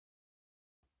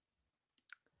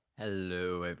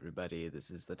Hello, everybody.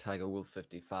 This is the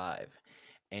Tigerwolf55,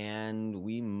 and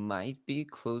we might be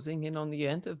closing in on the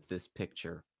end of this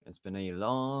picture. It's been a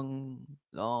long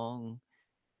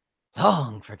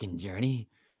freaking journey,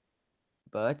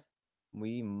 but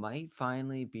we might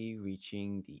finally be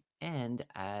reaching the end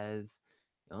as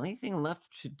the only thing left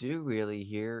to do really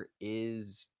here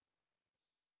is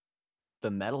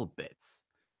the metal bits.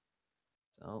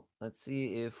 So let's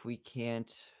see if we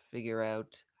can't figure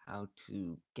out how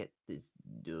to get this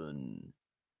done.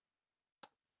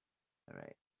 All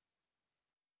right.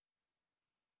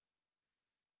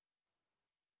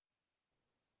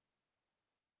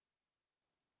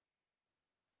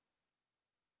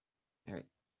 All right.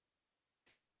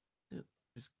 Yep,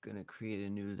 just gonna create a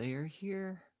new layer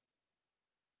here.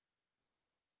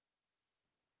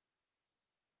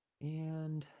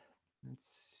 And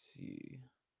let's see.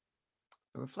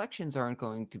 The reflections aren't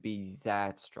going to be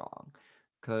that strong.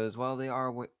 Because while they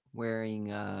are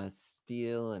wearing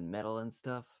steel and metal and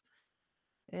stuff,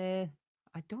 eh,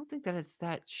 I don't think that it's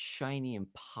that shiny and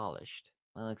polished.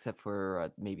 Well, except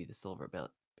for maybe the silver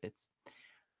bits.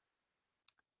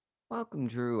 Welcome,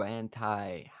 Drew and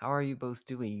Ty. How are you both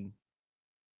doing?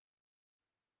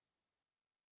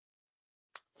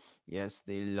 Yes,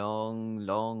 the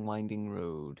long, winding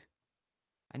road.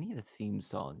 I need a theme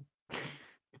song.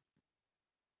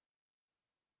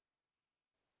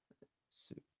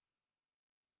 So,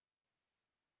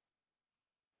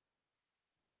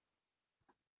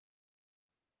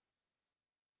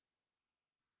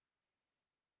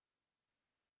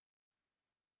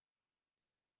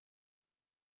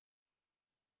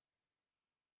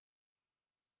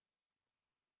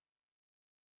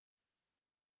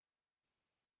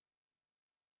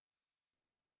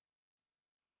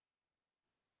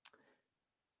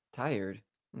 tired?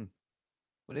 Hmm.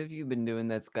 What have you been doing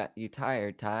that's got you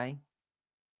tired, Ty?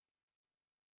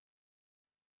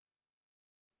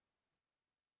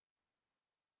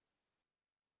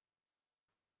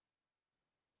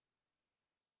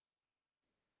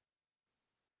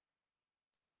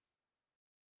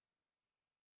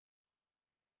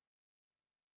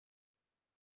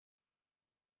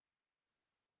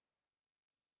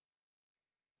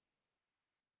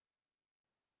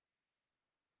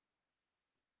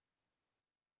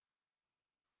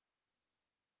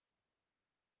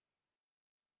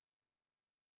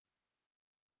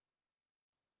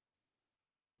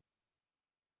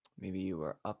 Maybe you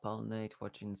were up all night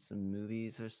watching some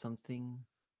movies or something.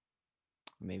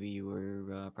 Maybe you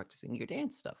were practicing your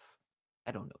dance stuff.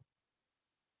 I don't know.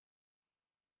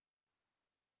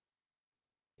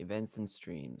 Events and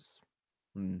streams.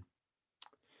 Hmm.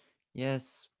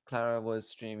 Yes, Clara was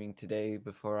streaming today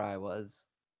before I was,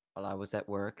 while I was at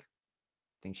work.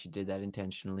 I think she did that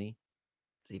intentionally,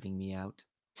 leaving me out.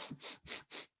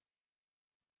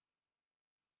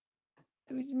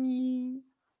 It was me.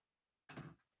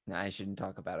 No, I shouldn't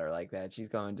talk about her like that. She's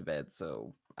going to bed,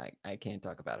 so I can't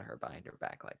talk about her behind her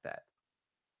back like that.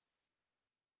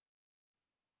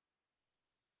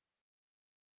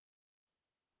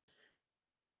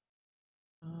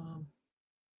 Um,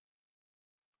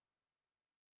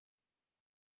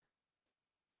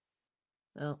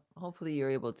 well, hopefully you're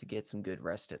able to get some good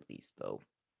rest at least, though.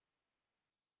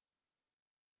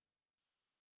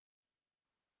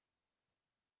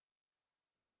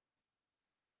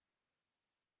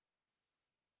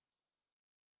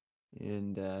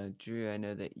 And Drew, I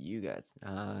know that you got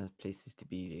places to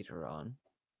be later on.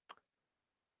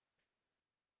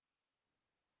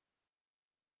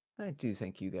 I do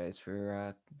thank you guys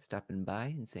for stopping by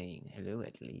and saying hello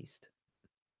at least.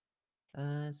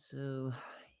 So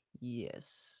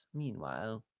yes.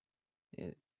 Meanwhile,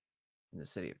 in the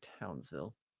city of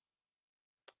Townsville,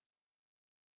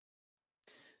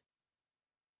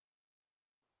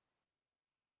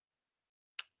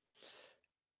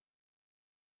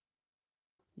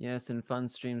 yes, and fun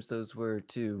streams those were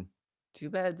too. Too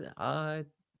bad.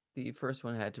 The first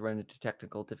one had to run into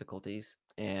technical difficulties,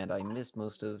 and I missed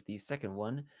most of the second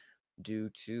one due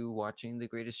to watching The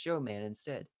Greatest Showman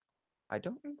instead. I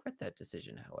don't regret that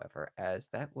decision, however, as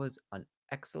that was an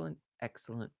excellent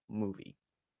movie.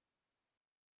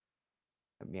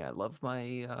 I mean, I love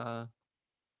my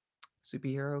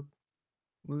superhero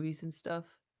movies and stuff,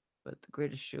 but The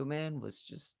Greatest Showman was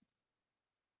just,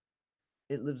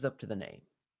 it lives up to the name.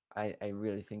 I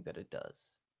really think that it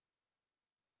does.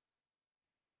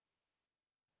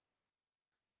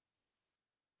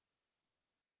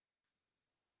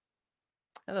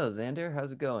 Hello, Xander.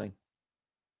 How's it going?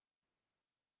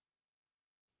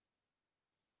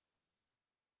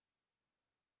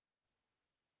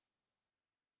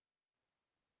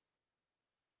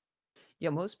 Yeah,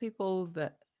 most people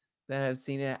that that have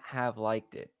seen it have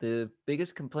liked it. The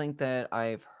biggest complaint that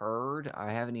I've heard,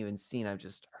 I haven't even seen, I've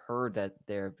just heard that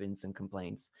there have been some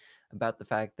complaints about the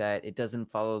fact that it doesn't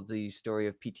follow the story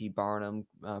of P.T. Barnum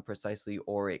precisely,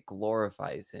 or it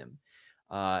glorifies him.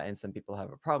 And some people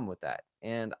have a problem with that.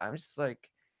 And I'm just like,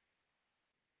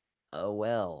 oh,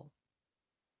 well,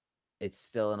 it's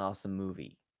still an awesome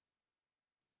movie.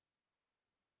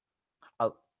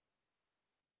 Oh,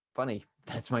 funny,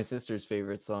 that's my sister's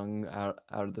favorite song out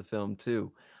of the film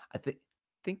too. I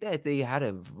think that they had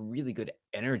a really good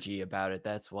energy about it.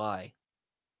 That's why.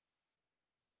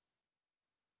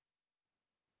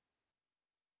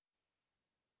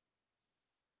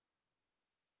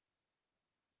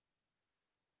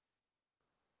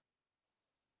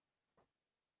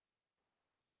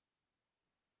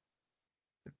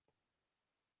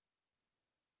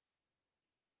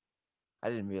 I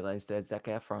didn't realize that Zac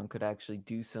Efron could actually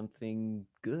do something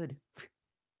good.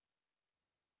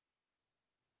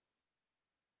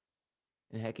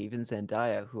 And heck, even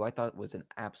Zendaya, who I thought was an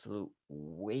absolute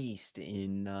waste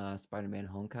in Spider-Man: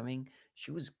 Homecoming,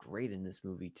 she was great in this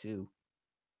movie too.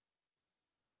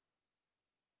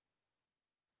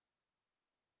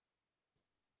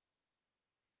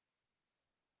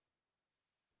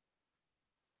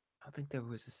 I don't think there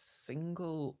was a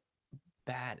single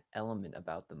bad element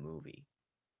about the movie.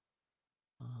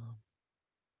 Um,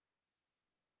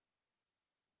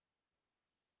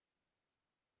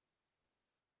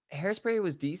 Hairspray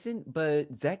was decent,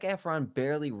 but Zac Efron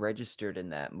barely registered in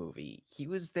that movie. He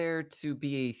was there to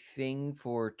be a thing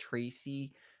for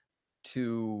Tracy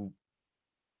to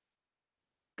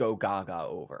go gaga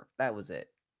over. That was it.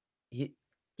 He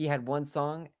he had one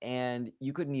song and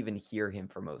you couldn't even hear him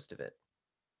for most of it.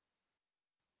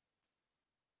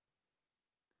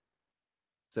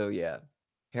 So yeah,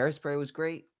 Hairspray was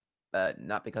great, but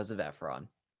not because of Efron.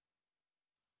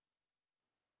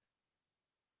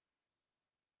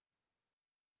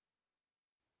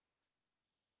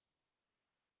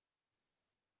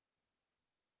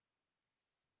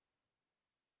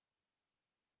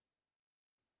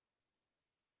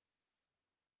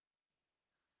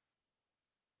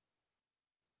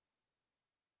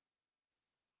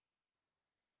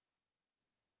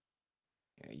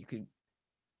 Yeah, you could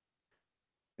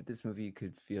with this movie you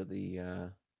could feel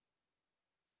the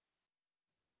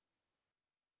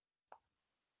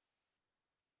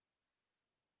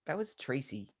that was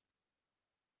Tracy.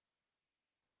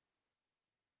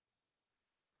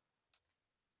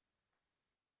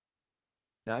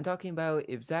 Now I'm talking about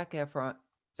if Zac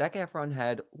Efron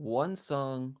had one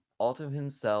song all to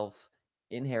himself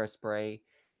in Hairspray,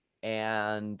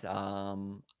 and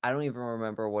I don't even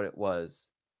remember what it was.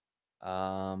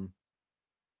 Um,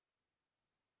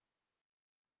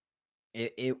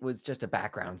 it was just a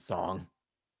background song.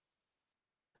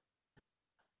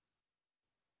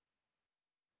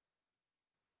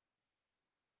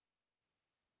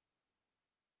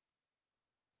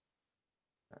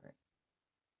 All right,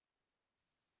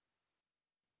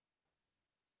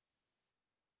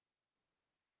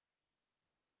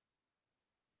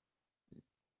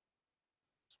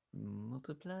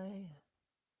 multiply.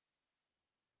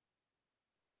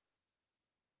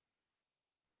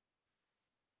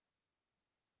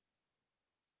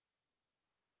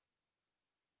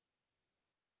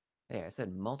 Hey, I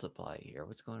said multiply here.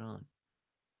 What's going on?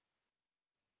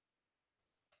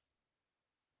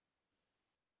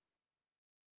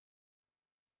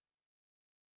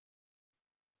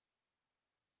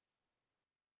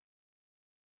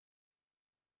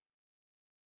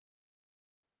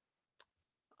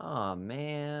 Oh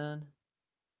man,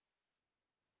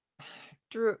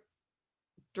 Drew,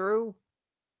 Drew,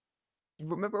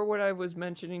 remember what I was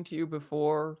mentioning to you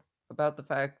before about the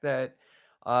fact that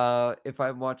if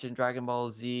I'm watching Dragon Ball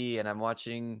Z and I'm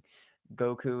watching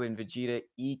Goku and Vegeta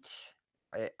eat,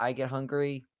 I get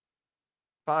hungry.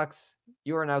 Fox,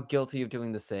 you are now guilty of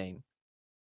doing the same.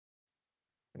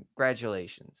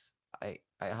 Congratulations.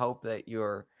 I hope that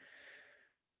you're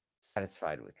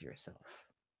satisfied with yourself.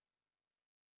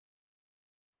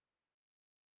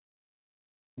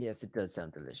 Yes, it does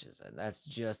sound delicious, and that's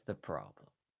just the problem.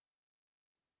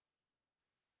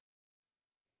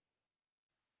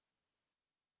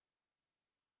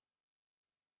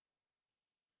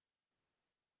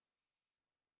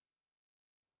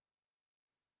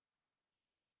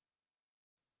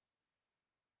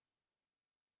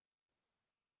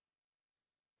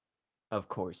 Of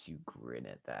course you grin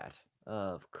at that.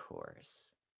 Of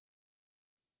course.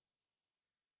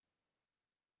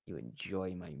 You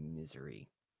enjoy my misery.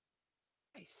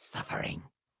 My suffering.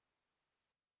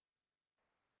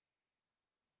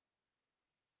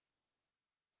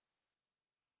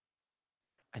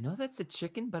 I know that's a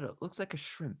chicken, but it looks like a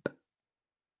shrimp.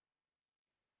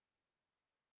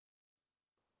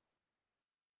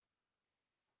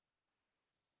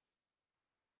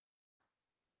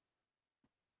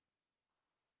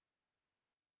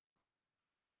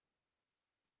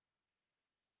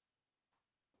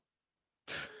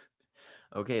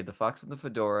 Okay, the fox in the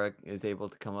fedora is able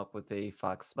to come up with a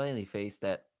fox smiley face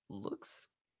that looks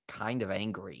kind of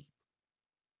angry.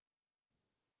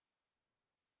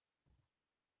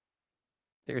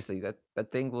 Seriously,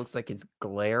 that thing looks like it's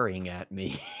glaring at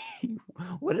me.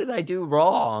 What did I do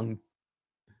wrong?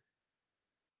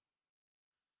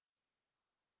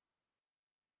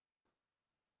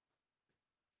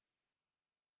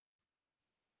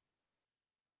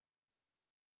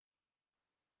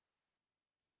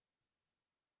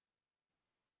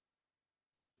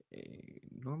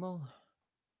 Normal?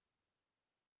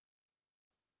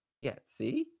 Yeah,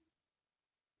 see?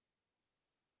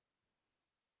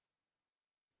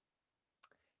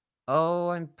 Oh,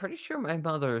 I'm pretty sure my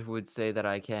mother would say that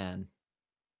I can.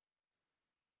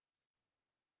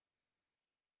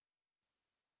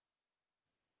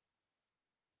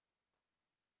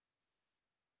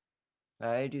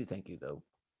 I do thank you, though.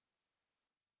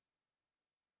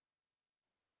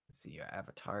 Let's see your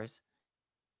avatars.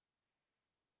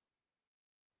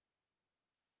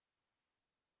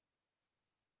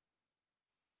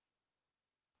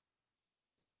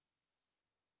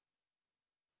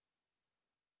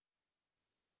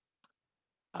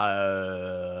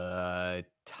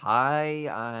 Ty,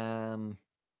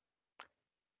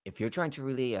 if you're trying to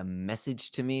relay a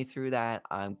message to me through that,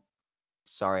 I'm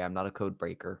sorry, I'm not a code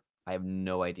breaker. I have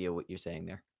no idea what you're saying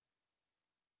there.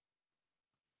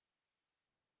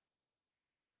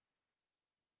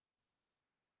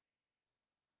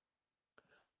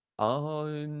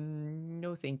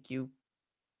 No, thank you.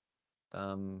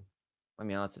 Um, I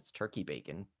mean, unless it's turkey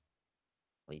bacon,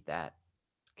 I'll eat that.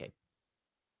 Okay,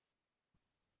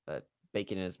 but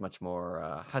bacon is much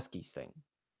more Husky's thing.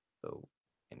 So,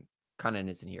 and Conan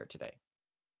isn't here today,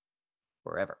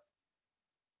 forever.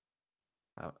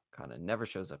 Conan never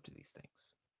shows up to these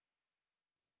things.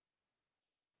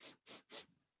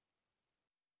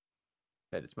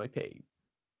 That is my pay.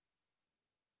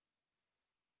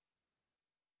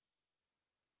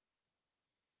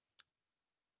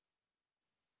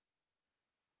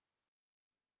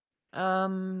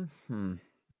 Hmm.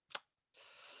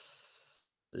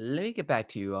 Let me get back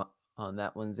to you on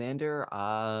that one, Xander.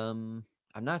 I'm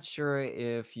not sure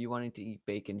if you wanting to eat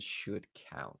bacon should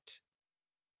count.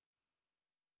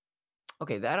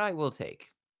 Okay, that I will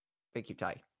take. Thank you,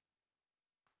 Ty.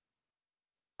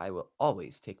 I will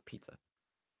always take pizza.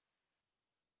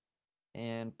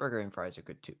 And burger and fries are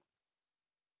good too.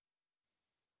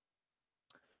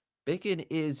 Bacon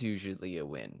is usually a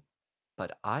win,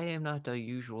 but I am not the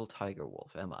usual tiger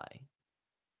wolf, am I?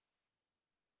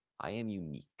 I am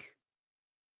unique.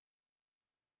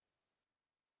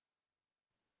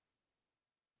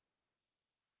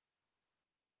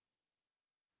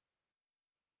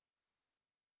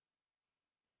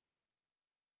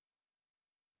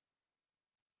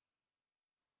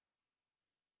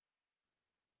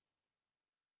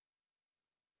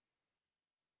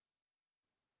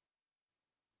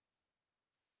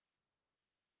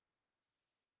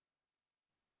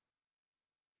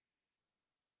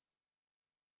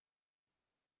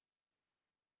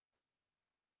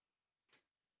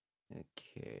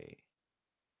 Okay.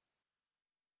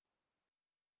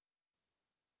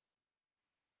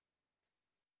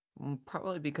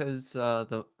 Probably because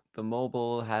the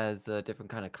mobile has a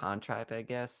different kind of contract, I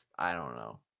guess. I don't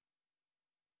know.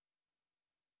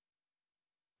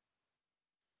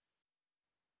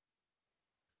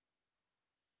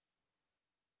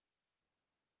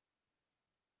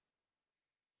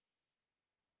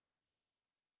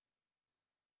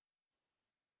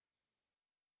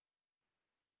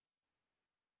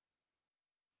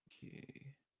 Okay.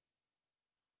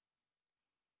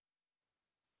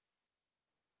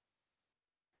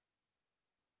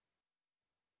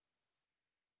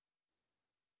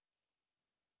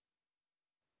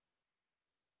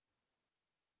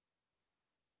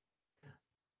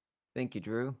 Thank you,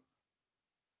 Drew.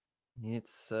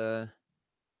 It's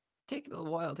taken a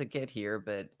while to get here,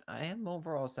 but I am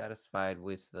overall satisfied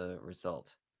with the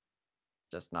result.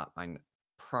 Just not my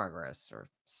progress or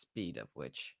speed of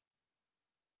which.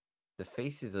 The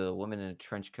face is a woman in a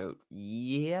trench coat.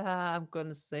 Yeah, I'm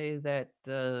gonna say that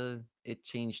it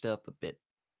changed up a bit.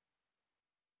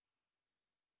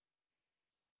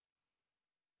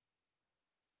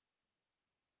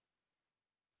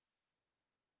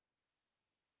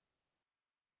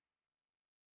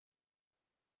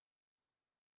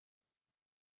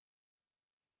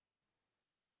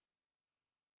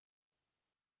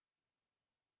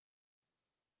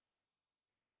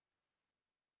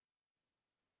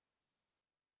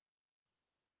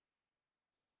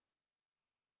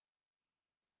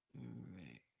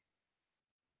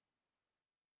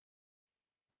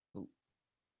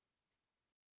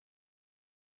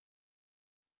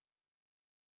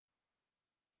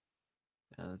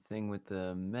 The thing with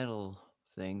the metal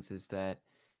things is that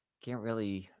can't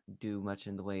really do much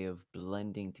in the way of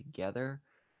blending together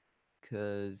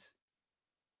because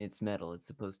it's metal. It's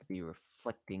supposed to be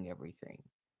reflecting everything.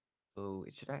 So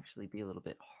it should actually be a little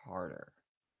bit harder.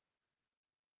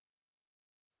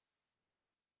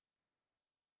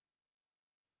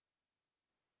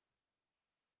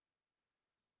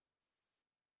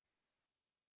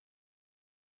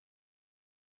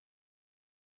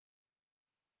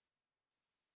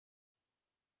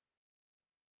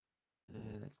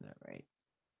 That's not right.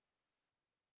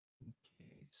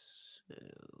 Okay, so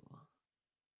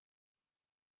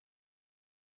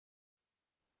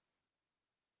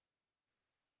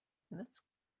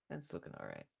that's looking all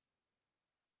right.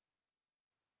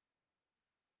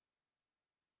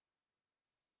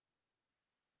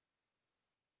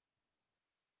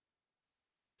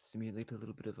 Simulate a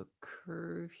little bit of a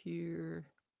curve here.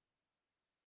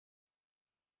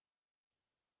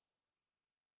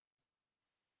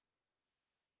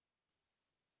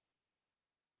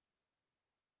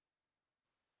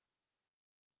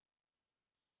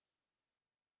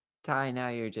 Ty, now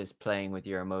you're just playing with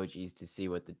your emojis to see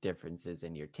what the difference is,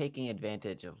 and you're taking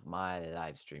advantage of my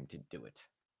live stream to do it.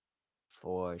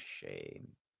 For shame.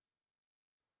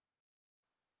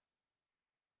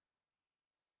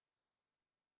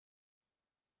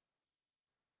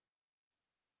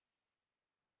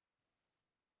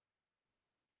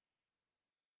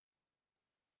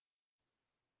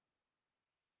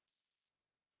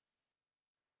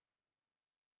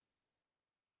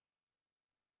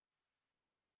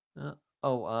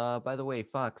 Uh, by the way,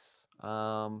 Fox,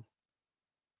 I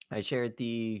shared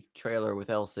the trailer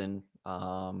with Elson.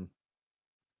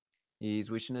 He's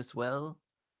wishing us well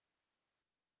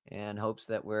and hopes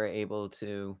that we're able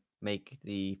to make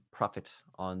the profit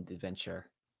on the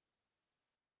venture,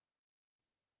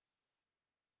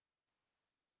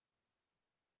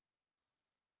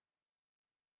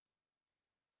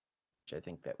 which I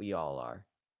think that we all are.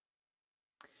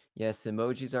 Yes,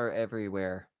 emojis are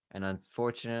everywhere, and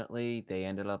unfortunately, they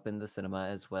ended up in the cinema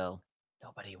as well.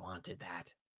 Nobody wanted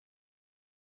that.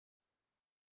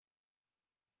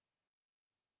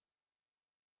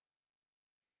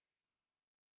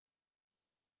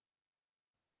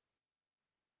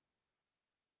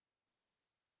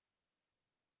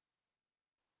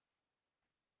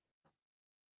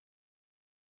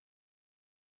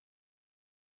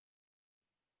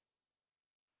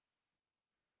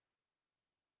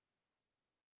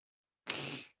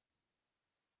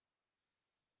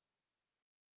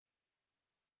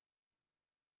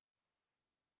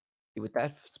 With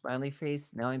that smiley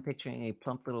face, now I'm picturing a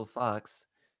plump little fox,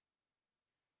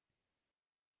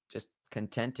 just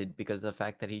contented because of the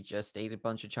fact that he just ate a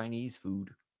bunch of Chinese food.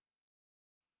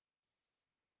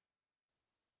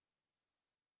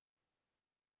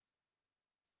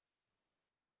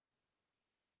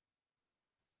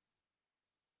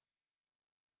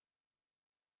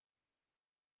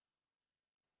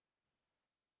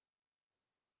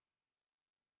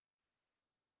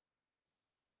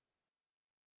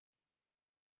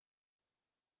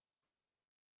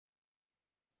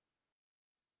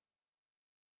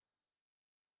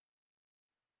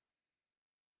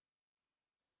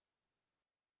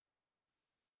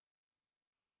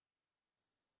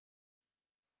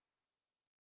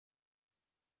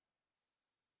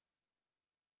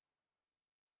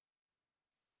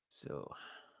 So,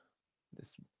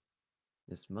 this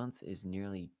this month is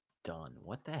nearly done.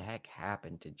 What the heck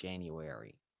happened to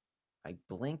January? I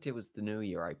blinked, it was the new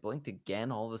year. I blinked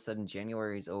again, all of a sudden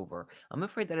January's over. I'm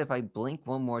afraid that if I blink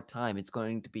one more time, it's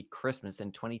going to be Christmas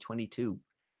in 2022.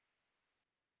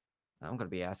 I'm going to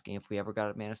be asking if we ever got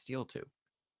a Man of Steel 2.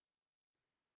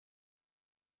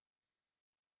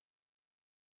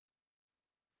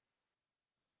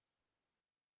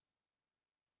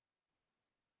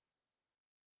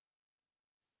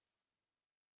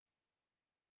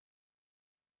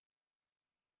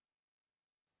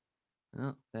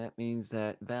 Well, that means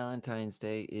that Valentine's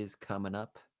Day is coming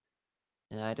up,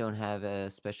 and I don't have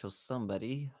a special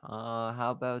somebody.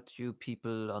 How about you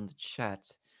people on the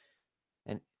chat?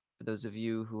 And for those of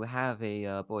you who have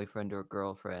a boyfriend or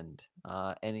girlfriend,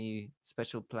 any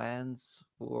special plans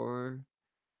for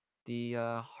the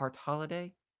heart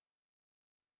holiday?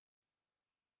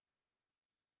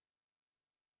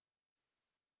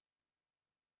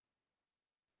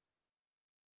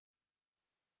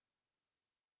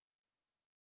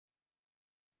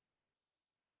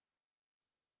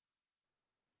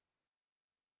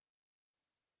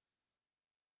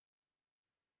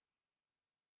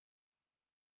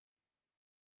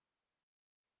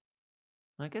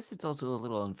 I guess it's also a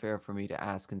little unfair for me to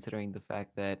ask, considering the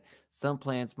fact that some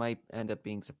plans might end up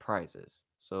being surprises.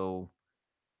 So,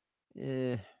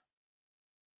 eh,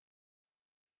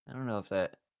 I don't know if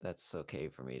that's okay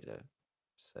for me to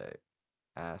say,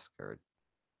 ask, or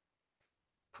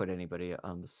put anybody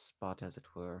on the spot, as it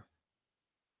were.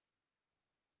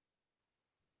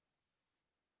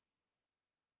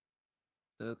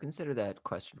 So consider that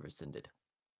question rescinded.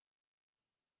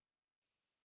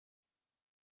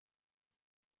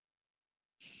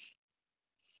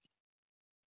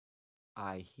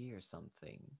 I hear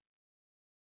something.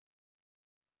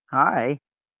 Hi.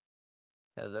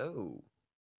 Hello.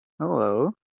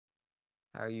 Hello.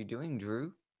 How are you doing,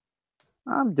 Drew?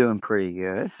 I'm doing pretty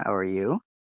good. How are you?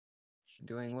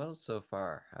 Doing well so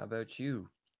far. How about you?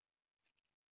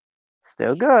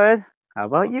 Still good. How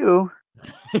about you?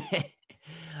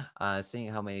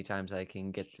 Seeing how many times I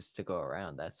can get this to go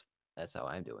around, that's how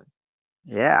I'm doing.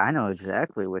 Yeah, I know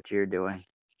exactly what you're doing.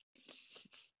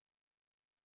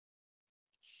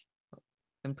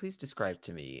 And please describe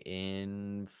to me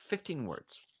in 15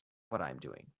 words what I'm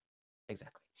doing.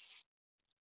 Exactly.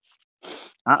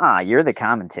 You're the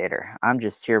commentator. I'm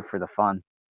just here for the fun.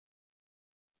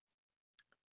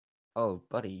 Oh,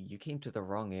 buddy, you came to the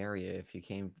wrong area if you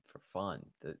came for fun.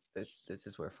 This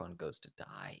is where fun goes to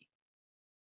die.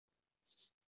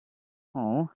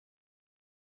 Oh,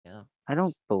 Yeah, I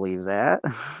don't believe that.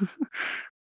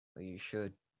 well, you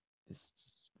should. This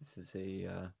this is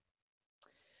a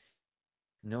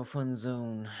no fun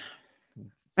zone.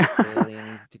 Barely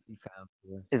any to be found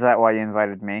here. Is that why you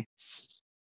invited me?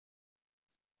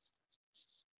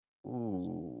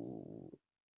 Ooh.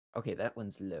 Okay, that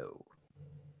one's low.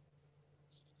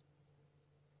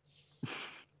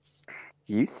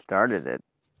 You started it.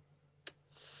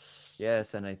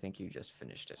 Yes, and I think you just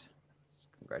finished it.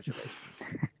 Congratulations.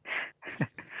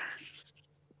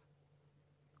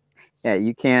 Yeah,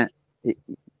 you can't.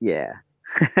 Yeah.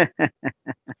 But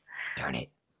Darn it.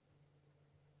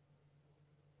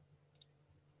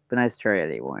 nice try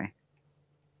anyway.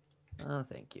 Oh,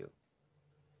 thank you.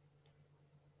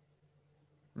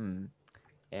 Hmm.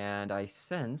 And I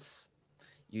sense,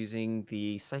 using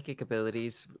the psychic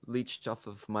abilities leached off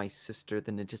of my sister,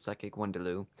 the Ninja Psychic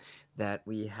Wonderloo, that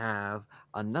we have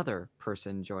another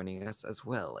person joining us as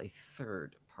well, a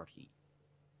third party.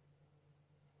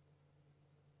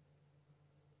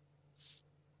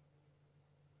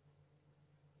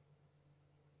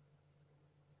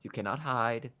 You cannot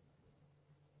hide.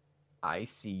 I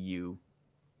see you,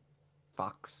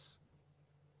 Fox.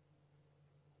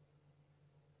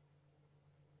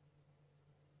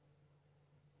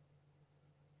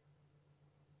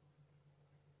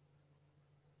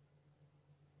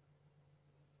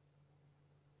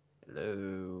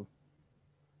 Hello.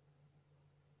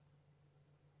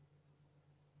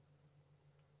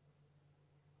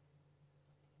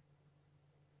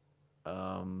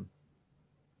 Um.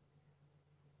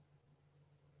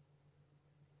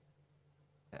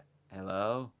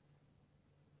 Hello.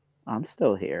 I'm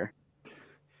still here.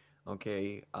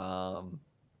 Okay.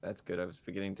 That's good. I was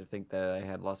beginning to think that I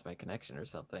had lost my connection or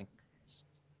something.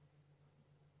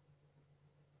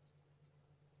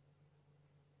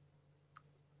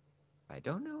 I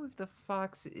don't know if the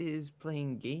fox is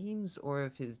playing games or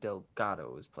if his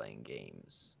Delgado is playing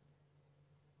games.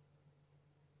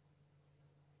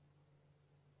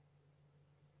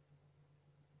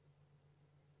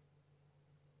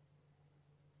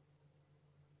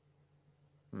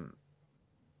 Hmm.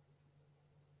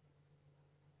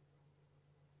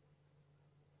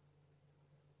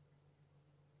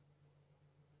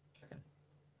 Checking.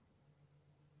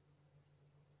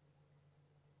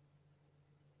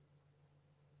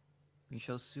 We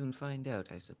shall soon find out,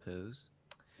 I suppose.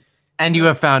 And you Well,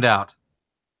 have found out.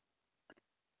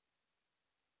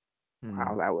 hmm.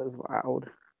 Wow, that was loud.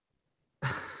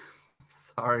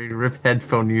 Sorry, rip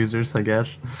headphone users, I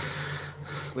guess.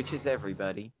 Which is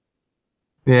everybody.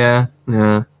 Yeah.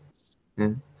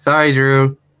 Sorry,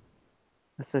 Drew.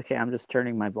 It's okay. I'm just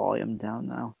turning my volume down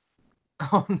now.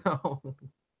 Oh no.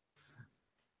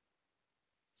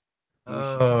 You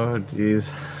should Oh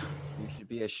jeez. you should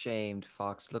be ashamed,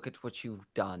 Fox. Look at what you've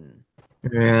done.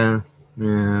 Yeah.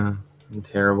 I'm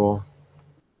terrible.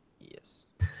 Yes,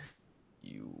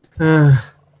 you Uh, are.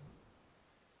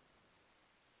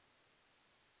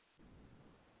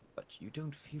 But you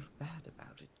don't feel bad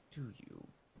about it, do you?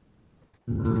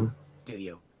 mm, Do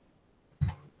you?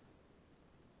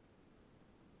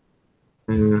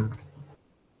 yeah.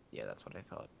 Yeah, that's what I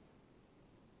thought.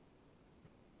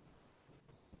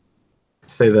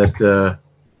 Say that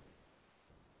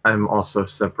I'm also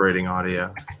separating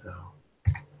audio. So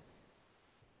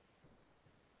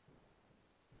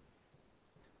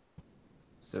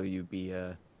so you be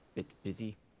a bit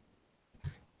busy.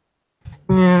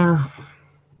 Yeah,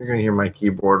 you're gonna hear my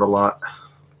keyboard a lot.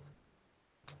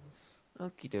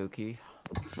 Okie dokie.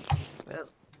 Well,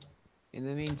 in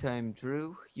the meantime,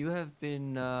 Drew, you have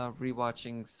been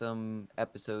rewatching some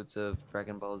episodes of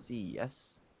Dragon Ball Z,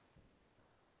 yes?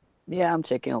 Yeah, I'm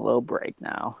taking a little break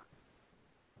now.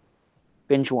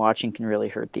 Binge watching can really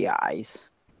hurt the eyes.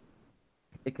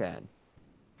 It can,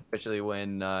 especially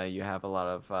when you have a lot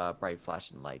of bright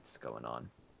flashing lights going on.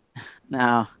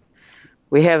 Now,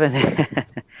 we haven't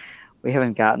we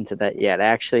haven't gotten to that yet.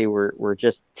 Actually, we're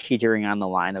just teetering on the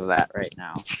line of that right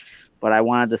now. But I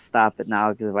wanted to stop it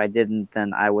now because if I didn't,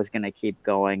 then I was gonna keep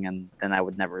going, and then I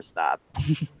would never stop.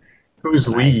 Who's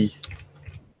And I we?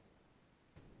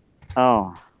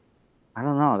 oh, I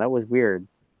don't know. That was weird.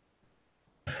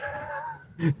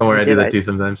 Don't Why worry, I do did that I? too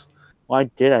sometimes. Why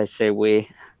did I say we?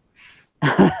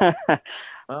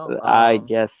 Well, I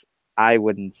guess I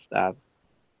wouldn't stop.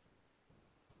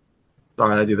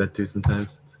 Sorry, I do that too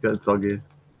sometimes. It's good. It's all good.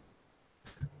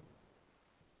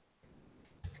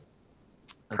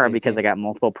 okay, Probably because I Sam. got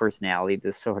multiple personality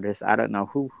disorders. I don't know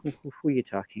who are you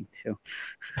talking to.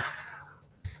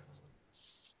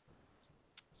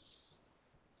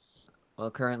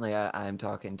 Well, currently I'm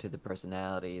talking to the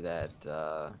personality that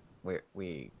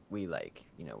we like.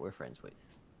 You know, we're friends with.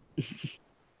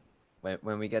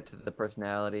 When we get to the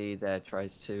personality that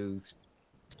tries to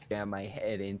jam my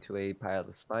head into a pile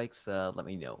of spikes, let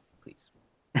me know, please.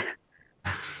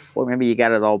 Or maybe you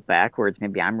got it all backwards.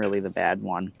 Maybe I'm really the bad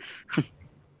one.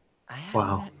 I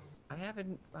Wow. haven't I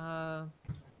haven't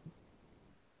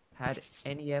had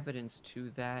any evidence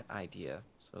to that idea,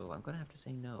 so I'm gonna have to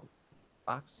say no.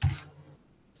 Fox?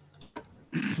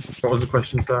 What was the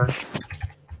question, sorry?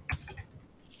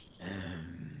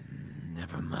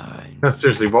 Never mind. No,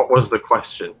 seriously, what was the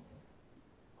question?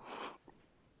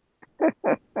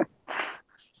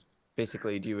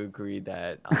 Basically, do you agree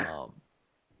that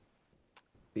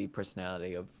the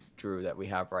personality of Drew that we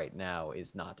have right now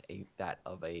is not that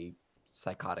of a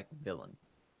psychotic villain?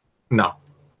 No,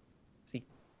 See,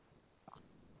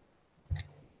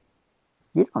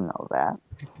 You don't know that.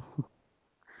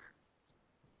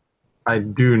 I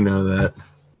do know that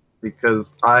because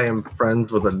I am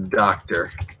friends with a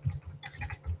doctor.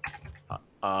 um,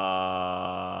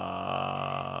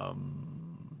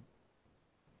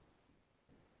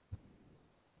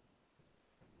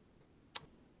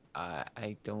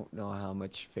 I don't know how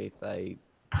much faith I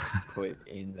put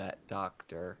in that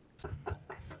doctor.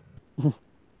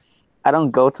 I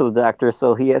don't go to the doctor,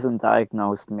 so he hasn't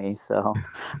diagnosed me. So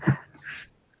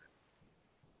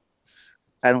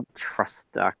I don't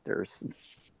trust doctors.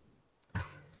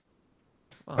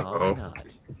 Well, why Uh-oh. not?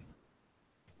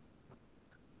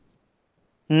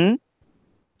 Hmm.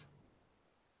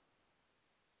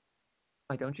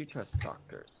 Why don't you trust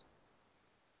doctors?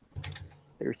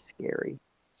 They're scary.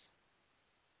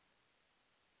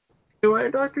 Why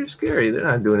are doctors scary? They're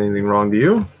not doing anything wrong to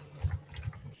you.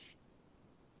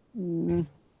 Mm,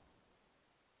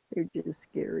 they're just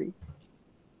scary.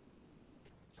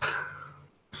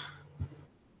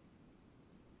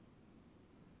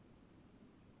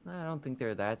 I don't think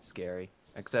they're that scary,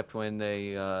 except when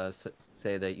they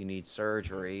say that you need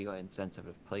surgery in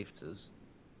sensitive places.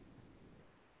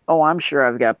 Oh, I'm sure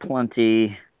I've got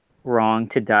plenty wrong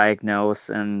to diagnose,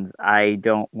 and I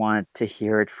don't want to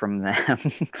hear it from them.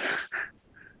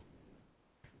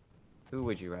 Who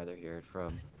would you rather hear it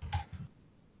from?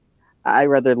 I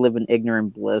rather live in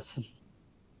ignorant bliss.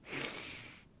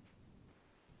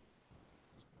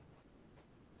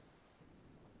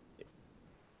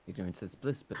 Ignorance is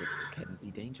bliss, but it can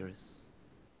be dangerous.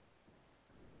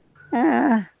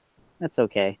 Eh, that's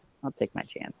okay. I'll take my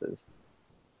chances.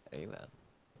 Very well.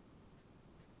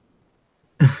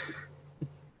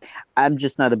 I'm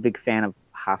just not a big fan of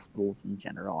hospitals in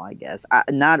general, I guess.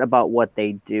 Not about what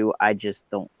they do. I just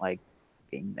don't like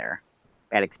being there.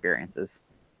 Bad experiences.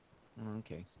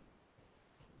 Okay.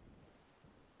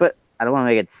 But I don't want to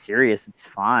make it serious. It's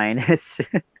fine. It's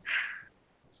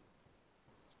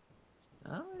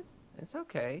Oh, it's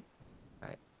okay.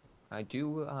 I I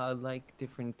do like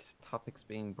different topics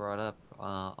being brought up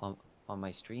on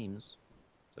my streams.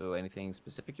 So anything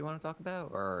specific you want to talk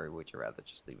about, or would you rather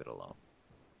just leave it alone?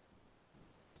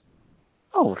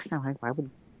 oh no, why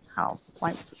would how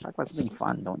why talk about something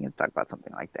fun? Don't you talk about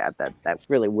something like that? That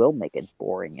really will make it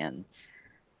boring and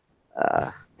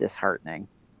disheartening.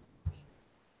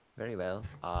 Very well.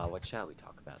 What shall we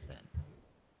talk about then?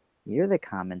 You're the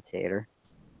commentator.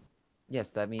 Yes,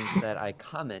 that means that I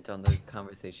comment on the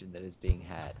conversation that is being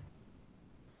had.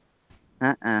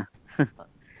 Uh-uh.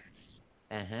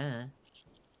 Uh huh.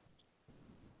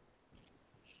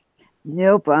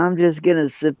 Nope, I'm just gonna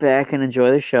sit back and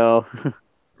enjoy the show.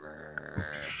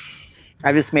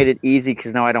 I just made it easy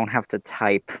because now I don't have to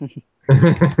type.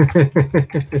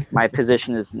 My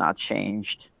position is not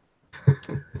changed.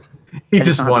 He I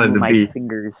just just don't have to wanted move to my be.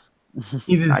 fingers.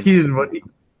 He just I he just, didn't want.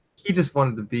 He just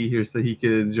wanted to be here so he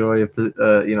could enjoy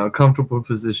a comfortable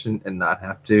position and not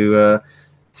have to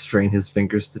strain his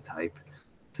fingers to type.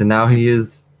 So now he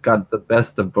is got the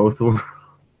best of both worlds.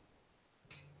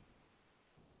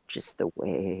 just the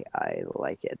way I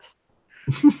like it.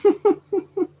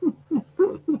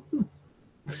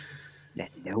 And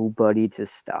nobody to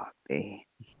stop me.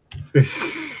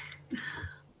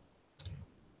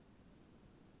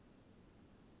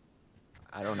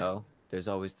 I don't know. There's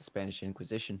always the Spanish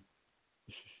Inquisition.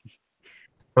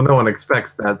 Well, no one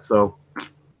expects that, so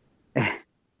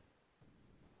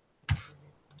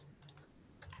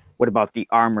What about the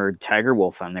armored tiger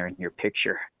wolf on there in your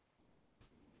picture?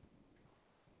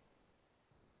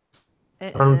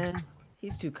 um,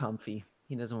 He's too comfy.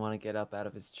 He doesn't want to get up out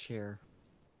of his chair.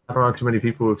 I don't know too many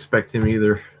people who expect him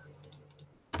either.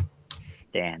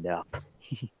 Stand up.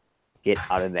 Get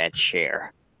out of that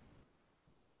chair.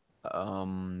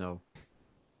 No.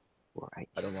 Right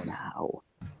I don't want to. now.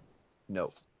 No.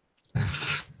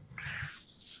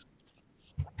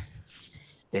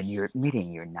 Then you're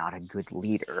admitting you're not a good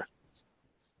leader.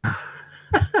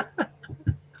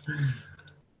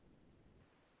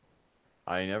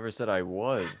 I never said I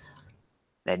was.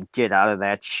 Then get out of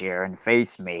that chair and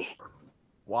face me.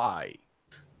 Why?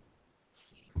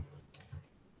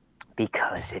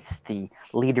 Because it's the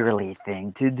leaderly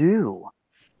thing to do.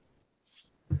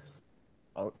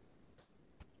 Oh.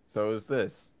 So is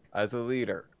this. As a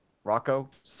leader. Rocco,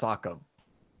 sock him.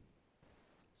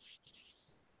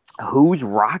 Who's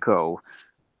Rocco?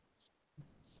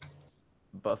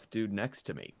 Buff dude next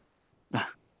to me.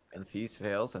 And if he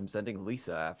fails, I'm sending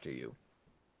Lisa after you.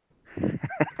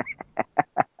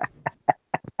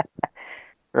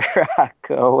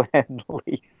 Rocco and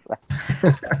Lisa.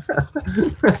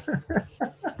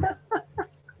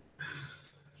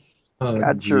 Oh,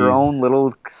 Got your geez. own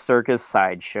little circus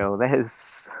sideshow. That is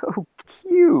so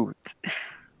cute.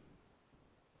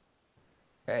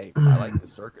 Hey, I like the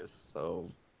circus, so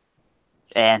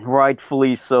And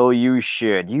rightfully so, you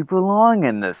should. You belong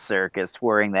in the circus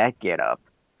wearing that getup.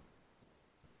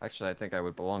 actually I think I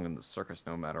would belong in the circus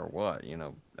no matter what,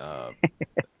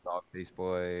 dog face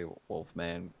boy,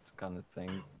 wolfman kind of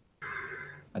thing.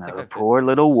 I think The I fit. poor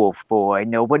little wolf boy.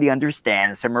 Nobody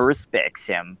understands him or respects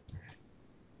him.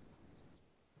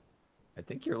 I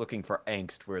think you're looking for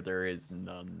angst where there is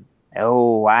none.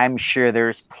 Oh, I'm sure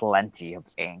there's plenty of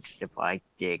angst if I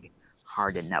dig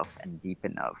hard enough and deep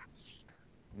enough.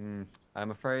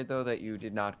 I'm afraid though that you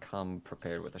did not come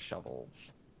prepared with a shovel.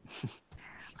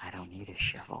 I don't need a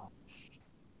shovel.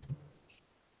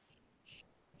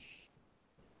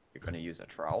 You're gonna use a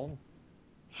trowel?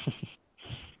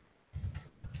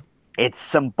 It's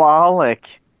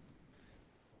symbolic.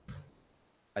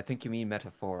 I think you mean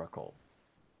metaphorical.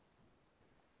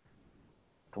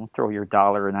 Don't throw your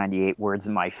 $1.98 words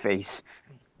in my face.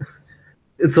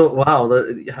 So wow,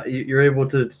 you're able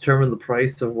to determine the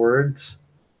price of words.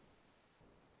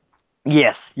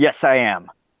 Yes, I am.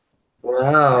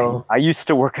 Wow. I used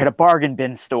to work at a bargain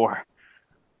bin store.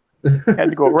 Had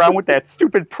to go around with that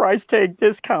stupid price tag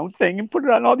discount thing and put it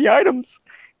on all the items.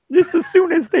 Just as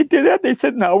soon as they did that, they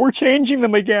said, "No, we're changing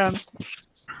them again."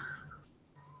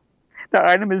 The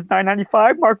item is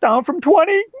 $9.95, marked down from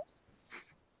 $20.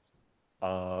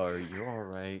 Are you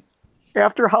alright?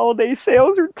 After holiday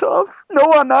sales are tough. No,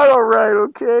 I'm not all right.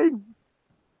 Okay.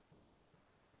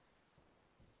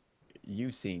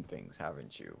 You've seen things,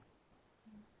 haven't you?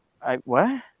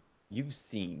 What? You've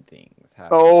seen things,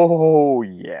 haven't Oh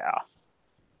yeah.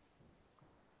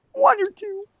 One or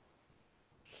two.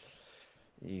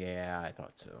 you? Yeah, I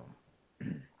thought so.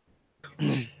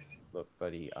 Look,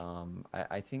 buddy,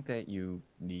 I think that you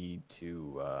need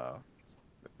to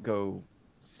go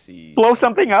see Blow someone.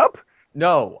 something up?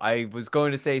 No, I was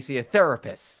going to say see a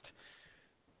therapist.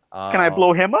 Can I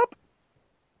blow him up?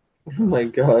 Oh my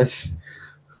gosh.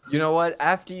 You know what?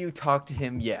 After you talk to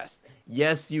him, yes.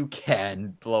 Yes, you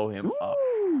can blow him up.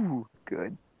 Ooh,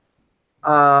 good.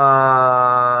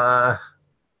 Uh,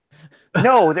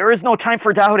 No, there is no time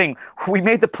for doubting. We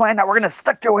made the plan that we're going to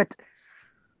stick to it.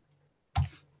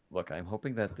 Look, I'm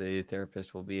hoping that the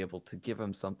therapist will be able to give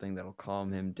him something that'll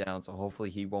calm him down, so hopefully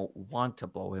he won't want to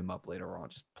blow him up later on.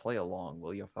 Just play along,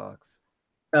 will you, Fox?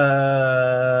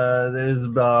 there's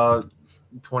about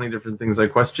 20 different things I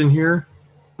question here.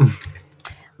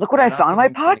 Look what You're I not found in my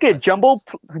giving 20 pocket. questions.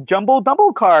 Jumbo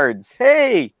double cards.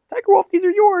 Hey, Tiger Wolf, these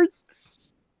are yours.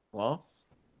 Well,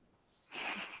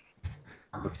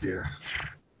 Oh dear.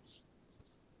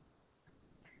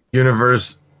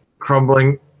 Universe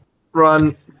crumbling.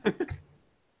 Run.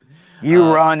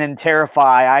 You run and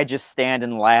terrify. I just stand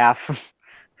and laugh.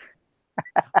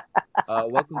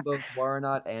 Welcome both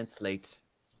Warrenot and Slate.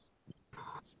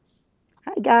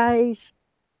 Hi, guys.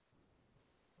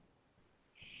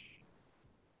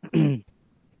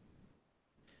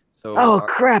 So, Oh,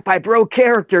 crap. I broke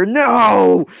character.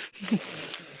 No.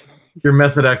 Your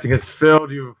method acting has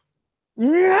failed you.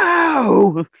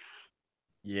 No.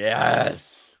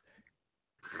 yes.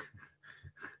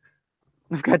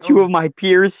 I've got two of my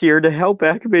peers here to help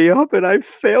back me up, and I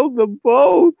failed them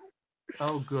both.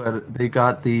 Oh, good. They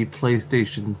got the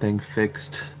PlayStation thing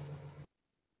fixed.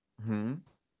 Hmm.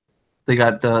 They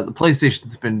got the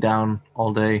PlayStation's been down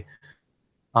all day.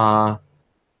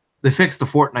 They fixed the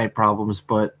Fortnite problems,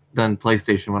 but then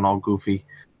PlayStation went all goofy.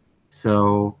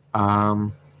 So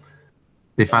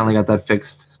they finally got that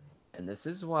fixed. And this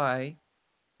is why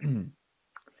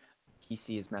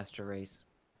PC is master race.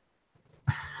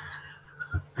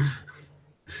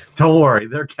 Don't worry,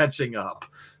 they're catching up.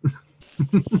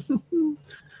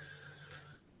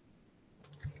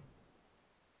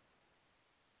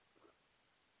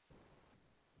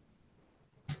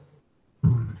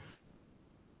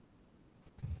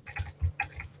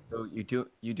 So you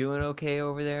doing okay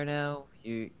over there now?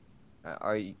 You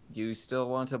still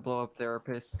want to blow up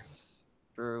therapists,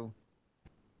 Drew,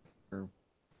 or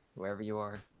whoever you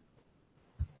are?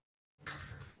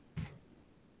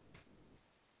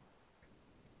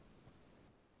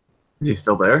 Is he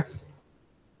still there?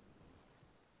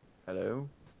 Hello.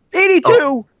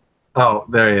 82. Oh,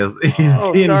 there he is. He's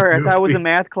Oh, being sorry. goofy. I thought it was a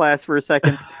math class for a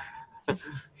second.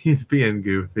 He's being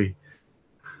goofy.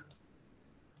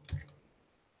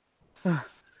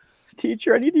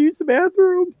 Teacher, I need to use the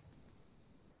bathroom.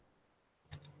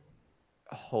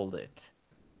 Hold it.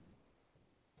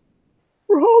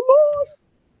 For how long?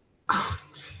 Oh,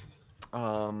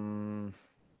 jeez.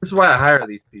 This is why I hire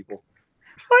these people.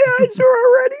 My eyes are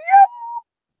already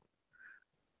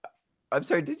I'm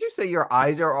sorry. Did you say your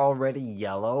eyes are already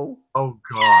yellow? Oh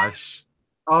gosh.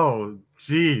 Oh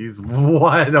jeez.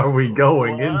 What are we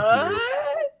going into?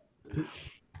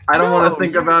 I don't want to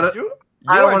think about it.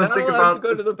 I don't want to think allowed to about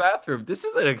go to the bathroom. This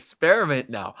is an experiment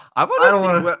now. I I want don't to see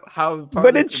wanna- how far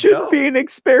But this it can shouldn't go. be an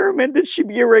experiment. It should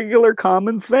be a regular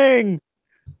common thing.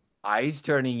 Eyes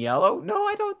turning yellow? No,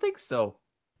 I don't think so.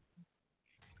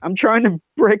 I'm trying to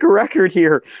break a record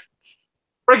here.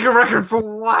 break a record for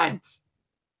what?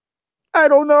 I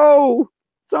don't know.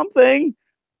 Something.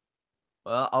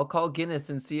 Well, I'll call Guinness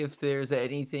and see if there's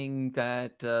anything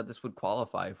that this would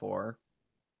qualify for.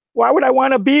 Why would I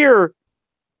want a beer?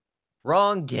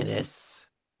 Wrong, Guinness.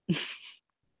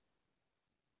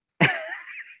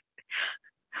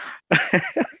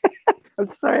 I'm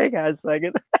sorry, I got a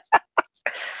second.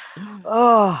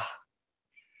 Oh.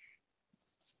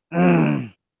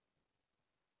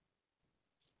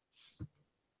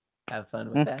 Have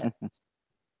fun with that.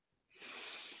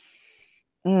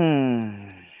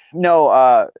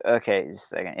 No, okay, just a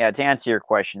second. Yeah, to answer your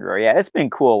question, bro. Yeah, it's been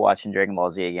cool watching Dragon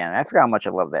Ball Z again. I forgot how much I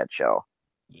love that show.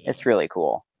 Yeah. It's really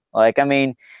cool. Like, I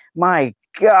mean, my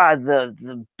God,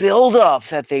 the build-up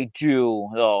that they do,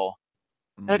 though.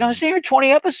 Like, I'm sitting here 20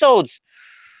 episodes.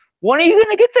 When are you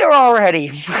gonna get there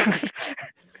already?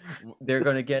 They're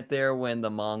gonna get there when the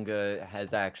manga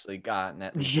has actually gotten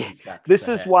at least 2 chapters This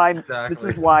is ahead. why Exactly. this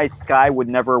is why Sky would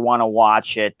never want to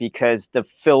watch it, because the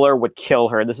filler would kill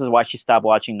her. This is why she stopped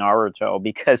watching Naruto,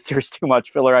 because there's too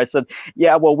much filler. I said,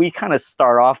 yeah, well, we kind of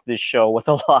start off this show with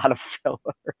a lot of filler.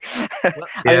 Well,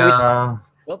 Yeah.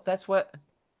 well, that's why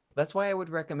I would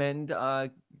recommend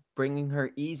bringing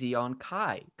her easy on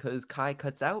Kai, because Kai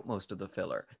cuts out most of the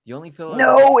filler. The only filler.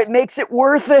 No, it makes it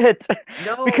worth it.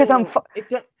 No, because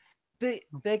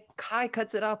the Kai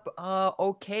cuts it up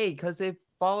okay, because it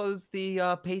follows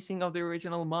the pacing of the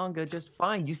original manga just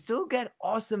fine. You still get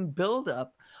awesome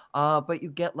buildup, but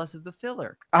you get less of the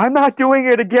filler. I'm not doing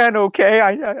it again, okay?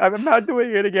 I'm not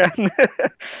doing it again.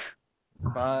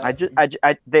 I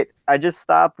just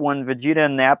stopped when Vegeta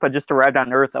and Nappa just arrived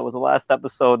on Earth. That was the last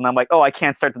episode, and I'm like, oh, I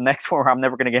can't start the next one, or I'm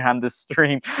never gonna get on this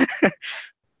stream.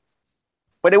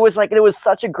 But it was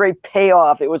such a great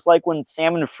payoff. It was like when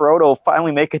Sam and Frodo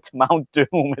finally make it to Mount Doom.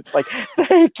 It's like,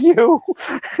 thank you.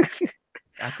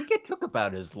 I think it took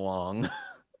about as long.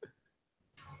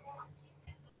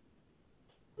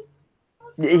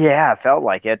 Yeah, it felt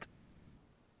like it.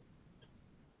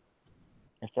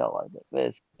 It felt like it.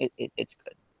 But it's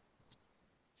good.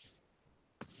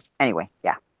 Anyway,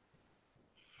 yeah.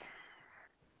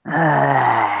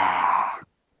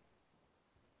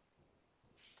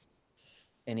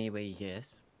 Anyway,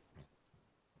 yes.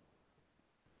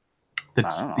 The,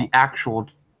 I don't know.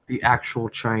 the actual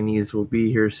Chinese will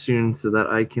be here soon so that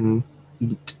I can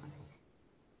eat.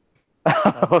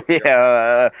 Oh You're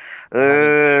yeah, having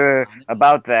real Chinese?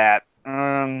 about that.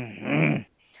 You're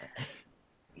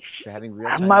having real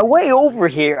On my Chinese way encounters? over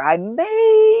here, I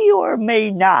may or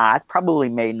may not, probably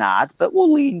may not, but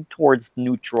we'll lean towards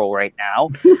neutral right now.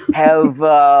 Have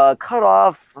cut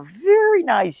off a very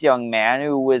nice young man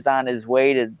who was on his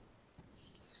way to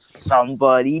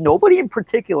somebody, nobody in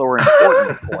particular or important,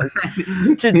 of course,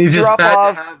 to You just drop had to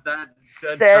off have that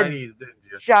said Chinese, didn't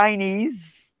you?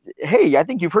 Chinese. Hey, I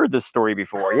think you've heard this story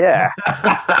before, yeah.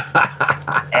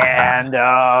 And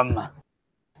I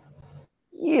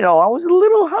was a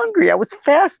little hungry. I was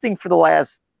fasting for the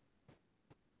last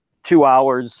 2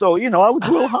 hours, so I was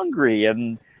a little hungry,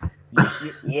 and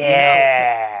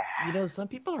yeah, Some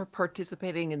people are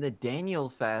participating in the Daniel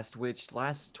fast, which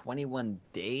lasts 21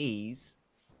 days.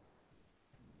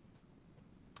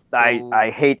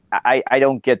 I hate I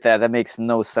don't get that. That makes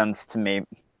no sense to me.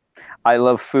 I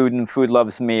love food, and food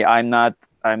loves me. I'm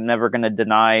never gonna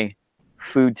deny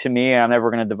food to me. I'm never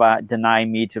gonna deny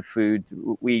me to food.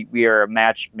 We are a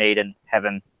match made in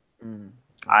heaven.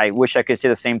 I wish I could say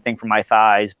the same thing for my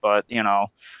thighs, but yeah.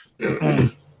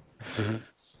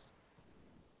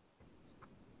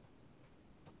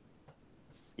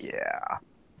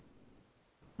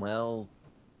 Well,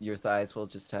 your thighs will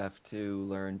just have to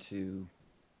learn to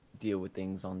deal with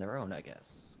things on their own, I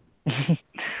guess.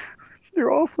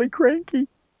 They're awfully cranky.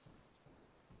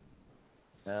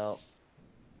 Well,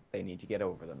 they need to get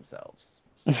over themselves.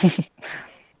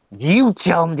 You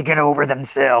tell them to get over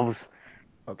themselves.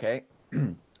 Okay?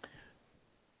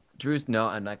 Drew's, no,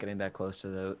 I'm not getting that close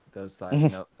to those thighs.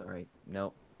 No, it's all right.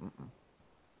 No.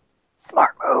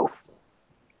 Smart move.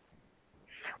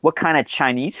 What kind of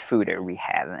Chinese food are we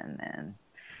having, man?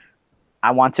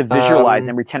 I want to visualize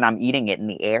and pretend I'm eating it in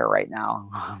the air right now.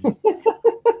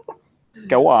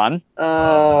 Go on.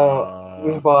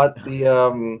 We bought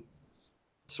the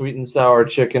sweet and sour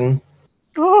chicken,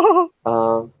 and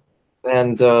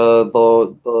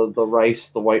the rice,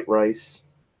 the white rice.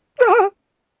 I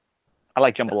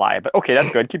like jambalaya, but okay,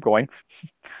 that's good. Keep going.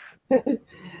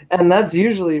 And that's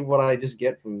usually what I just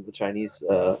get from the Chinese.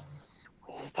 Sweet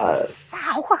and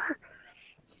sour.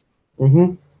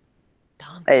 Mm-hmm.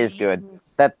 That is good.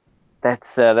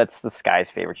 That's the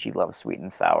Sky's favorite. She loves sweet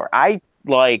and sour. I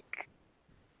like.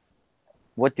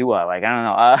 What do I like? I don't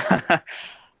know.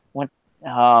 What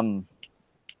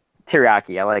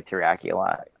teriyaki. I like teriyaki a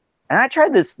lot. And I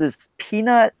tried this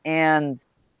peanut and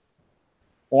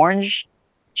orange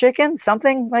chicken,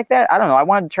 something like that. I don't know. I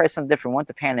wanted to try something different. Went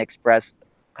to Panda Express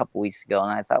a couple weeks ago,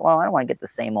 and I thought, well, I don't want to get the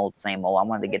same old, same old. I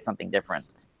wanted to get something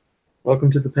different.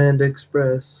 Welcome to the Panda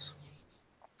Express.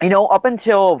 Up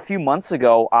until a few months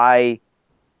ago, I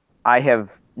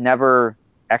have never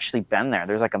actually been there.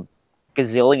 There's like a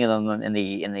gazillion of them in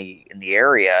the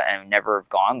area, and I've never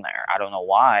gone there. I don't know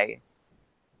why.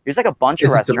 There's like a bunch of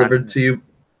Is it restaurants. delivered to you?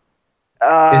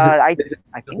 I is it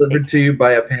think delivered to you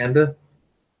by a panda?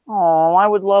 Oh, I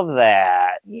would love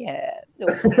that. Yeah.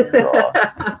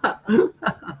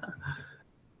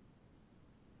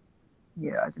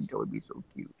 Yeah, I think that would be so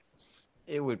cute.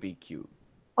 It would be cute.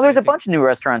 Well, there's a bunch of new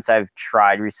restaurants I've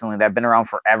tried recently that have been around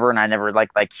forever, and I never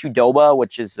like Qdoba,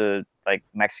 which is a like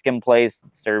Mexican place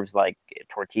that serves like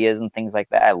tortillas and things like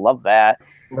that. I love that.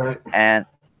 Right. And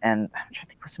I'm trying to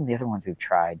think of some of the other ones we've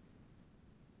tried.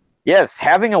 Yes,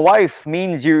 having a wife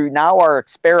means you now are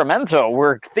experimental.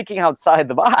 We're thinking outside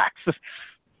the box.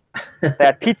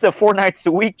 That pizza 4 nights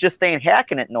a week just ain't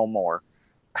hacking it no more.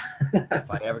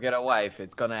 If I ever get a wife,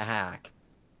 it's gonna hack.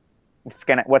 What's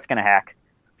gonna hack?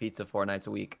 Pizza 4 nights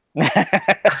a week.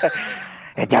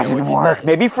 It doesn't work.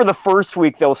 Maybe for the first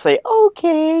week they'll say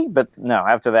okay, but no,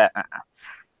 after that,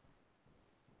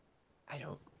 I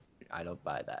don't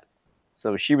buy that.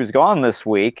 So she was gone this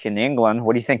week in England.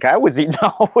 What do you think I was eating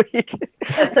all week?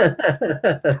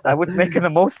 I was making the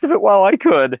most of it while I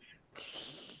could.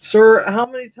 Sir, how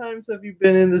many times have you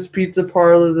been in this pizza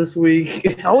parlor this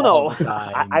week? Oh no,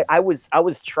 I was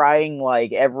trying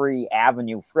like every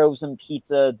avenue: frozen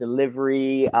pizza,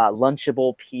 delivery,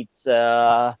 lunchable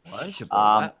pizza.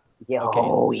 Lunchable. Yeah. Okay,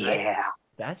 oh yeah.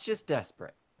 That's just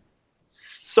desperate.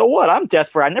 So what? I'm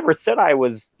desperate. I never said I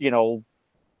was,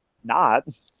 not.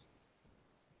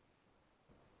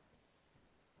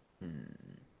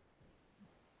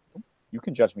 You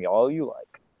can judge me all you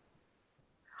like.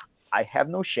 I have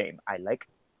no shame. I like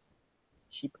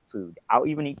cheap food. I'll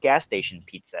even eat gas station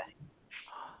pizza.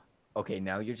 Okay,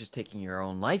 now you're just taking your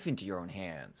own life into your own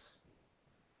hands.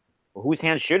 Well, whose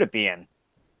hands should it be in?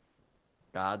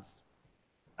 God's.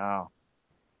 Oh,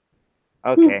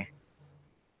 okay.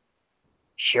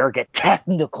 Sure, get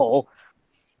technical.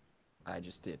 I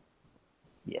just did.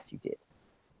 Yes, you did.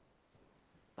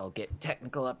 I'll get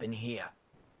technical up in here.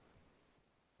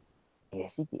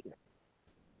 Yes, you did.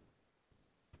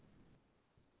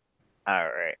 All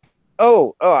right.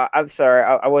 Oh, I'm sorry.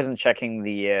 I wasn't checking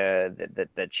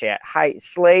the chat. Hi,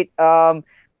 Slate. Call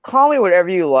me whatever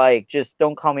you like. Just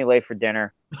don't call me late for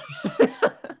dinner.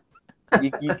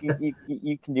 You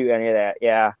can do any of that.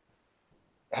 Yeah.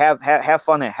 Have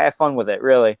fun. Have fun with it.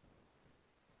 Really.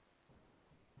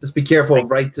 Just be careful Like,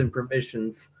 of rights and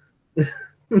permissions.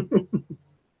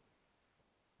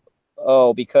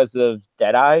 oh, because of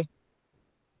Deadeye.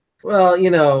 Well,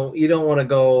 you know, you don't want to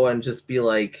go and just be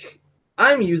like,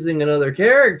 I'm using another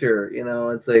character. You know,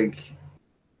 it's like,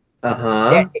 Yeah.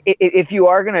 uh-huh. If you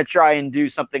are gonna try and do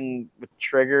something with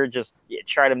Trigger, just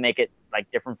try to make it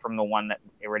like different from the one that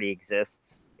already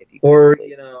exists. If you can, Or,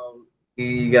 you please. know,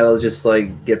 you gotta just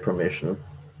like get permission.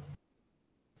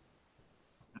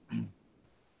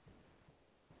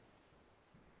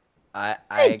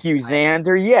 Thank you,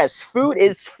 Xander. Yes, food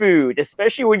is food,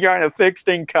 especially when you're on a fixed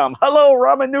income. Hello,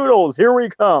 ramen noodles. Here we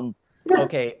come.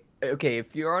 Okay,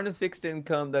 if you're on a fixed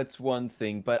income, that's one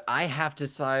thing, but I have to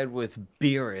side with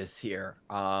Beerus here.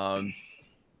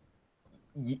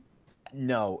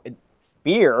 No,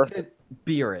 Beer.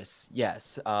 Beerus,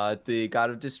 yes, the god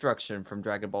of destruction from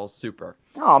Dragon Ball Super.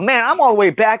 Oh man, I'm all the way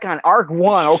back on Arc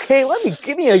 1. Okay,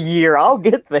 give me a year. I'll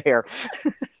get there.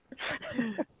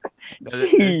 No,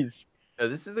 Jeez.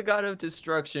 this is a god of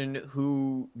destruction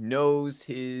who knows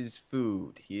his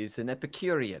food. He is an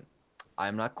Epicurean.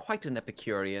 I'm not quite an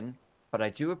Epicurean, but I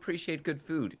do appreciate good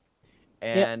food.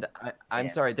 Yeah. And I'm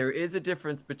Yeah. sorry, there is a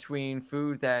difference between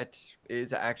food that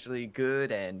is actually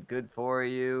good and good for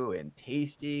you and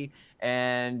tasty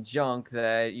and junk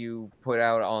that you put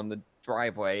out on the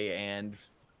driveway and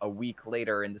a week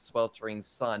later in the sweltering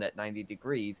sun at 90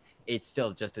 degrees, it's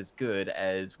still just as good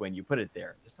as when you put it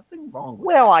there. There's something wrong with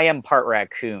Well, that. I am part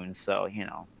raccoon, so you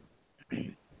know.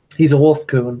 He's a wolf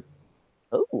coon.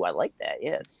 Oh, I like that.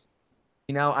 Yes.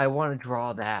 You know, I want to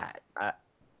draw that.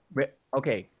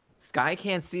 Okay, Sky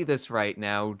can't see this right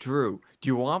now. Drew, do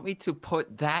you want me to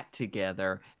put that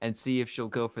together and see if she'll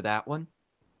go for that one?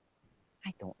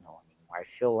 I don't know anymore. I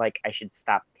feel like I should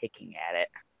stop picking at it.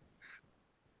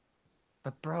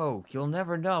 But bro, you'll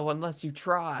never know unless you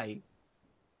try.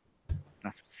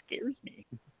 That's what scares me.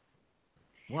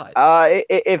 What?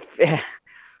 If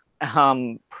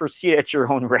proceed at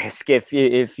your own risk. If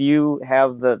you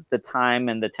have the time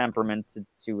and the temperament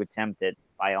to attempt it,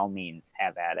 by all means,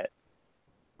 have at it.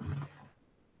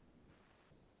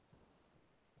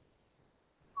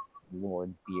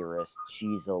 Lord Beerus,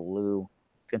 jeez, Lou.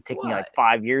 It's gonna take me like What?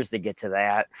 5 years to get to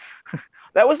that.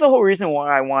 That was the whole reason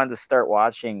why I wanted to start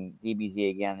watching DBZ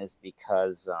again, is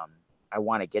because I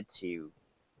want to get to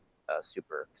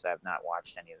Super, because I have not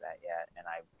watched any of that yet, and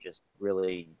I just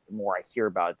really, the more I hear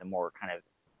about it, the more kind of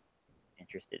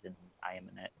interested in I am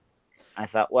in it. I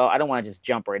thought, well, I don't want to just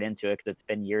jump right into it because it's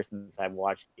been years since I've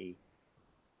watched the.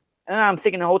 And I'm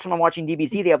thinking the whole time I'm watching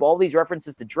DBZ, they have all these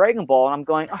references to Dragon Ball, and I'm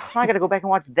going, oh, I got to go back and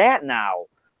watch that now.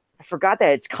 I forgot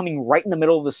that it's coming right in the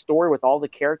middle of the story with all the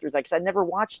characters. Like, I never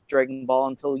watched Dragon Ball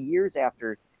until years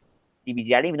after DBZ.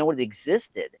 I didn't even know it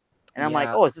existed. And I'm like,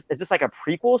 Yeah, oh, is this like a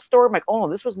prequel story? I'm like, oh, no,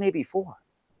 this was made before.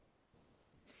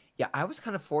 yeah, I was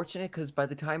kind of fortunate because by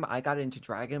the time I got into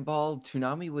Dragon Ball,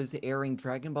 Toonami was airing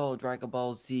Dragon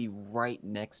Ball Z right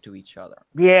next to each other.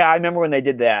 Yeah, I remember when they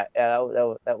did that.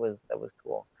 That was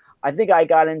cool. I think I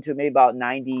got into maybe about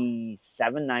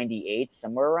 97, 98,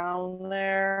 somewhere around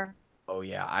there. Oh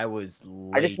yeah, I was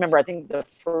I just late. remember, I think the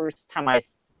first time I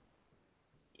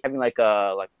having like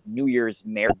a New Year's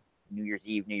New Year's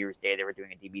Eve, New Year's Day, they were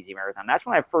doing a DBZ marathon. That's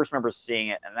when I first remember seeing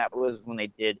it, and that was when they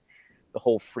did the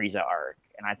whole Frieza arc.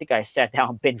 And I think I sat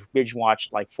down, binge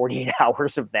watched like 48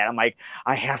 hours of that. I'm like,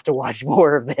 I have to watch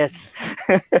more of this.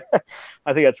 I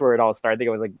think that's where it all started. I think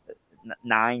I was like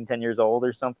 9, 10 years old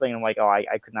or something. I'm like, oh,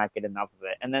 I could not get enough of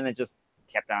it. And then it just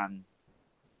kept on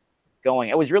going.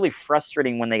 It was really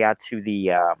frustrating when they got to the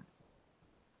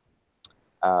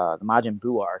Majin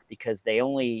Buu arc, because they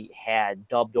only had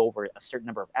dubbed over a certain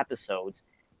number of episodes,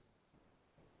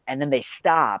 and then they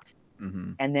stopped,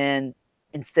 Mm-hmm. and then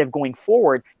instead of going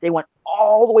forward, they went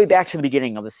all the way back to the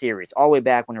beginning of the series, all the way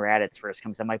back when Raditz first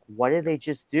comes. I'm like, what did they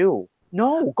just do?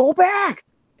 No, go back.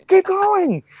 Keep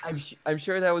going. I'm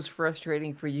sure that was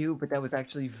frustrating for you, but that was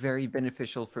actually very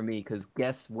beneficial for me because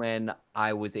guess when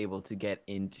I was able to get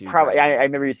into Probably, Dragon I Ball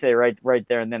remember you Z? say right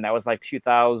there and then. That was like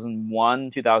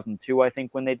 2001, 2002, I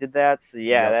think, when they did that. So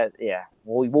yeah, Yep. yeah.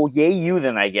 Well, yay you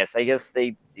then. I guess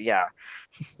they, yeah.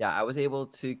 Yeah, I was able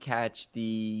to catch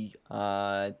the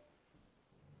I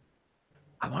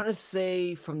want to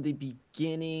say from the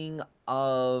beginning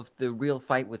of the real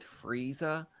fight with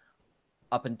Frieza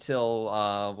up until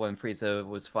when Frieza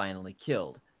was finally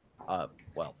killed.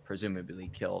 Well, presumably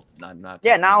killed. I'm not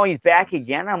Yeah, talking now about he's back Trunks.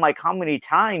 again. I'm like, how many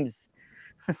times?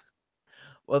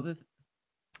 Well,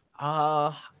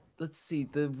 uh, let's see.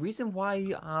 The reason why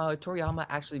Toriyama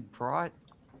actually brought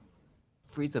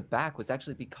Frieza back was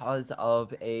actually because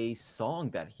of a song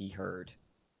that he heard.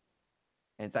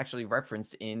 And it's actually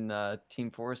referenced in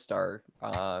Team Four Star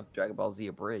Dragon Ball Z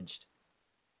Abridged.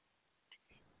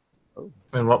 Oh.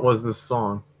 And what was this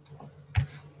song?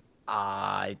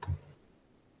 Uh,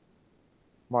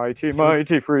 Mighty, it was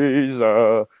mighty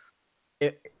Frieza.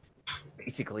 it,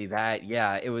 basically that.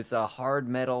 Yeah, it was a hard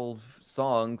metal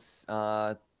songs,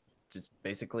 just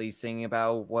basically singing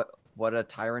about what a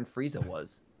tyrant Frieza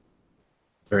was.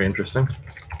 Very interesting.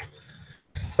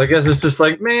 So I guess it's just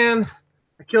like, man,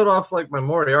 I killed off like my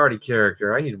Moriarty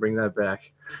character. I need to bring that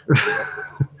back. Yep.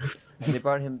 And they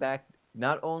brought him back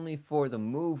not only for the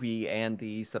movie and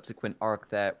the subsequent arc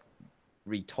that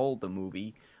retold the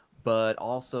movie, but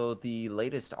also the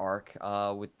latest arc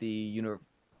with the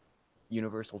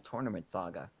Universal Tournament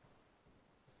saga.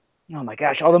 Oh my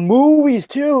gosh, all the movies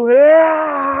too.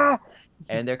 Ah!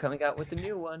 And they're coming out with a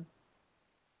new one.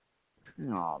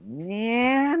 Oh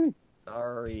man,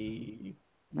 Sorry.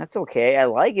 that's okay. I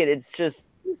like it. It's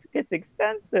just it's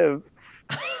expensive.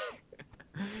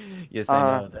 Yes, I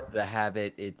Uh, know. The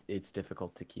habit, it's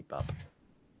difficult to keep up.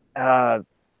 uh,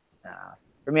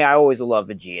 for me, I always love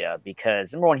Vegeta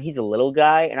because number one, he's a little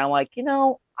guy, and I'm like,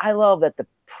 I love that the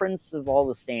Prince of all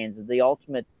the Saiyans is the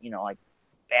ultimate, like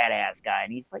badass guy,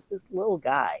 and he's like this little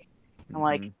guy. I'm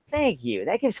like, Hmm. thank you.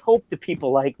 That gives hope to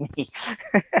people like me.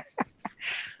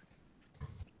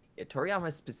 Yeah,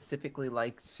 Toriyama specifically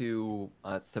likes to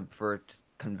subvert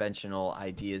conventional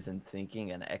ideas and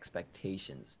thinking and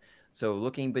expectations. So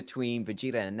looking between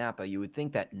Vegeta and Nappa, you would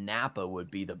think that Nappa would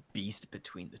be the beast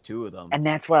between the two of them. And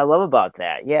that's what I love about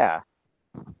that. Yeah.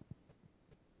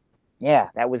 Yeah,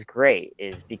 that was great.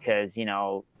 Is because,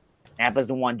 Nappa's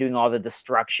the one doing all the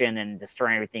destruction and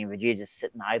destroying everything. Vegeta's just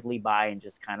sitting idly by and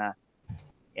just kind of,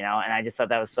 and I just thought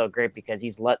that was so great because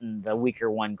he's letting the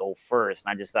weaker one go first.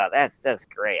 And I just thought that's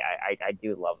great. I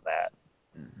do love that.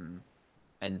 Hmm.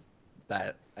 And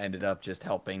that ended up just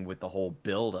helping with the whole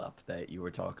build up that you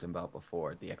were talking about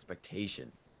before, the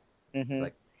expectation. It's Hmm.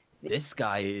 like this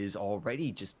guy is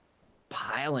already just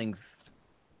piling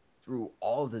through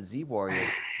all of the Z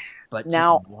Warriors, but just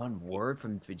Now, one word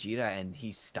from Vegeta and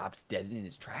he stops dead in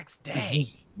his tracks. Dang.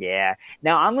 yeah.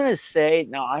 Now I'm gonna say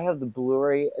now I have the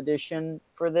Blu-ray edition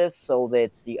for this, so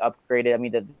that's the upgraded. I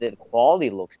mean, the quality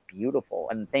looks beautiful,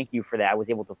 and thank you for that. I was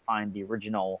able to find the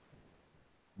original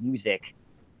music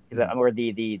because Mm, or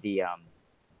the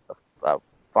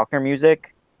Faulkner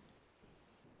music.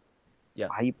 yeah.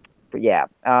 How you? But yeah.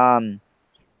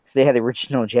 Because they had the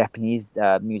original Japanese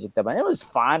music dub, and it was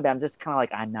fine. But I'm just kind of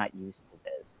like I'm not used to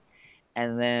this.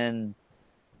 And then,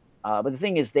 but the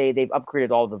thing is, they've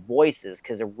upgraded all the voices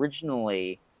because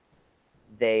originally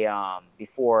they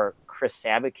before Chris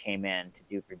Sabat came in to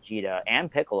do Vegeta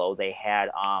and Piccolo, they had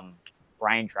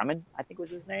Brian Drummond, I think was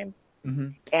his name. Hmm.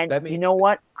 And That you made know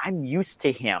what? I'm used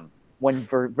to him. When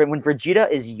Vegeta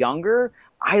is younger,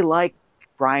 I like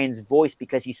Brian's voice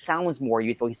because he sounds more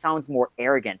youthful. He sounds more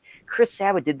arrogant. Chris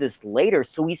Sabat did this later,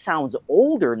 so he sounds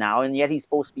older now, and yet he's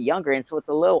supposed to be younger, and so it's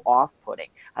a little off-putting.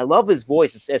 I love his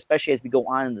voice, especially as we go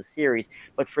on in the series.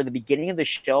 But for the beginning of the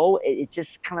show, it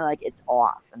just kind of like it's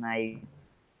off, and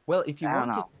well, I don't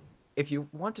know. if you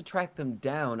want to track them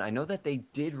down, I know that they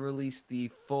did release the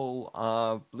full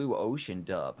Blue Ocean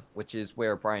dub, which is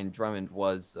where Brian Drummond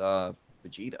was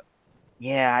Vegeta.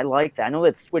 Yeah, I like that. I know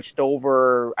that switched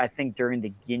over. I think during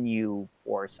the Ginyu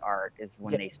Force arc is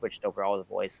when Yeah, they switched over all the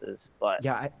voices. But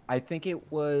yeah, I think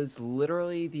it was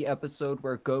literally the episode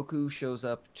where Goku shows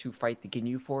up to fight the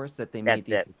Ginyu Force that they made that's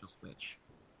the it. official switch.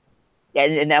 Yeah,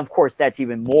 and of course that's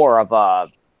even more of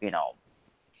a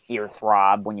ear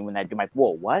throb when that do like whoa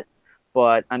what.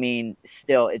 But I mean,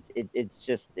 still, it's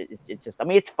just. I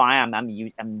mean, it's fine. I'm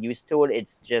used to it.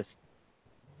 It's just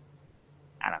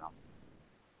I don't know.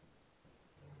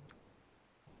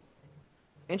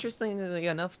 Interestingly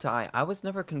enough, Ty, I was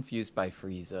never confused by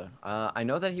Frieza. I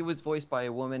know that he was voiced by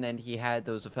a woman and he had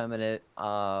those effeminate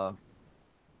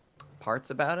parts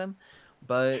about him,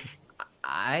 but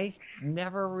I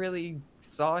never really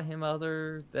saw him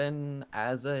other than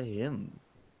as a him.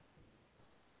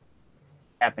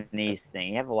 Japanese thing.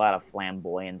 You have a lot of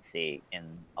flamboyancy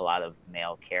in a lot of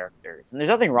male characters, and there's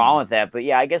nothing wrong with that. But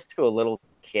yeah, I guess to a little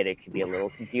kid, it could be a little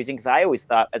confusing because I always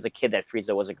thought as a kid that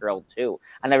Frieza was a girl too,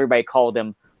 and everybody called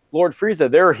him Lord Frieza.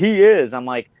 There he is. I'm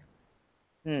like,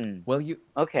 Well, you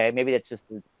okay, maybe that's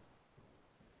just.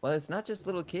 well, it's not just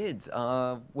little kids.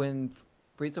 When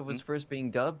Frieza was Mhm. first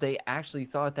being dubbed, they actually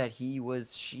thought that he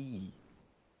was she.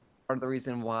 Part of the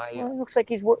reason why, Well, it looks like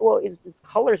his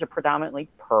colors are predominantly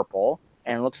purple,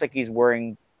 and it looks like he's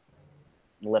wearing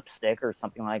lipstick or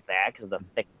something like that because of the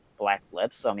thick black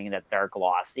lips. So I mean that they're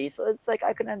glossy. So it's like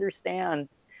I can understand,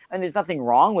 and there's nothing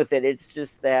wrong with it. It's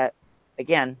just that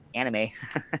again, anime.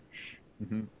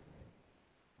 Mhm.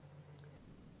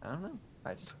 I don't know.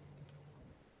 I just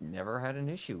never had an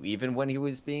issue, even when he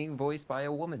was being voiced by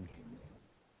a woman.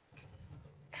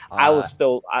 Uh, I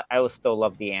will still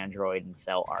love the android and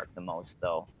cell arc the most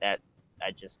though. That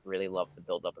I just really love the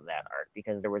build up of that arc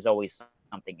because there was always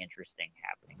something interesting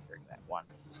happening during that one.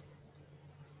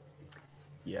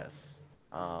 yes.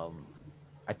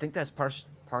 I think that's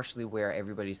partially where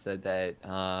everybody said that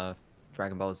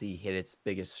Dragon Ball Z hit its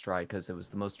biggest stride because it was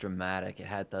the most dramatic. It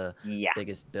had the Yeah,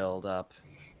 biggest build up.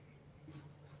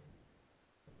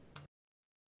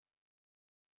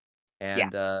 yeah.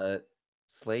 And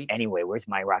Slate Anyway, where's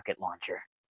my rocket launcher?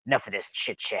 Enough of this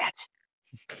chit chat.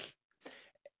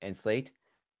 and Slate.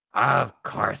 Of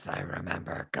course I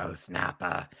remember Ghost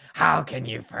Nappa. How can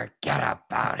you forget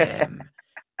about him?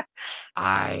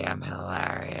 I am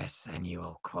hilarious and you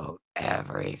will quote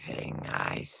everything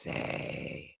I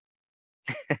say.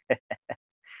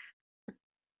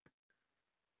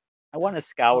 I want a Oh,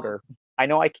 scouter. I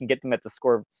know I can get them at the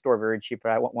store very cheap,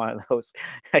 but I want one of those.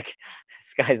 Like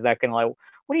this guy's not gonna like.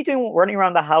 What are you doing running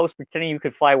around the house pretending you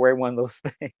could fly wearing one of those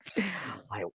things?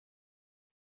 I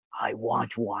I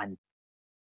want one.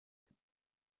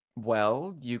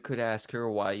 well, you could ask her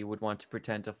why you would want to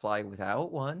pretend to fly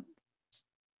without one.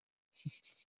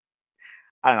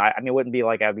 I don't know. I mean, it wouldn't be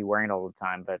like I'd be wearing it all the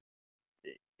time, but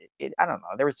I don't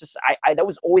know. There was just I that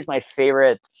was always my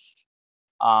favorite.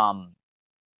 I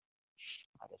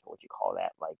guess what would you call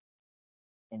that? Like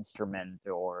instrument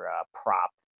or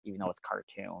prop, even though it's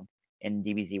cartoon. And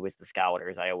DBZ was the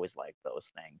Scouters. I always liked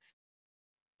those things.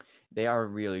 They are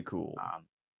really cool. Um,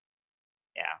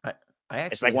 yeah, I, I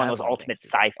it's actually like one of have those one ultimate thanks to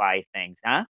Zach. sci-fi things,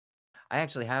 huh? I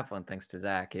actually have one thanks to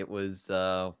Zach. It was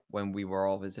when we were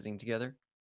all visiting together.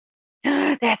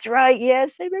 That's right.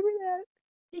 Yes, I remember that.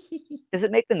 Does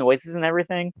it make the noises and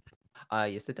everything?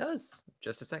 Yes, it does.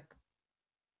 Just a sec.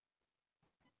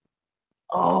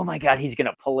 Oh my god, he's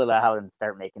gonna pull it out and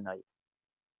start making noise.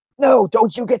 No,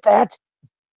 don't you get that?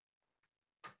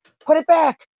 Put it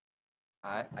back.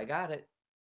 I got it.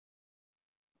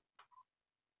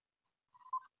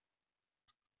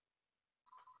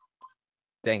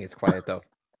 Dang, it's quiet though.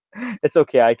 It's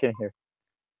okay. I can hear.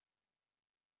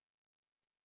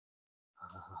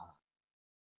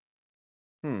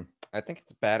 I think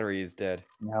its battery is dead.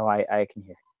 No, I can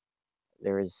hear.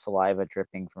 There is saliva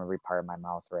dripping from every part of my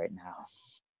mouth right now.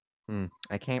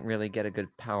 I can't really get a good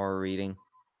power reading.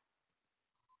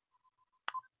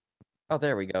 Oh,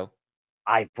 there we go.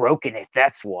 I've broken it.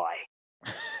 That's why.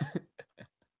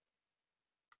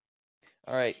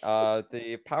 All right.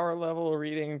 The power level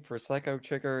reading for Psycho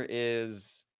Trigger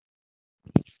is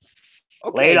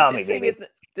Lay it okay. on me, baby.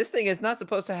 This thing is not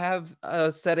supposed to have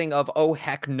a setting of oh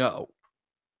heck no.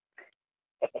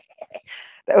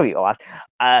 That would be awesome.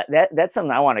 That's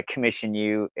something I want to commission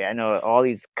you. I know all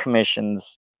these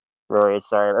commissions, Rory.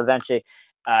 Sorry, eventually,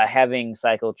 having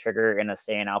Cycle Trigger in a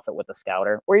Saiyan outfit with a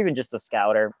Scouter, or even just a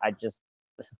Scouter. I just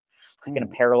like in a Ooh,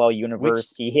 parallel which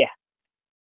universe. Yeah.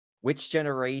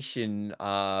 generation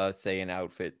say an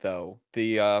outfit though?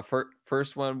 The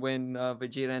first one when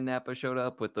Vegeta and Nappa showed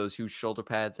up with those huge shoulder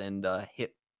pads and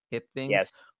hip things.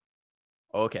 Yes.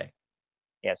 Okay,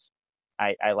 Yes.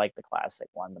 I like the classic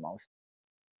one the most.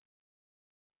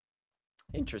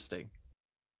 interesting.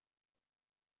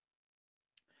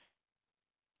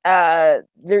 There.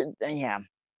 Yeah.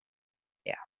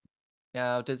 Yeah.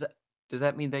 Now, does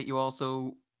that mean that you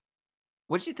also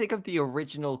what did you think of the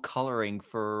original coloring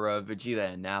for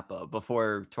Vegeta and Nappa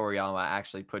before Toriyama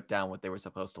actually put down what they were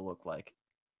supposed to look like?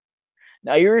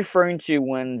 Now you're referring to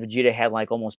when Vegeta had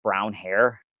like almost brown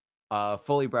hair,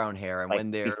 Fully brown hair, and like.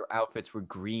 when their outfits were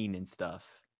green and stuff.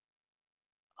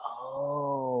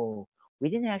 Oh, we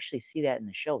didn't actually see that in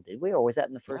the show, did we? Or was that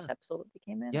in the Yeah, first episode that they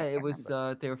came in? yeah, I it can't was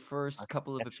remember. their first Okay,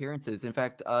 couple of that's appearances. In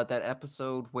fact, that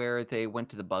episode where they went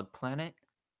to the bug planet.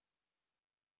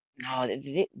 No,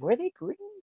 were they green?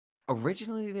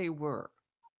 Originally, they were.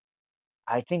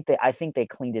 I think they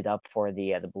cleaned it up for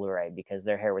the Blu-ray because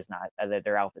their hair was not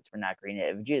their outfits were not green.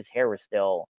 Vegeta's hair was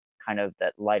still kind of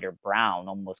that lighter brown,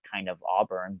 almost kind of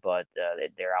auburn, but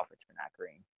their outfits were not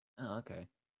green. Oh, okay.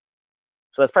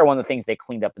 So that's probably one of the things they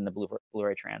cleaned up in the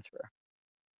Blu-ray transfer.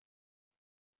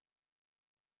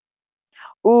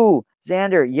 Ooh,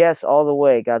 Xander, yes, all the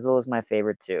way. Godzilla's my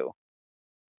favorite too.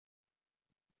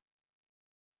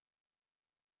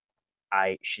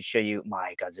 I should show you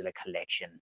my Godzilla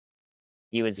collection.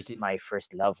 He was It. my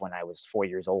first love when I was 4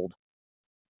 years old.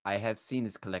 I have seen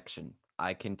his collection.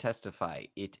 I can testify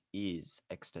it is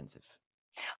extensive.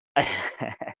 I've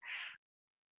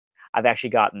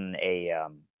actually gotten a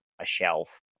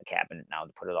shelf, a cabinet now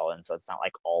to put it all in, so it's not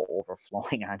like all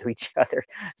overflowing onto each other.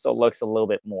 So it looks a little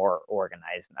bit more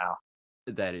organized now.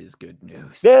 That is good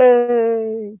news.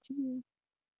 Yay!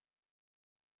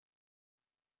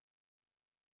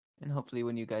 And hopefully,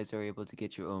 when you guys are able to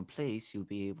get your own place, you'll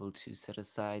be able to set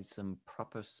aside some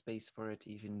proper space for it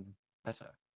even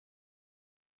better.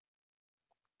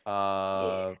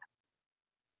 Yeah.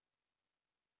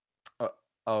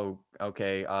 Oh,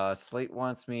 okay. Slate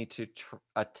wants me to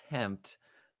attempt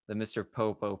the Mr.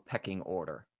 Popo pecking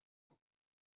order.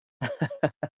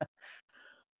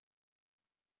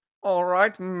 All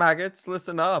right, maggots,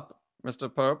 listen up.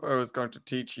 Mr. Popo is going to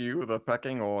teach you the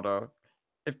pecking order.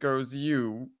 It goes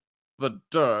you, the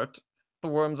dirt, the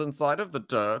worms inside of the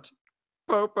dirt,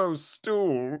 Popo's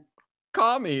stool,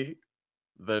 Kami,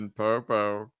 then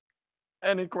Popo.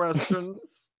 Any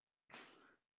questions?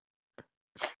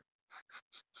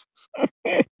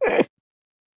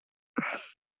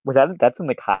 That's in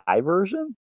the Kai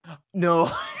version?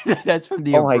 No, that's from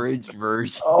the Oh my abridged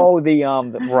version. Oh,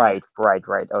 right.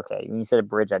 Okay. When you said a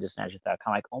bridge, I just naturally thought,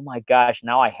 kind of like, oh my gosh,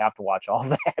 now I have to watch all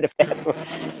that if that's what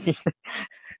you said.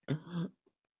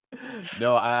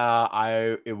 No,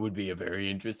 it would be a very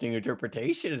interesting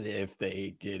interpretation if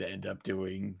they did end up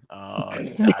doing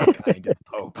that kind of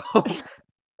Popo.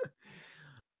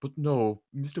 But no,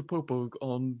 Mr. Popo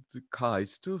on the Kai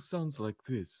still sounds like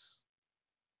this.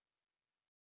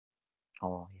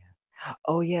 Oh yeah.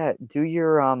 Oh yeah. Do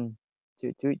your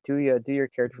do your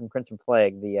character from Crimson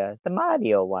Flag, the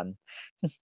Mario one.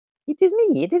 It is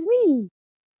me. It is me.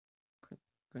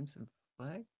 Crimson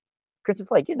Flag? Crimson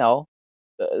Flag.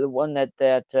 The one that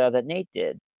Nate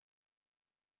did.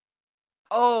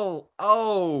 Oh,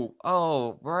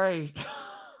 right.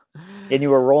 And you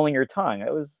were rolling your tongue.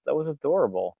 That was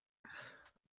adorable.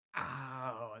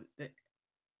 Oh,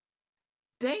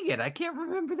 dang it! I can't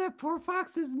remember that poor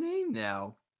fox's name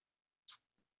now.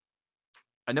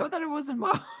 I know that it wasn't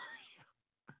Mario.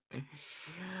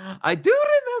 I do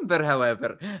remember,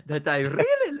 however, that I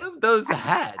really love those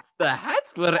hats. The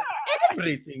hats were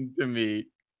everything to me.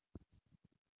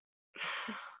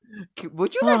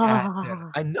 Would you like a hat,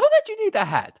 sir? I know that you need a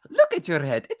hat. Look at your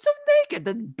head. It's so naked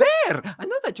and bare. I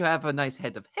know that you have a nice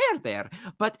head of hair there,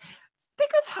 but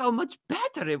think of how much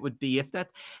better it would be if that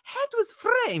hat was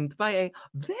framed by a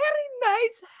very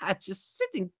nice hat just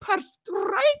sitting perched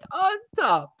right on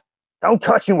top. Don't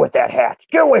touch me with that hat.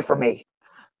 Get away from me.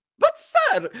 But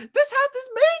sir, this hat is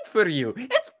made for you.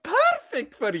 It's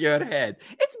perfect for your head.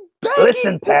 It's begging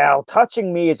Listen, pal.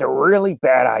 Touching me is a really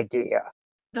bad idea.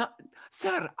 No,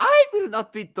 sir, I will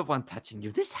not be the one touching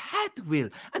you. This hat will.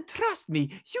 And trust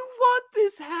me, you want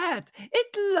this hat.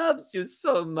 It loves you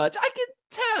so much. I can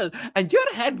tell. And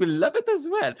your head will love it as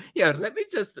well. Here, let me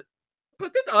just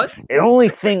put it on. The only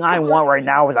Stick it. thing I Come want on. right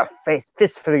now is a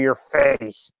fist for your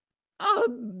face.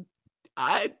 Um,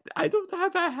 I don't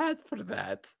have a hat for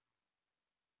that.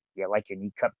 You like your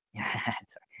kneecap?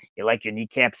 You like your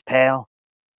kneecaps, pal?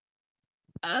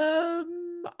 I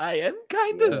am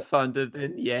kind Yeah. of fond of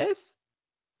it, yes.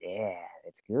 Yeah,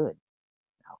 that's good.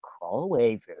 Now crawl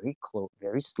away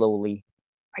very slowly,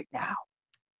 right now.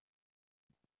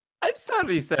 I'm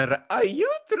sorry, sir. Are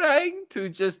you trying to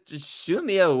just shoo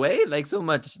me away like so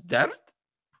much dirt?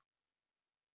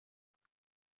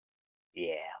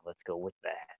 Yeah, let's go with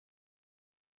that.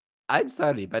 I'm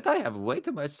sorry, but I have way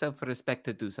too much self-respect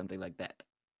to do something like that.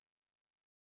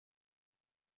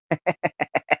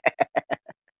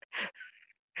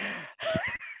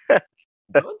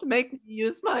 Don't make me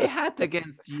use my hat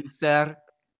against you, sir.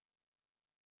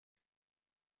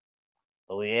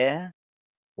 Oh yeah?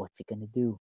 What's it gonna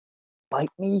do? Bite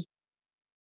me?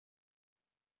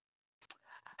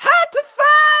 Hat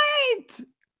fight!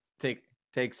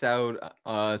 Takes out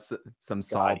some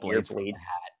saw God, ear blades from bleed. the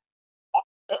hat.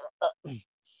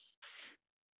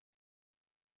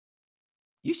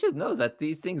 You should know that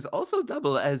these things also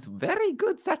double as very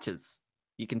good satchels.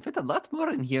 You can fit a lot more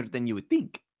in here than you would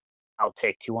think. I'll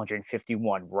take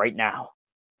 251 right now.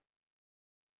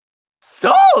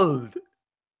 Sold!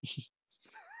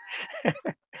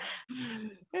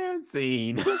 And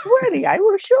scene. It's ready. I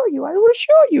will show you. I will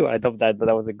show you. I thought that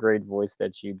was a great voice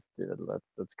that you did.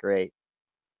 That's great.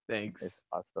 It's Thanks.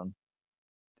 awesome.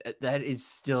 That is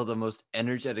still the most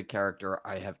energetic character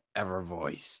I have ever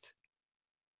voiced.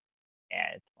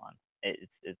 Yeah, it's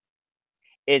fun.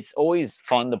 It's always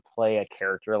fun to play a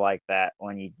character like that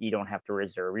when you don't have to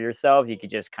reserve yourself. You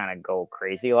could just kind of go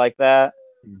crazy like that.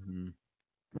 Mm-hmm.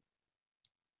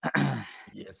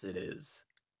 Yes, it is.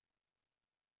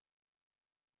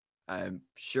 I'm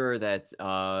sure that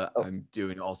Oh, I'm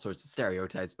doing all sorts of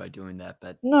stereotypes by doing that,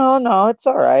 but no, it's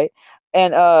all right.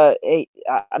 And hey,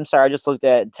 I'm sorry, I just looked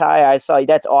at Ty. I saw you.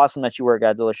 That's awesome that you wear a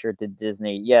Godzilla shirt to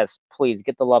Disney. Yes, please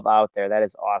get the love out there. That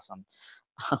is awesome.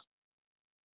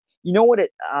 You know what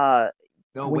it no,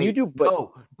 when you wait, do, but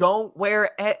no, don't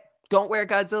wear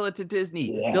Godzilla to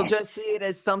Disney. They'll just see yes. it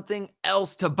as something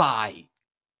else to buy.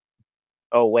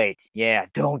 Oh wait, yeah,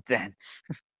 don't then.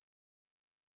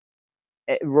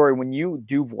 Rory, when you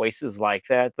do voices like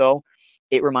that, though,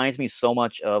 it reminds me so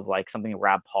much of like something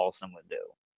Rob Paulson would do.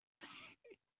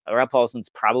 Rob Paulson's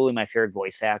probably my favorite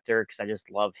voice actor because I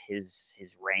just love his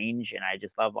range and I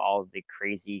just love all of the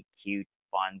crazy, cute,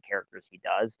 fun characters he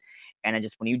does. And I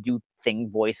just when you do thing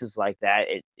voices like that,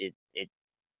 it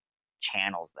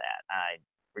channels that.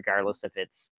 Regardless if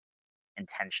it's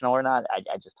intentional or not,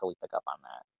 I just totally pick up on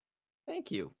that.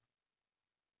 Thank you.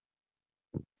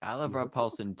 I love You're Rob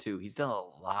Paulson too. He's done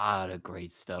a lot of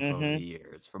great stuff over the Mhm.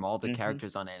 years, from all the Mhm.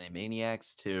 characters on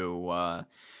Animaniacs to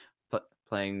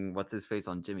playing what's his face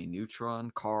on Jimmy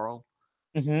Neutron, Carl.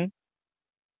 Mhm.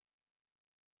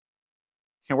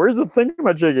 And where's the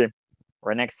thingamajiggy?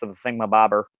 Right next to the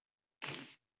thingamabobber.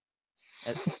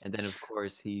 And then, of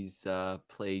course, he's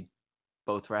played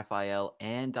both Raphael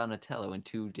and Donatello in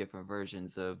two different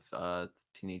versions of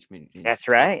Teenage Mutant Ninja That's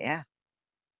right. Yeah. Turtles.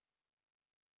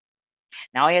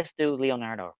 Now he has to do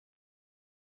Leonardo.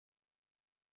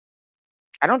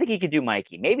 I don't think he could do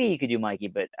Mikey. Maybe he could do Mikey,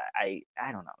 but I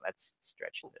don't know. That's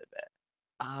stretching it a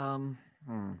bit. Um,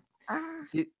 hmm. Ah.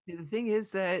 See, the thing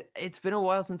is that it's been a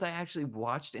while since I actually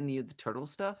watched any of the Turtle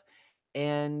stuff,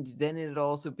 and then it'd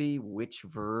also be which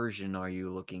version are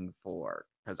you looking for?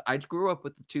 Because I grew up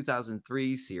with the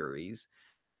 2003 series.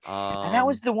 And that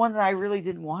was Um, the one that I really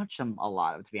didn't watch them a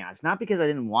lot of, to be honest. Not because I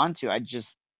didn't want to. I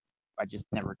just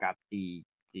never got the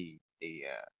the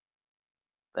uh,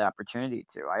 the opportunity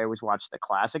to. I always watched the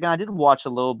classic, and I did watch a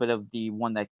little bit of the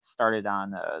one that started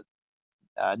on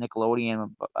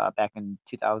Nickelodeon back in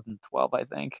 2012, I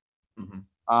think. mhm.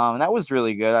 That was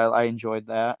really good. I enjoyed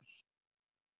that.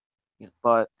 Yeah.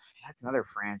 But that's another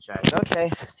franchise. Okay,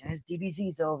 as soon as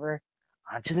DBZ's over,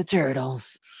 on to the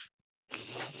Turtles.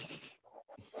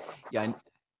 Yeah,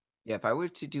 yeah, if I were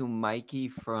to do Mikey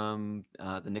from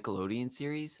the Nickelodeon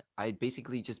series, I'd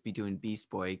basically just be doing Beast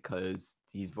Boy because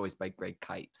he's voiced by Greg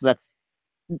Kipes. That's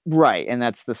right, and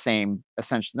that's the same.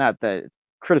 Essentially, not the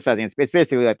criticizing. It's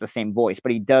basically like the same voice,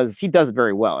 but he does it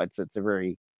very well. It's a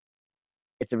very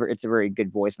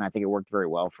good voice, and I think it worked very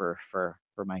well for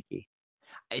Mikey.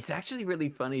 It's actually really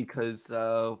funny because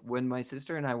when my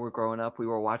sister and I were growing up, we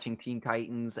were watching Teen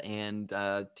Titans and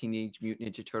Teenage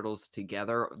Mutant Ninja Turtles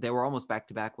together. They were almost back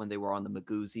to back when they were on the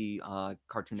Magoozy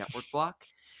Cartoon Network block.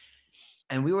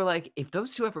 And we were like, if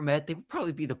those two ever met, they would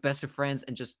probably be the best of friends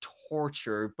and just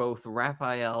torture both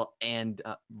Raphael and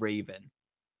Raven.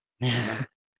 And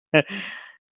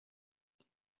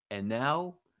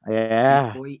now Beast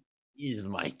Yeah. Boy is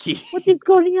Mikey. What is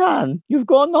going on? You've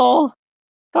gone all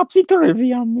topsy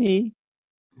turvy on me.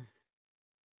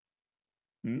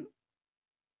 Hmm?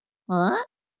 Huh?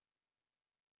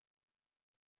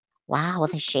 Wow,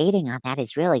 the shading on that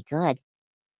is really good.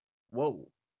 Whoa.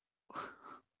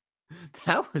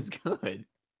 That was good.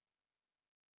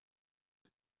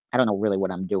 I don't know really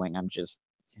what I'm doing. I'm just.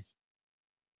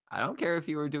 I don't care if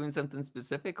you were doing something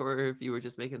specific or if you were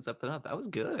just making something up. That was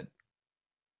good.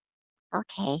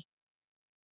 Okay.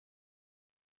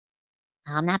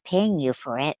 I'm not paying you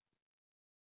for it.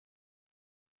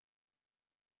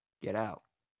 Get out.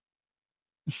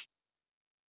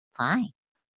 Fine.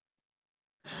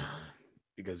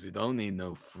 Because we don't need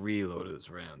no freeloaders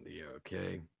around here,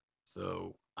 okay?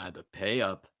 So either pay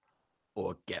up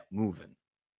or get moving.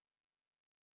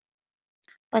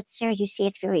 But, sir, you see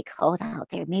it's very cold out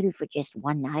there. Maybe for just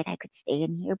one night I could stay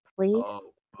in here, please?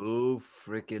 Oh, boo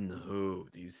freaking who?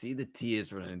 Do you see the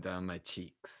tears running down my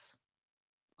cheeks?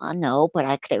 No, but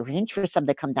I could arrange for some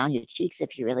to come down your cheeks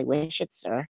if you really wish it,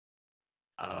 sir.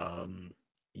 Um,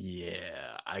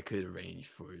 yeah, I could arrange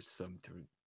for some to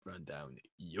run down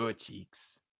your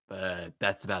cheeks. But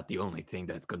that's about the only thing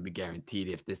that's going to be guaranteed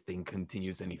if this thing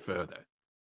continues any further.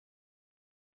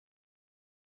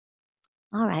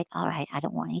 All right, all right. I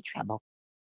don't want any trouble.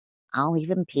 I'll leave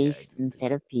in Yeah, I peace didn't think instead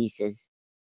so. of pieces.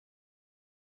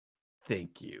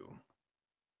 Thank you.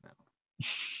 Well,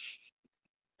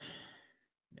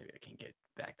 maybe I can get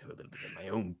back to a little bit of my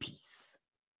own peace.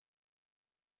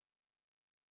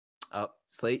 Oh,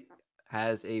 Slate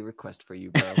has a request for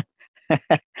you, bro.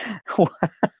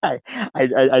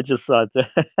 I just thought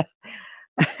that.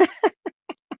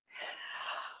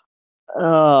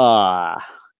 uh,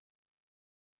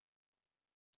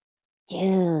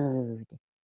 Dude.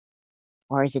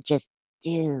 Or is it just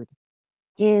dude?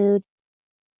 Dude?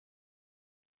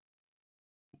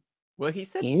 Well, he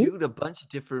said Dude? dude a bunch of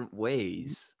different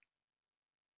ways.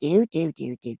 Dude, dude,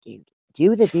 dude, dude, dude.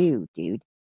 Do the dude.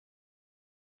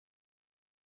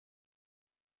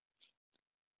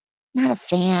 Not a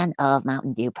fan of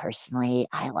Mountain Dew personally.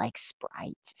 I like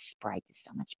Sprite. Sprite is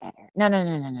so much better.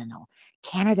 No.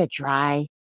 Canada Dry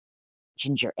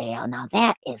ginger ale. Now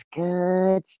that is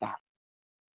good stuff.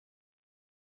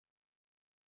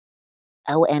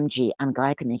 OMG. I'm glad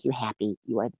I could make you happy.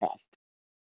 You are the best.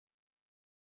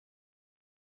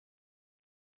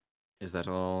 Is that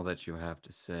all that you have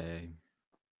to say?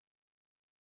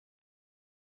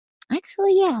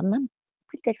 Actually, yeah, I'm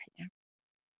pretty good right now.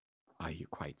 Are you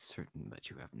quite certain that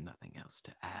you have nothing else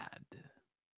to add?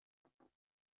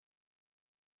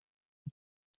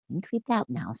 I'm creeped out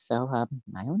now, so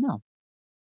I don't know.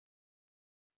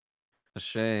 A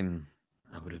shame.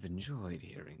 I would have enjoyed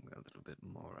hearing a little bit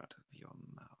more out of your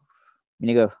mouth. I'm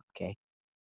gonna go. Okay.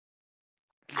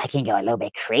 I can go a little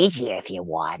bit crazier if you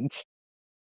want.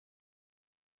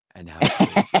 And how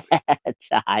crazy.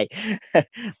 Tie.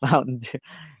 Mountain Dew.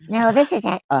 No, this is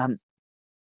it.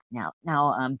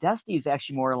 Dusty is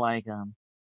actually more like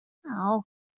No,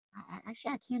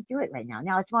 actually, I can't do it right now.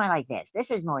 No, it's more like this.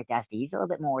 This is more Dusty. He's a little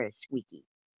bit more squeaky.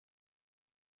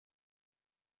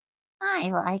 I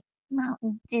like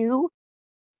Mountain Dew.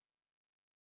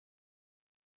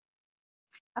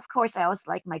 Of course, I always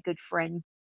like my good friend,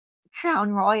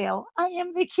 Crown Royal. I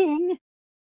am the king.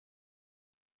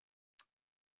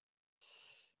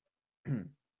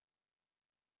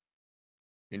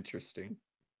 Interesting.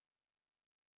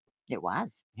 It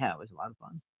was. yeah, it was a lot of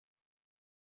fun.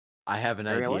 I have an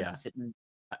There I was idea. sitting.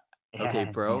 Okay,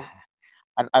 Yeah, bro.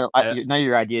 yeah. I, None of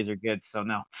your ideas are good, so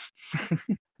no.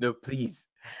 no, please.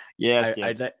 Yes,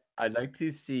 I'd like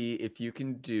to see if you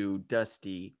can do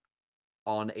Dusty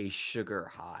on a sugar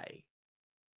high.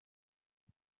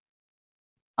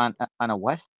 On a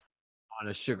what? On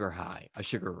a sugar high, a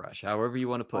sugar rush, however you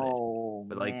want to put it. Oh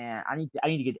But like, man, I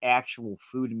need to get actual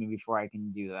food in me before I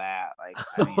can do that. Like,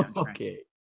 I mean, I'm trying. okay.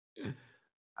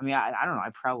 I mean, I don't know. I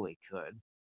probably could.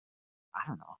 I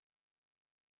don't know.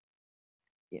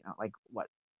 Like what?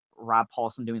 Rob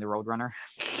Paulson doing the Roadrunner.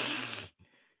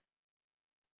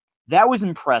 That was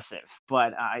impressive,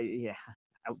 but that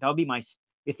would be my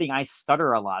the thing. I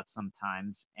stutter a lot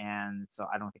sometimes, and so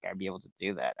I don't think I'd be able to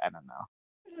do that. I don't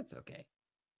know. That's okay.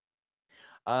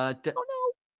 Oh no.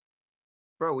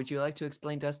 Bro, would you like to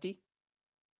explain Dusty?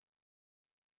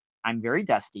 I'm very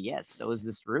dusty. Yes, so is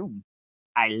this room.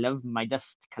 I love my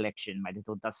dust collection, my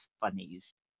little dust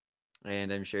bunnies.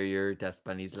 And I'm sure your dust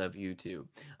bunnies love you too.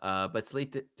 But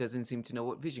Slate doesn't seem to know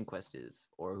what Vision Quest is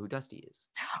or who Dusty is.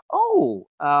 Oh,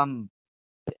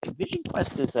 Vision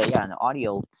Quest is an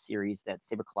audio series that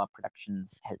Saberclaw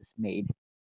Productions has made.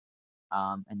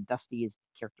 And Dusty is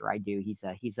the character I do. He's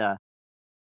a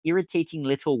irritating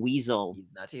little weasel He's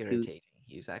not who. irritating.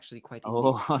 He's actually quite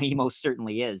Oh, endearing. he most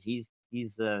certainly is. He's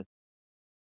the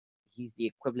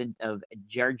equivalent of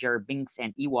Jar Jar Binks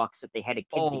and Ewoks if they had a kid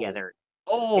Oh, together,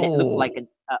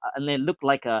 and it looked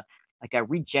like oh. a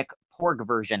reject Porg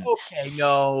version. Okay,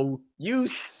 no, you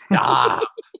stop.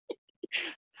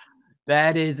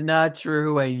 That is not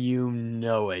true, and you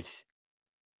know it.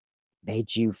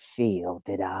 Made you feel,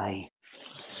 did I?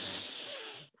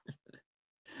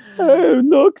 Oh,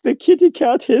 look, the kitty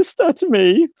cat hissed at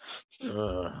me.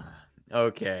 Ugh.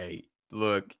 Okay,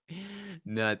 look,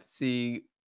 not see.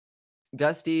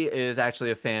 Dusty is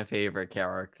actually a fan favorite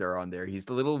character on there. He's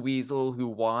the little weasel who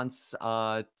wants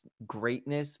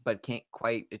greatness but can't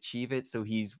quite achieve it, so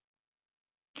he's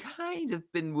kind of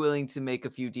been willing to make a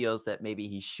few deals that maybe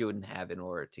he shouldn't have in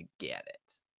order to get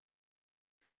it.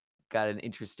 Got an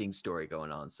interesting story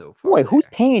going on so far Boy, who's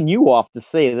there. paying you off to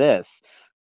say this?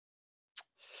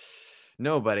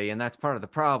 Nobody, and that's part of the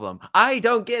problem. I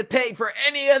don't get paid for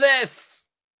any of this.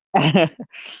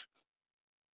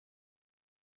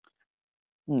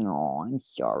 No, I'm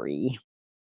sorry.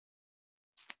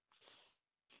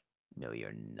 No,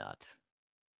 you're not.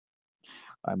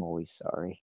 I'm always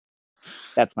sorry.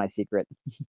 That's my secret.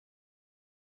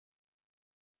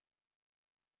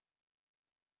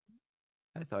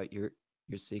 I thought your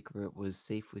secret was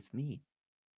safe with me.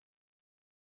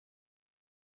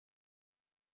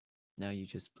 Now you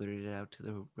just blurted it out to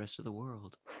the rest of the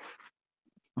world.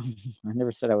 I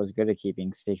never said I was good at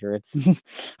keeping secrets.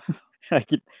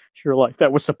 You're like,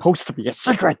 that was supposed to be a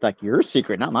secret. Like, your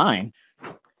secret, not mine.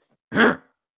 Darn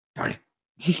it.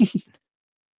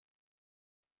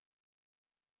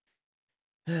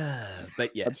 But I'm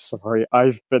yes, sorry.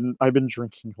 I've been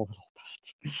drinking a little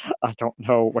bit. I don't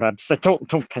know what I'm saying.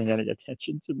 Don't pay any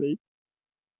attention to me.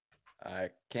 I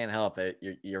can't help it.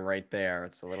 You're right there.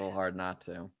 It's a little hard not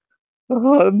to.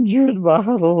 100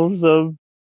 bottles of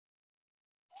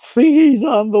thingies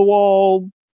on the wall.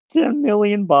 10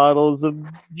 million bottles of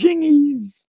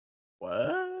jingies.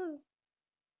 What?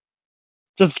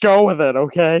 Just go with it,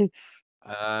 okay?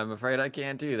 I'm afraid I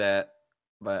can't do that,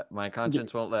 but my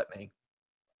conscience won't let me.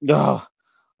 Oh,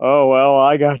 oh well,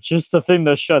 I got just the thing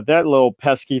to shut that little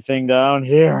pesky thing down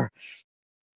here.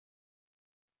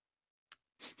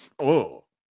 Oh.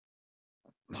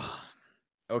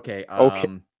 Okay.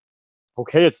 Okay,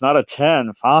 okay, it's not a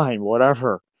 10. Fine,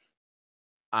 whatever.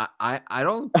 I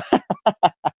don't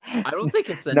think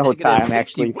it's a No negative time 50.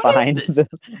 actually. What is Fine. this?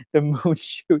 The moon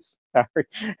shoes. Sorry.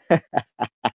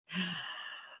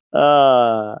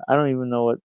 I don't even know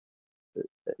what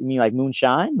you mean. Like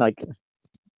moonshine? Like,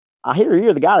 I hear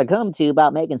you're the guy to come to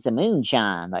about making some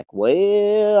moonshine. Like,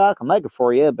 well, I can make it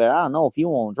for you, but I don't know if you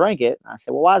want to drink it. I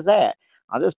said, well, why's that?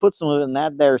 I just put some of it in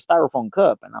that there styrofoam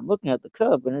cup, and I'm looking at the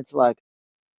cup, and it's like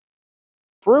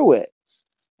through it.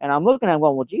 And I'm looking at it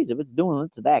going, well, geez, if it's doing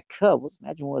it to that cup,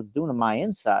 imagine what it's doing to my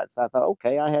inside. So I thought,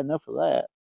 okay, I had enough of that.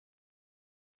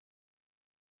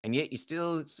 And yet you're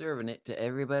still serving it to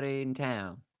everybody in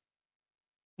town.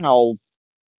 Oh,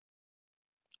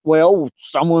 well,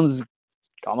 someone's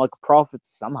got to make a profit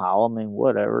somehow. I mean,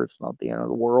 whatever. It's not the end of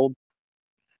the world.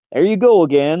 There you go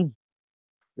again.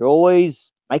 You're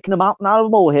always making a mountain out of a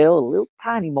molehill, a little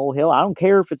tiny molehill. I don't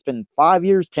care if it's been 5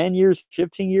 years, 10 years,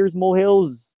 15 years,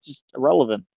 molehills, just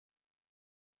irrelevant.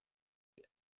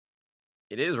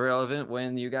 It is relevant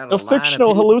when you got a A line of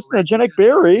fictional people ready to hallucinogenic come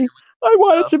berry. I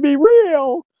want it stuff. to be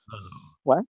real.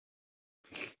 What?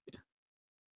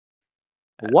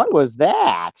 What was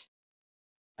that?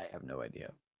 I have no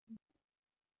idea.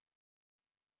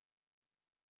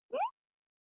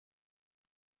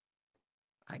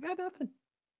 I got nothing.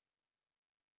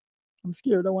 I'm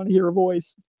scared. I want to hear a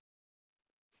voice.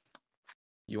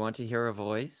 You want to hear a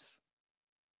voice?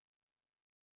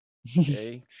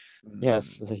 Okay.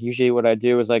 Yes, usually what I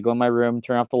do is I go in my room,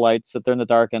 turn off the lights, sit there in the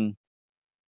dark, and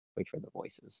wait for the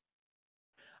voices.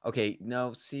 Okay,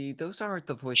 no, see, those aren't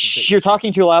the voices Shh, that you're usually...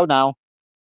 talking too loud now.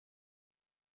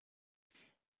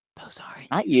 Those aren't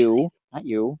Not usually... you. Not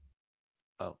you.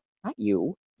 Oh. Not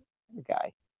you. Your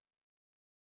guy.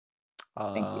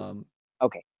 Thank you. Um,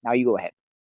 Okay, now you go ahead.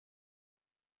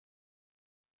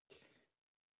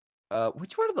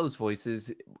 which one of those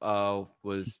voices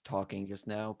was talking just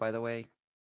now, by the way?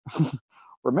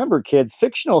 Remember, kids,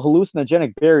 fictional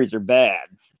hallucinogenic berries are bad.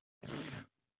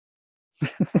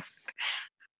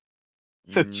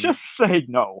 So just say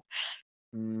no.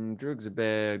 Drugs are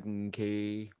bad,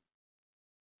 okay.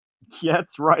 Yeah,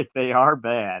 that's right, they are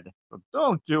bad. But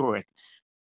don't do it.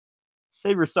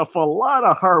 Save yourself a lot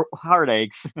of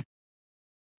heartaches.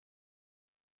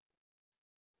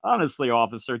 Honestly,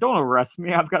 officer, don't arrest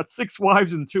me. I've got 6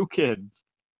 wives and 2 kids.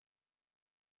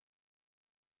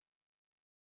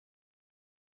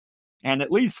 And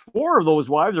at least 4 of those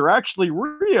wives are actually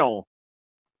real.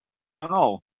 I don't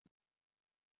know.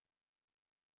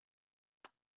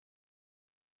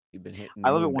 You've been hitting the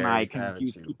I love it when I moonberries, haven't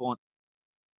confuse you? people.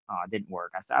 Oh, it didn't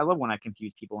work. I love when I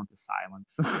confuse people into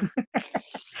silence.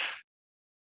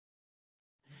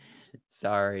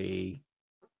 Sorry.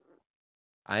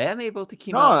 I am able to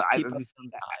keep No, up I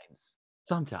sometimes.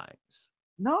 Sometimes.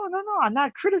 no. I'm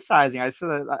not criticizing. I said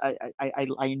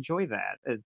I enjoy that.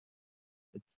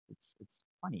 It's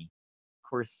funny. Of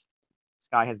course,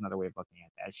 Sky has another way of looking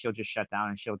at that. She'll just shut down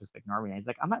and she'll just ignore me. And he's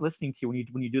like, I'm not listening to you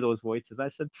when you do those voices. I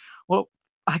said, well,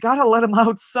 I gotta let him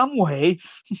out some way.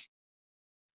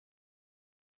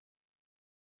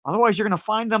 Otherwise, you're gonna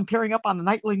find them appearing up on the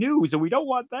nightly news, and we don't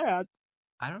want that.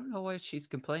 I don't know what she's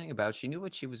complaining about. She knew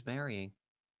what she was marrying.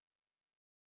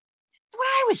 That's what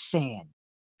I was saying.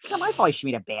 It's not my fault she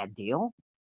made a bad deal.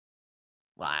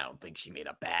 Well, I don't think she made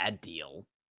a bad deal.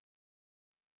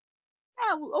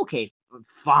 Okay,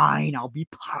 fine. I'll be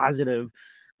positive. It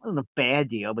wasn't a bad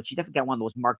deal, but she definitely got one of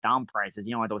those marked down prices.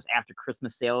 You know, like those after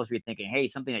Christmas sales where you're thinking, hey,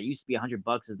 something that used to be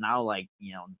 $100 is now like,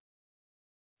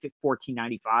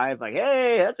 $14.95. Like,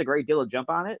 hey, that's a great deal to jump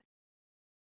on it.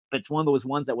 But it's one of those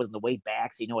ones that was in the way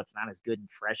back, so it's not as good and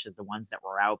fresh as the ones that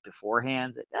were out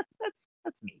beforehand.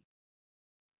 That's me.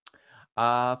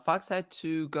 Fox had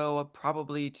to go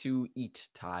probably to eat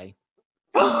Thai.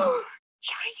 Chinese.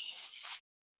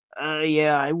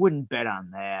 Yeah, I wouldn't bet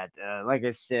on that. Like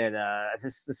I said,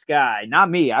 this guy, not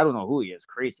me. I don't know who he is.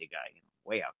 Crazy guy,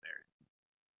 way out there.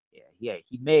 Yeah,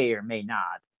 he may or may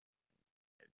not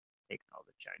take all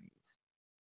the Chinese.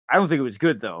 I don't think it was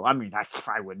good though. I mean,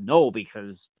 I would know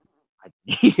because I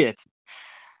need it.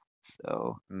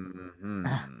 So.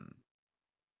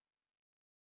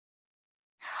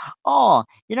 Oh,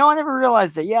 I never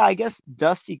realized that. Yeah, I guess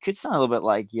Dusty could sound a little bit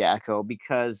like Yakko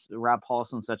because Rob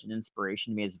Paulson's such an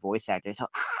inspiration to me as voice actor. So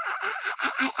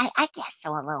I guess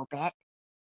so a little bit.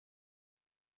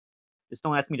 just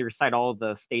don't ask me to recite all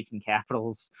the states and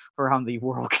capitals around the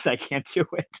world because I can't do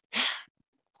it.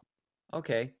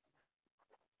 Okay.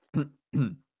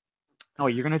 Oh,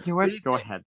 you're gonna do it? Please Go name-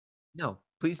 ahead. No,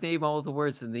 please name all the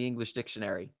words in the English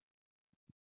dictionary.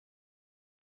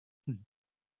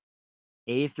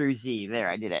 A through Z. There,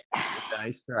 I did it.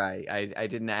 Nice try. I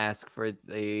didn't ask for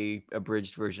the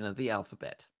abridged version of the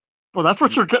alphabet. Well, that's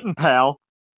what you're getting, pal.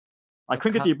 I Oh,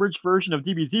 couldn't get the abridged version of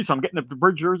DBZ, so I'm getting the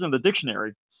abridged version of the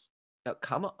dictionary. No,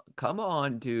 come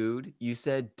on, dude. You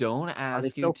said don't Are they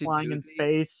ask you still to flying do in the.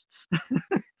 space?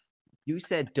 You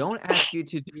said don't ask you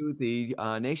to do the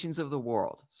nations of the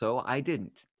world, so I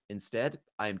didn't. Instead,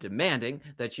 I'm demanding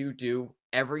that you do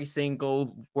every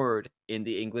single word in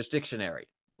the English dictionary,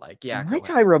 like Yakko Might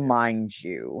has I to. remind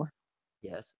you,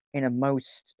 Yes. in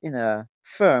a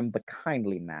firm but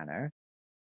kindly manner,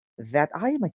 that I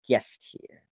am a guest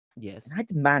here, Yes. and I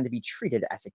demand to be treated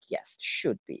as a guest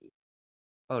should be.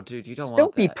 Oh, dude, you don't So want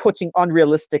don't be that. putting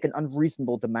unrealistic and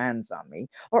unreasonable demands on me,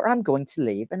 or I'm going to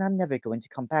leave and I'm never going to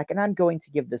come back, and I'm going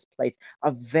to give this place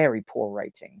a very poor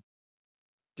rating.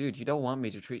 Dude, you don't want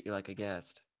me to treat you like a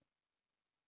guest.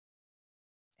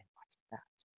 And what's that?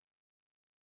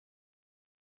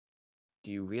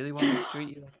 Do you really want me to treat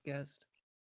you like a guest?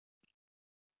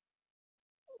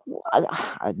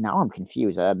 Now I'm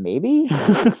confused. Maybe?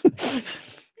 No,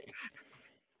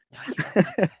 you don't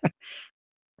want that.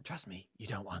 Trust me, you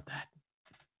don't want that.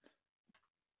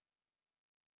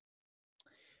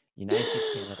 United States,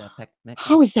 Canada, Mexico.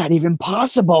 How is that even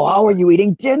possible? How are you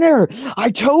eating dinner? I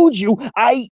told you.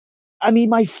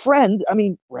 My friend,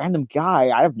 random guy,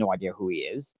 I have no idea who he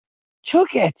is,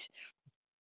 took it.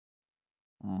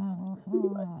 It's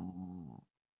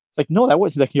like, no, that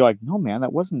wasn't like, you're like, no, man,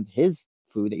 that wasn't his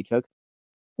food that he took.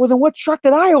 Well, then what truck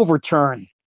did I overturn?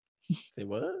 Say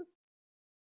what?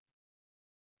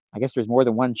 I guess there's more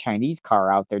than one Chinese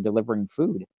car out there delivering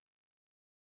food.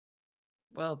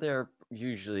 Well, there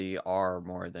usually are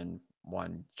more than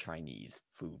one Chinese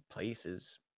food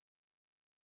places.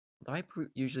 Though I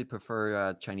usually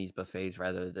prefer Chinese buffets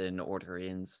rather than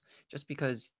order-ins, just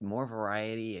because more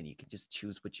variety and you can just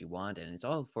choose what you want, and it's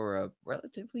all for a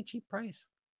relatively cheap price.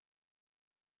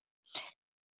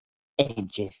 And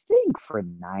just think, for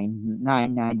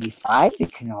 $9.95,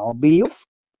 it can all be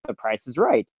the price is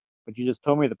right. But you just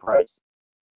told me the price.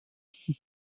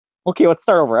 Okay, let's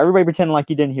start over. Everybody pretend like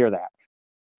you didn't hear that.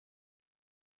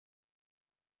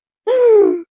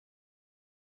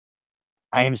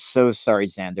 I am so sorry,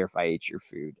 Xander, if I ate your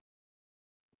food.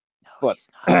 No, But he's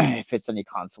not. if it's any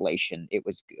consolation, it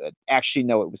was good. Actually,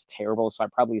 no, it was terrible. So I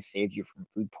probably saved you from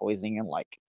food poisoning and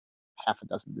like half a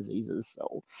dozen diseases.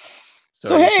 So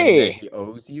are you saying that Hey, he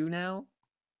owes you now?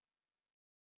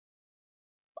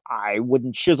 I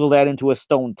wouldn't chisel that into a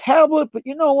stone tablet, but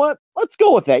you know what? Let's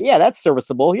go with that. Yeah, that's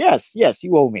serviceable. Yes,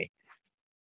 you owe me.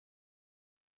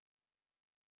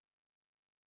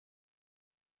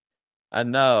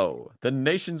 And now, the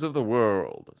nations of the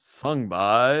world, sung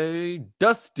by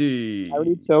Dusty. I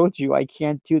already told you I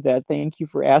can't do that. Thank you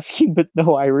for asking, but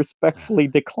no, I respectfully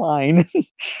decline.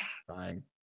 Fine.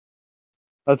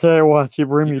 I'll tell you what, you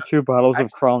bring You me know, 2 bottles of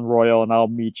actually, Crown Royal and I'll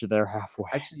meet you there halfway.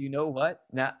 you know what?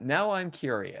 Now I'm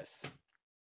curious.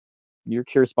 You're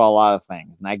curious about a lot of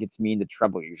things, and that gets me into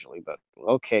trouble usually, but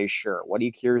okay, sure. What are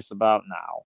you curious about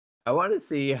now? I want to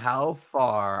see how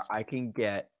far I can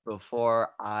get before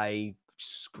I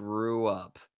screw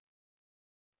up.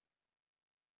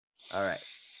 All right.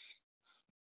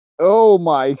 Oh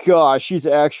my gosh, she's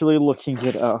actually looking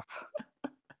it up.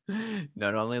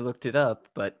 Not only looked it up,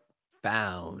 but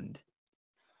found.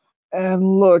 And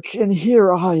look, and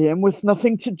here I am with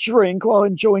nothing to drink while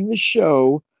enjoying the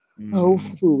show. Oh,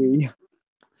 phooey.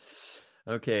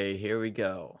 Okay, here we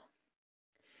go.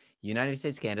 United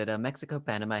States, Canada, Mexico,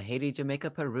 Panama, Haiti, Jamaica,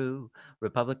 Peru,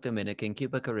 Republic Dominican,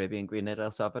 Cuba, Caribbean, Grenada,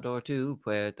 El Salvador, too,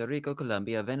 Puerto Rico,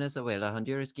 Colombia, Venezuela,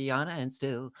 Honduras, Guyana, and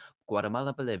still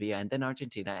Guatemala, Bolivia, and then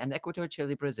Argentina, and Ecuador,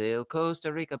 Chile, Brazil,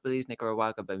 Costa Rica, Belize,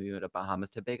 Nicaragua, Bermuda,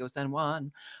 Bahamas, Tobago, San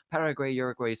Juan, Paraguay,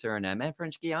 Uruguay, Suriname, and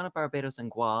French Guiana, Barbados,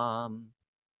 and Guam.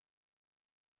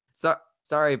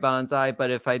 Sorry, Bonsai,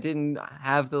 but if I didn't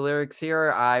have the lyrics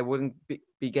here, I wouldn't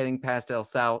be getting past El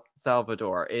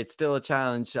Salvador. It's still a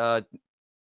challenge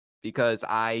because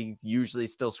I usually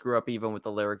still screw up even with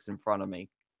the lyrics in front of me.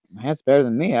 That's better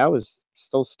than me. I was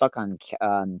still stuck on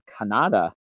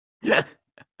Canada.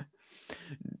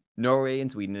 Norway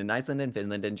and Sweden and Iceland and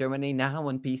Finland and Germany now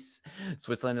one piece.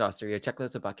 Switzerland and Austria,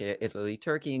 Czechoslovakia, Italy,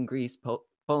 Turkey and Greece,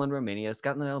 Poland, Romania,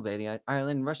 Scotland, Albania,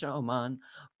 Ireland, Russia, Oman,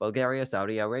 Bulgaria,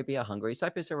 Saudi Arabia, Hungary,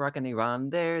 Cyprus, Iraq, and Iran.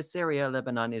 There's Syria,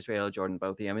 Lebanon, Israel, Jordan,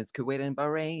 both Yemen, Kuwait, and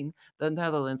Bahrain. The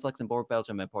Netherlands, Luxembourg,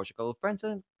 Belgium, and Portugal. French,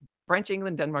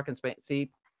 England, Denmark, and Spain. See,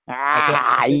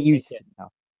 I can't take it.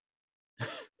 No.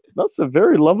 That's a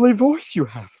very lovely voice you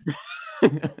have.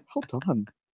 Hold on.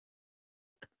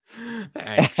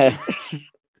 Thanks.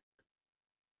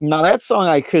 Now that song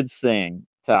I could sing,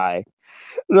 Ty.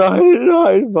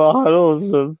 99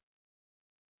 bottles of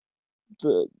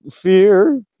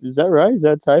fear. Is that right? Is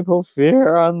that typo?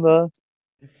 Fear on the.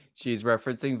 She's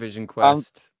referencing Vision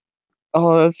Quest.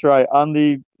 Oh, that's right. On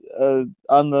the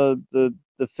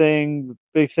thing, the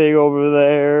big thing over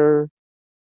there.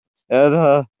 At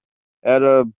a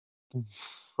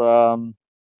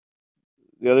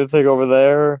the other thing over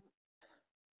there.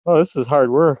 Oh, this is hard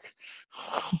work.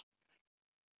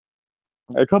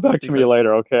 Hey, come back to me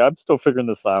later, okay? I'm still figuring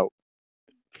this out.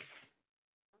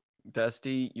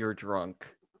 Dusty, you're drunk.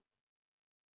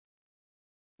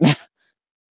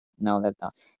 No, that's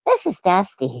not. This is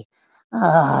Dusty.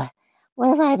 Oh, what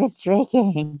have I been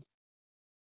drinking?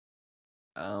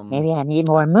 Maybe I need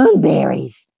more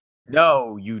moonberries.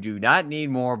 No, you do not need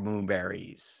more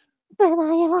moonberries. But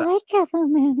I like other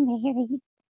moonberries.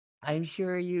 I'm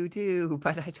sure you do,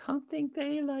 but I don't think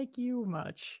they like you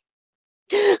much.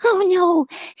 Oh no,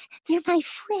 they're my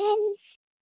friends.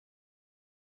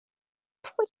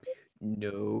 Please.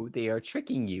 No, they are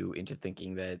tricking you into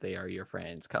thinking that they are your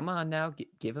friends. Come on now,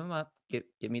 give them up. Give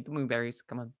me the moonberries.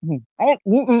 Come on.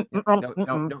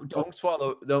 No, don't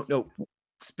swallow. No.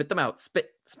 Spit them out.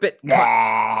 Spit. Come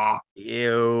on.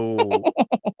 Ew.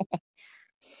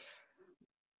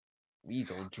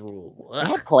 Weasel drool. Is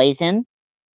that poison?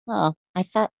 Oh, I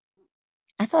thought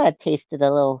it tasted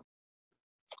a little.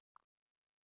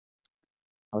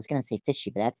 I was gonna say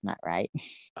fishy, but that's not right.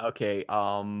 Okay,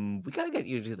 we gotta get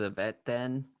you to the vet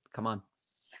then. Come on.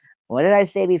 What did I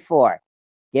say before?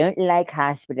 Don't like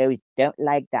hospitals, don't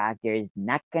like doctors,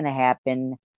 not gonna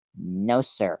happen. No,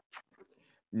 sir.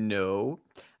 No,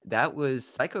 that was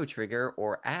Psycho Trigger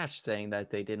or Ash saying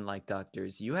that they didn't like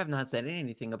doctors. You have not said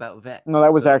anything about vets. No,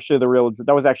 that was actually the real.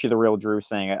 That was actually the real Drew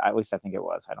saying it. At least I think it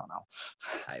was. I don't know.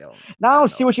 Now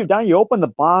see what you've done. You open the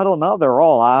bottle. Now they're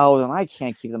all out, and I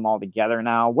can't keep them all together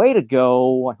now. Way to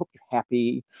go! I hope you're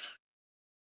happy.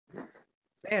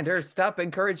 Xander, stop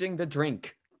encouraging the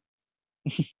drink.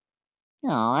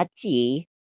 Aw, gee.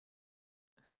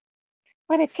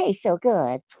 But it tastes so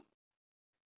good.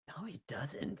 No, it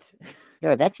doesn't.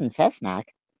 No, that's in Cessnock.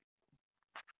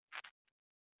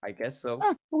 I guess so.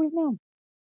 Huh, we know.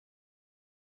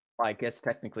 I guess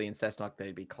technically in Cessnock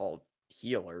they'd be called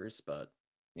healers, but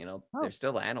you know, they're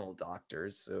still animal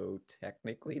doctors, so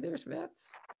technically there's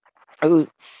vets. Oh,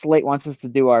 Slate wants us to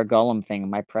do our Golem thing,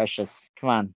 my precious. Come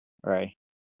on, Ray.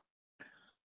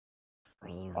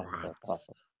 We need it.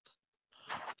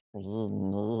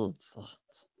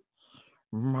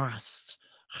 Must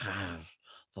have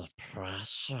the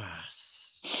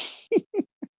precious.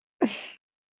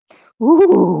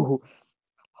 Ooh,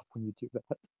 I love when you do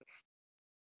that.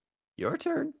 Your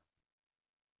turn.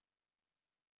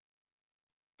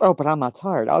 Oh, but I'm not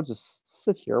tired. I'll just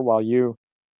sit here while you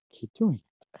keep doing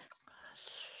it.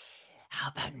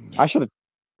 How about I should have.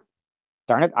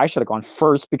 Darn it! I should have gone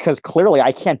first because clearly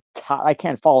I can't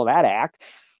follow that act.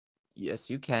 Yes,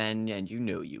 you can, and you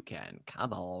know you can.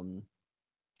 Come on.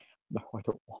 No, I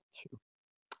don't want to.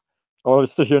 I'll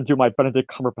sit here and do my Benedict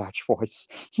Cumberbatch voice.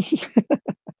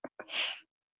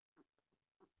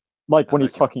 Like when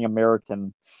he's talking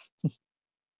American.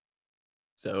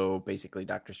 So basically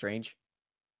Doctor Strange?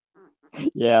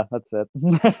 Yeah, that's it.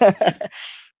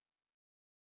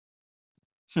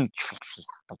 Trixie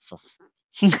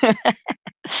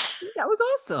That was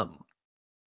awesome.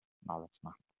 No, that's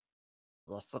not.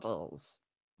 Yes, it is.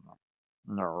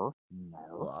 No, no,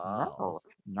 no, Wow.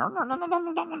 no, no, no, no, no,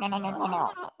 no, no, no, no, no, no,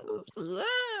 no.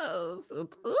 Yes,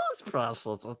 it is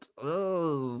precious. It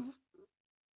is.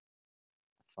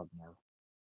 I said no.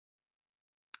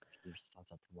 You said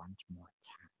it one more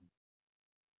time.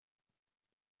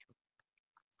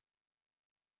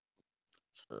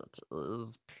 It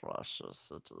is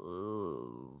precious. It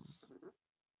is.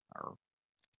 No.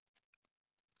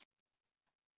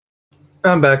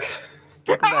 I'm back.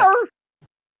 Welcome back.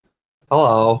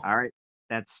 Hello. All right,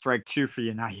 that's strike 2 for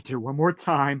you. Now you do one more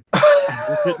time, and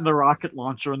you're hitting the rocket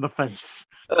launcher in the face.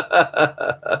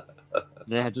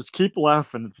 Yeah, just keep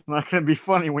laughing. It's not going to be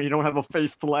funny when you don't have a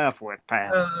face to laugh with,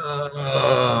 Pat.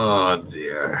 Oh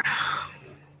dear.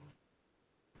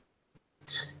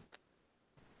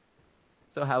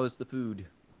 So how was the food?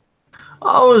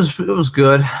 Oh, it was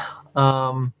good.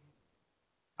 Um,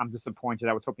 I'm disappointed.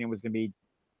 I was hoping it was going to be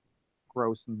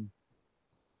gross and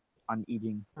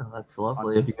uneating. well, that's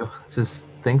lovely of you to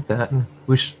think that and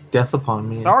wish death upon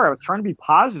me. Sorry, I was trying to be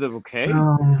positive, okay?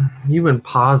 You've been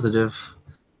positive.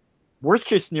 Worst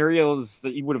case scenario is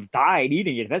that you would have died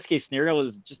eating it. Best case scenario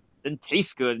is it just didn't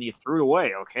taste good and you threw it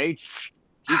away, okay?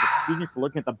 Jeez, excuse me for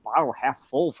looking at the bottle half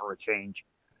full for a change.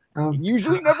 How, It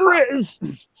usually never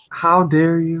is. how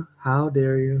dare you? How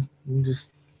dare you? You're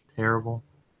just terrible.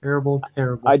 Terrible,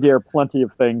 terrible. I dare plenty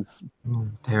of things.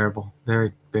 Terrible.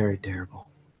 Very, very terrible.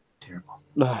 Terrible.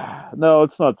 No,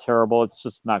 it's not terrible. It's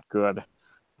just not good.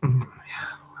 Yeah,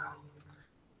 well,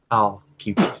 I'll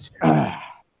keep it to terrible.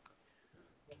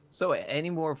 So any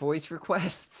more voice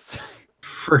requests?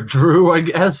 For Drew, I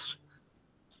guess.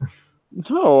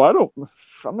 No, I don't.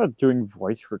 I'm not doing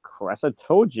voice requests. I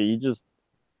told you.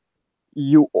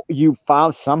 You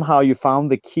found somehow you found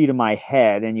the key to my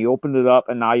head and you opened it up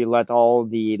and now you let all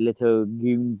the little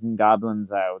goons and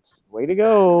goblins out. Way to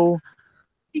go!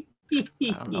 I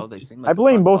don't know. They seem I like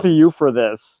blame fun both of bunch. you for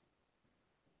this.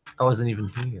 I wasn't even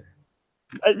here.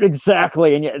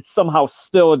 Exactly, and yet somehow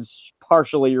still it's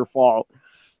partially your fault.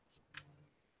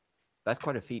 That's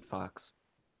quite a feat, Fox.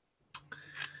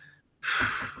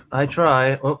 I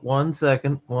try. Oh, 1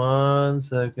 second. 1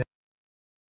 second.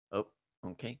 Oh,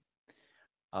 okay.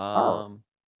 Oh.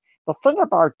 The thing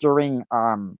about doing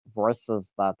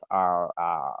voices that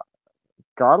are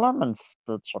Garland and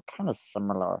Stitch are kind of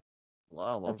similar.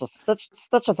 Well, It's just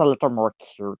Stitch is a little more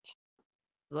cute.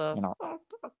 yes, You know.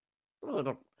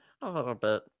 a little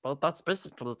bit, but that's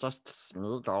basically just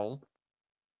Smeagol.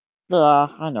 Yeah,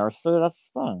 I know. See, that's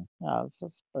the thing. Yeah, it's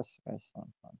just basically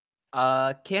something.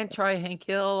 Can't try Hank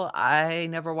Hill. I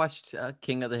never watched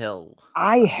King of the Hill.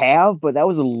 I have, but that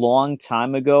was a long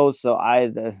time ago, so I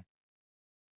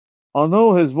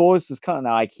know his voice is kind of.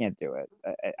 No, I can't do it.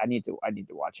 I need to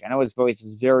watch it. I know his voice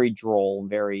is very droll,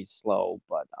 very slow,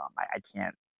 but I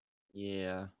can't.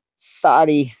 Yeah.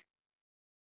 Sorry.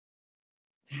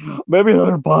 Maybe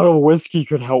another bottle of whiskey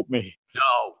could help me.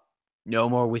 No. No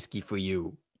more whiskey for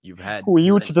you. You've had. Who are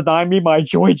you to deny me my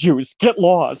joy juice? Get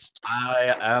lost.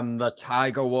 I am the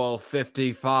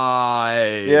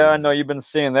TigerWolf55. Yeah, I know you've been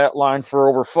saying that line for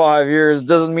over 5 years.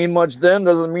 Doesn't mean much then,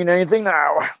 doesn't mean anything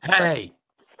now. Hey,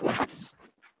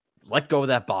 let go of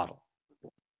that bottle.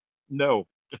 No,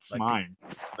 it's Let mine.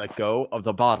 Let go of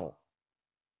the bottle.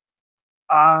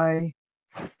 I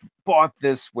bought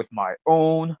this with my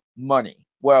own money.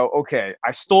 Well, okay,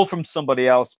 I stole from somebody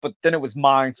else, but then it was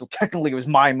mine, so technically it was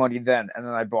my money then, and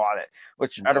then I bought it,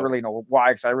 which I don't No. really know why,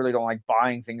 because I really don't like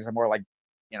buying things. I'm more like,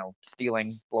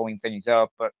 stealing, blowing things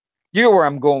up, but you know where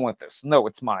I'm going with this. No,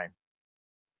 it's mine.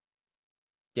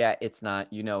 Yeah, it's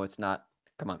not. You know it's not.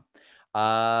 Come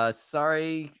on.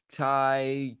 Sorry,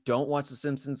 Ty. Don't watch The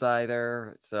Simpsons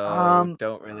either, so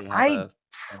don't really have I a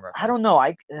reference. I don't know.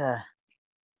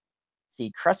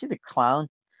 See, Krusty the Clown.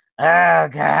 Oh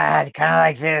God, kind of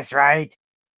like this, right?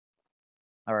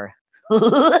 Or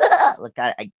look,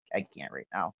 I can't right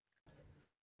now.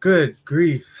 Good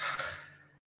grief.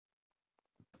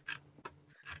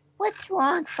 What's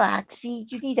wrong, Foxy?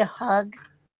 You need a hug?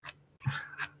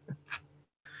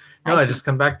 No, I just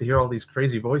come back to hear all these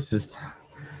crazy voices.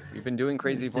 We've been doing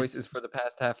crazy It's voices for the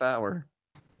past half hour.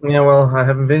 Yeah, well, I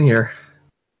haven't been here.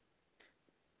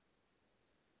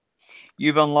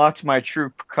 You've unlocked my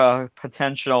true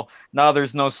potential. Now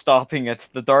there's no stopping it.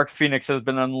 The Dark Phoenix has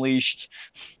been unleashed.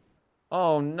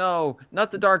 Oh no,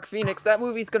 not the Dark Phoenix. That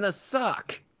movie's gonna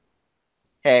suck.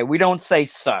 Hey, we don't say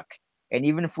suck. And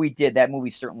even if we did, that movie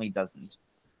certainly doesn't.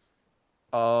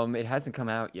 It hasn't come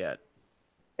out yet.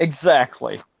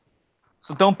 Exactly.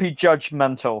 So don't be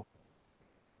judgmental.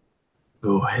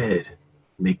 Go ahead.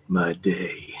 Make my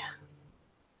day.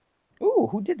 Ooh,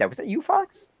 who did that? Was that you,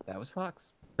 Fox? That was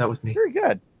Fox. That was me Very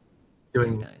good.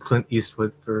 doing Very nice. Clint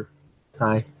Eastwood for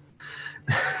Hi.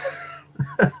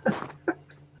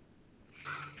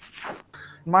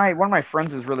 One of my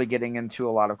friends is really getting into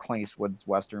a lot of Clint Eastwood's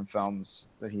Western films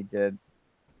that he did.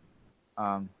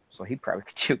 So he probably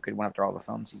could do a good one after all the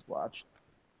films he's watched.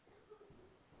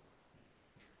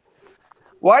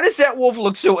 Why does that wolf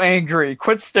look so angry?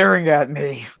 Quit staring at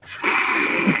me.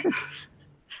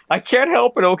 I can't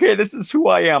help it. Okay, this is who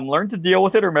I am. Learn to deal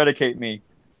with it or medicate me.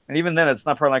 And even then, it's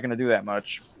probably not going to do that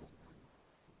much.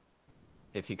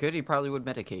 If he could, he probably would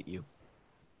medicate you.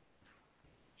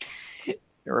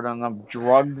 There are enough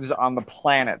drugs on the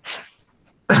planet.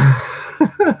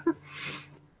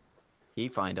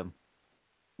 He'd find him.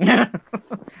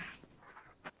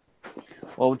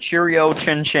 Well, cheerio,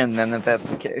 chin chin, then, if that's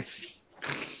the case.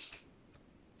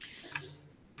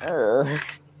 Ugh.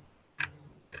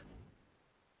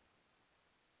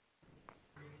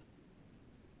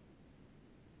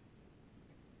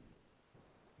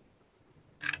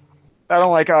 I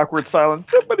don't like awkward silence.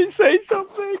 Somebody say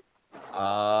something.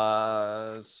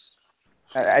 Uh,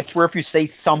 I swear, if you say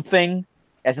something,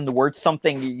 as in the word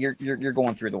something, you're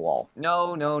going through the wall.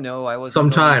 no. I wasn't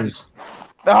Sometimes.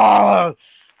 Oh!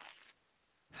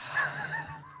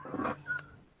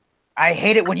 I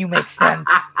hate it when you make sense.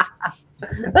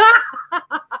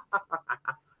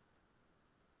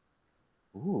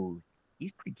 Ooh,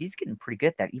 he's getting pretty good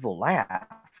at that evil laugh.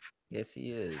 Yes,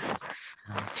 he is.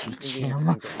 I'll teach Maybe you him.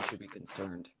 think that we should be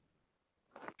concerned.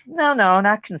 No,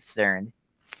 not concerned.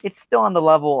 It's still on the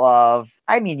level of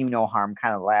I mean you no harm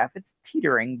kind of laugh. It's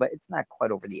teetering, but it's not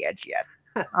quite over the edge yet.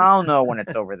 I'll know when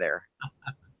it's over there.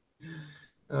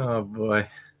 Oh boy.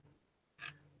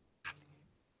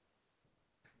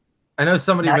 I know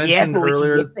somebody Not yet, mentioned but we can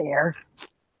earlier. get there.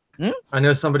 I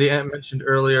know somebody mentioned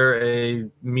earlier a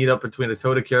meetup between a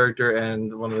Toda character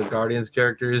and one of the Guardians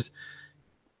characters.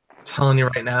 Telling you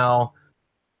right now,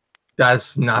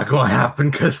 that's not going to happen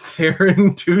because they're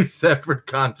in two separate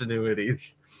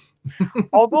continuities.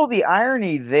 Although the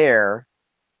irony there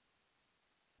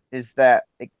is that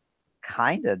it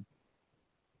kind of,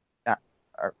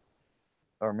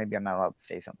 or maybe I'm not allowed to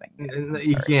say something. Yet.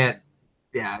 You can't.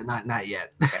 Yeah, not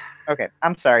yet. Okay,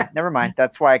 I'm sorry. Never mind.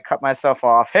 That's why I cut myself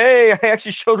off. Hey, I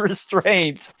actually showed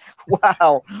restraint.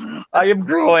 Wow, I am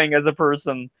growing as a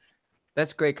person.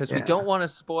 That's great because we Yeah. don't want to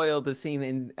spoil the scene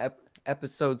in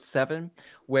episode 7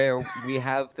 where we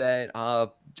have that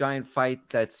giant fight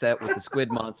that's set with the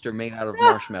squid monster made out of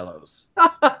marshmallows.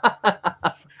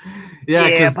 Yeah,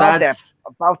 because that's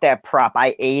About that prop.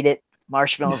 I ate it.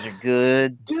 Marshmallows are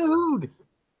good. dude.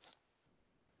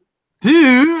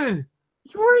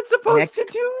 You weren't supposed to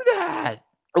do that.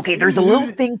 Okay, there's a little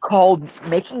thing called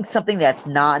making something that's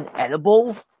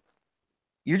non-edible.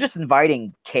 You're just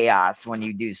inviting chaos when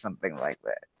you do something like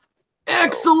that.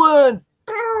 Excellent.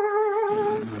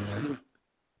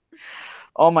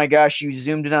 Oh my gosh, you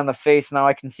zoomed in on the face. Now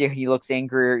I can see he looks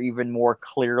angrier even more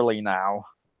clearly now.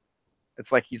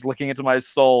 It's like he's looking into my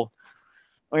soul.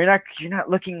 Oh, you're not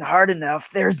looking hard enough.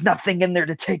 There's nothing in there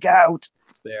to take out.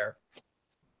 There.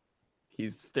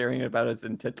 He's staring about as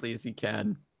intently as he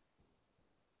can.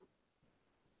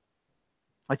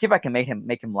 Let's see if I can make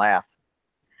him laugh.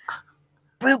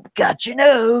 Boop, got your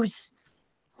nose.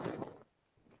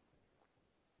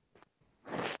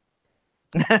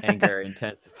 Anger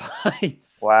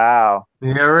intensifies. Wow.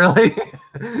 Yeah, really.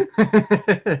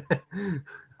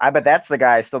 I bet that's the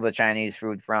guy I stole the Chinese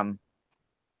food from.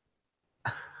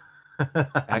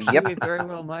 Actually, Yep. we very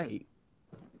well might.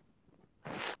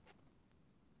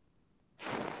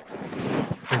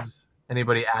 Has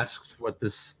anybody asked what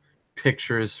this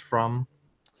picture is from?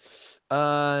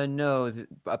 No.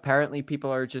 Apparently,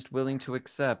 people are just willing to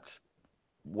accept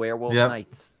werewolf Yep.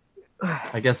 nights.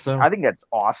 I guess so. I think that's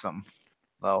awesome,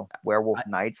 though. Werewolf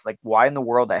nights. Like, why in the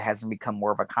world that hasn't become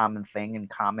more of a common thing in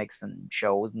comics and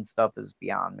shows and stuff is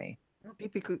beyond me.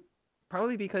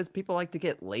 Probably because people like to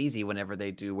get lazy whenever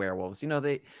they do werewolves. You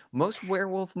know, most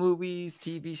werewolf movies,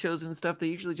 TV shows, and stuff, they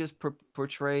usually just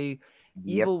portray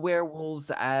evil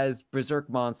werewolves as berserk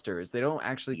monsters. They don't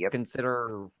actually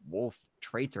consider wolf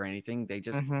traits or anything. They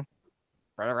just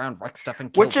run around, wreck stuff,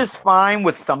 and kill Which is fine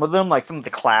with some of them, like some of the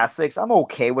classics. I'm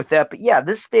okay with that. But yeah,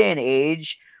 this day and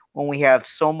age, when we have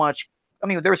so much, I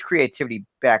mean, there was creativity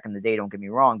back in the day, don't get me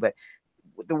wrong, but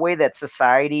the way that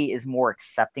society is more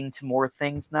accepting to more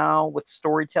things now with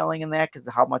storytelling and that, because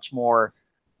of how much more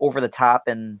over the top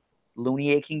and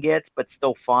loony it can get, but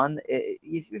still fun,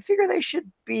 you figure they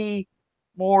should be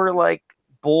more like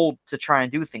bold to try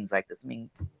and do things like this. I mean,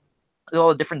 all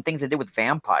the different things they did with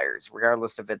vampires,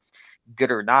 regardless if it's good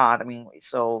or not. I mean,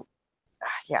 so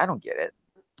yeah, I don't get it.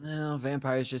 No,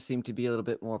 vampires just seem to be a little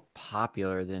bit more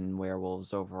popular than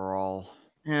werewolves overall.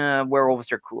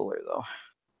 Werewolves are cooler though.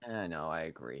 I know, I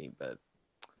agree, but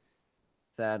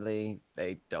sadly,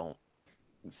 they don't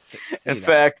In see that.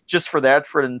 fact, just for that,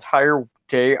 for an entire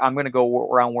day, I'm gonna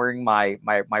go around wearing my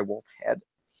wolf head.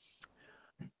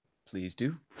 Please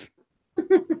do.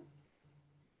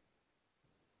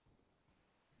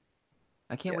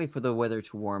 I can't wait Yes. for the weather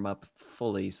to warm up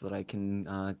fully so that I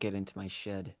can get into my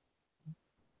shed.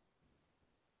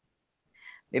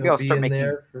 Maybe He'll I'll be start in making.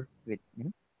 there for Wait,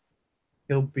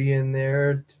 he'll be in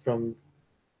there from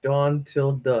dawn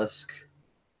till dusk.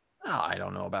 Oh, I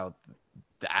don't know about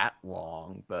that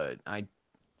long, but I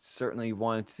certainly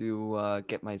wanted to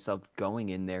get myself going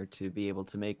in there to be able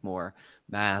to make more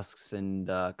masks and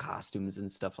costumes and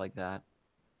stuff like that.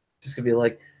 Just gonna be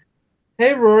like,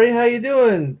 "Hey, Rory, how you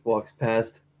doing?" Walks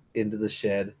past into the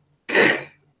shed.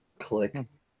 Click.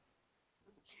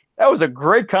 that was a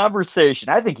great conversation.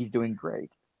 I think he's doing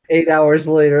great. 8 hours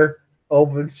later,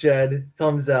 opens shed,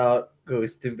 comes out,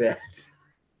 goes to bed.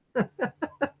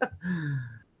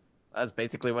 That's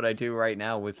basically what I do right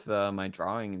now with my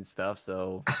drawing and stuff.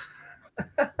 So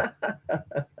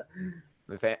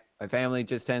my family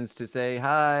just tends to say,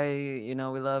 "Hi, we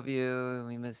love you,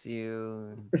 we miss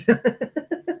you."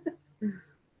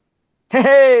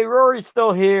 Hey, Rory's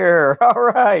still here. All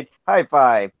right, high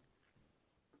five.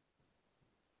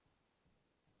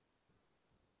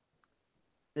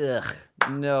 Ugh,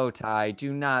 no, Ty.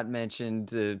 Do not mention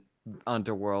the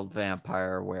underworld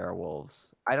vampire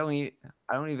werewolves. I don't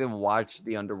even watch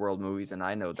the underworld movies, and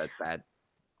I know that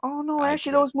Oh no,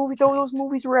 actually, idea those tanked.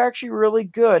 movies were actually really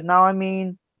good. Now, I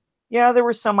mean, yeah, there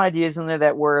were some ideas in there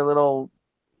that were a little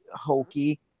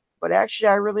hokey, but actually,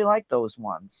 I really like those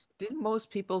ones. Didn't most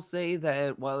people say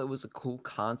that while it was a cool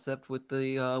concept with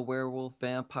the werewolf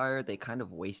vampire, they kind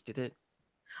of wasted it?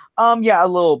 Yeah, a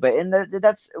little bit, and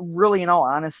that's really, in all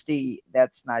honesty,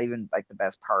 that's not even like the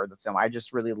best part of the film. I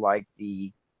just really like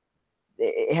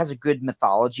it has a good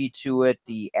mythology to it.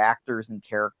 The actors and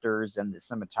characters and the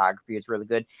cinematography is really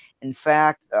good. In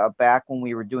fact, back when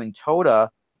we were doing Toda,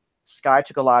 Sky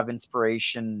took a lot of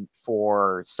inspiration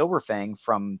for Silverfang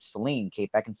from Celine,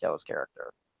 Kate Beckinsale's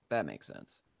character. That makes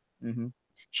sense. hmm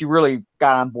She really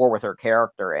got on board with her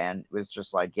character and was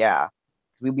just like, yeah.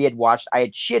 We had watched.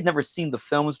 She had never seen the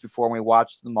films before. And we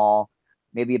watched them all,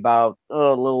 maybe about a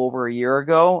little over a year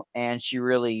ago, and she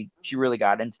really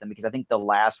got into them because I think the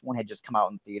last one had just come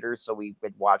out in theaters, so we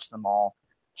had watched them all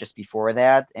just before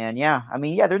that. And yeah, I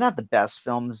mean, yeah, they're not the best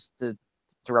films to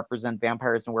represent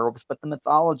vampires and werewolves, but the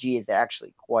mythology is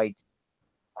actually quite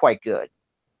good.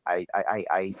 I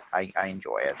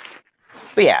enjoy it.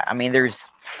 But yeah, I mean,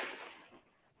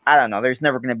 I don't know. There's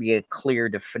never going to be a clear,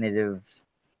 definitive,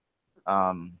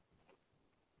 um,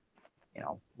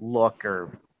 look or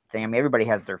thing. I mean, everybody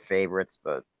has their favorites,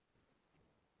 but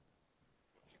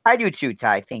I do too,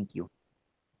 Ty. Thank you.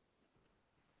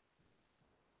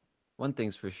 One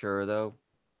thing's for sure, though.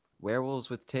 Werewolves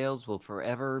with tails will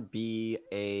forever be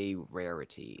a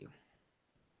rarity.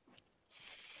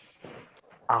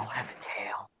 I'll have a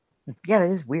tail. Yeah,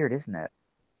 that is weird, isn't it?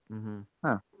 hmm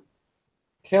Huh.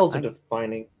 Tails are I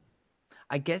defining.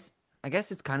 I guess I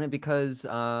guess it's kind of because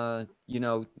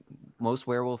most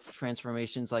werewolf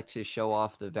transformations like to show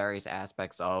off the various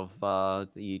aspects of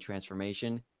the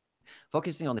transformation.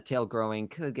 Focusing on the tail growing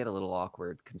could get a little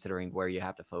awkward considering where you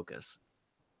have to focus.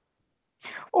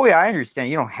 Oh yeah, I understand.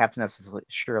 You don't have to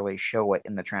necessarily show it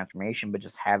in the transformation, but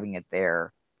just having it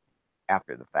there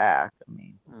after the fact. I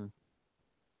mean, Hmm.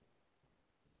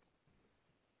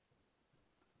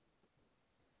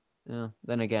 Yeah.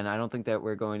 Then again, I don't think that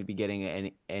we're going to be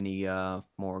getting any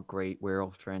more great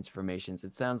werewolf transformations.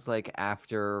 It sounds like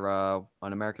after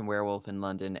An American Werewolf in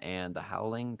London and The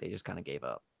Howling, they just kind of gave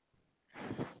up.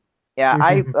 yeah,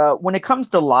 I when it comes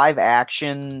to live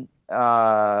action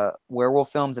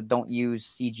werewolf films that don't use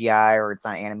CGI or it's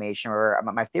not animation, or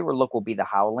my favorite look will be The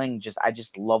Howling. I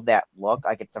just love that look.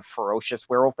 Like it's a ferocious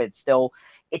werewolf, but it's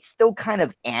still kind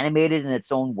of animated in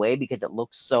its own way because it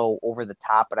looks so over the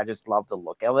top. But I just love the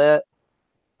look of it.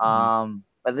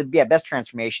 But yeah, best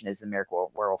transformation is American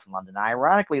Werewolf in London.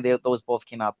 Ironically, those both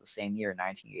came out the same year,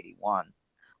 1981.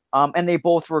 And they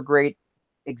both were great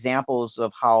examples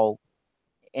of how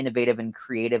innovative and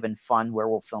creative and fun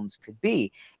werewolf films could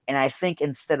be. And I think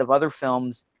instead of other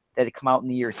films that had come out in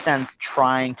the year since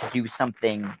trying to do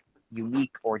something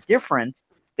unique or different,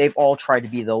 they've all tried to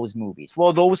be those movies.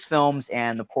 Well, those films,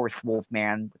 and of course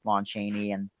Wolfman with Lon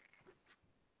Chaney, and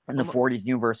in the Almo- 40s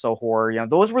Universal Horror,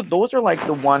 those are like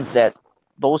the ones that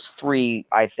those three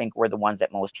I think were the ones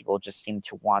that most people just seem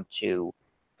to want to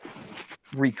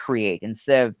recreate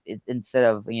instead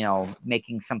of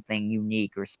making something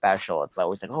unique or special. It's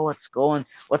always like, oh, let's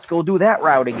go do that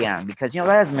route again, because that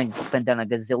hasn't been done a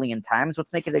gazillion times.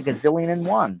 Let's make it a gazillion and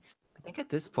one. I think at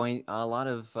this point, a lot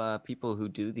of people who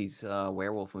do these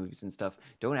werewolf movies and stuff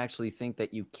don't actually think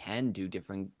that you can do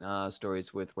different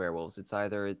stories with werewolves. It's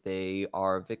either they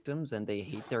are victims and they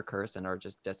hate their curse and are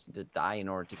just destined to die in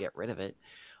order to get rid of it,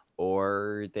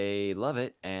 or they love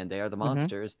it and they are the Mm-hmm.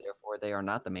 monsters, therefore they are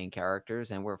not the main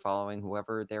characters, and we're following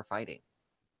whoever they're fighting.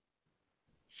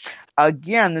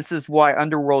 Again, this is why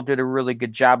Underworld did a really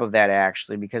good job of that,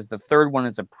 actually, because the third one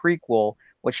is a prequel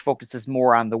which focuses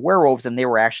more on the werewolves, and they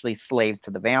were actually slaves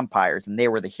to the vampires, and they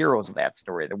were the heroes of that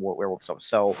story, the werewolves.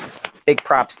 So big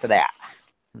props to that.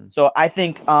 So I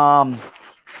think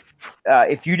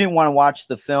if you didn't want to watch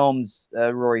the films,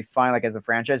 Rory, fine, like as a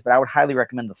franchise, but I would highly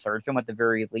recommend the third film at the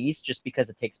very least, just because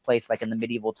it takes place like in the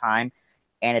medieval time,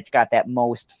 and it's got that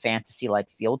most fantasy-like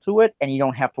feel to it, and you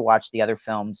don't have to watch the other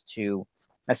films to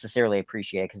necessarily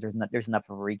appreciate it, because there's enough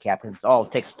of a recap, because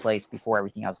it takes place before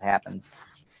everything else happens.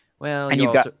 Well, And you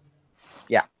you've also, got,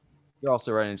 yeah. you're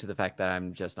also running into the fact that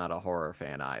I'm just not a horror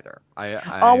fan either.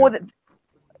 Oh well,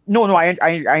 no, I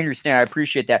understand. I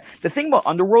appreciate that. The thing about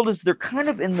Underworld is they're kind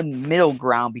of in the middle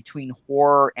ground between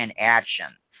horror and action.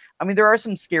 I mean, there are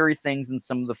some scary things in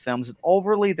some of the films, but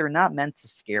overly, they're not meant to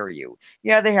scare you.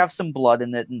 Yeah, they have some blood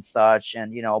in it and such,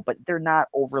 and but they're not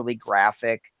overly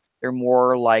graphic. They're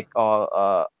more like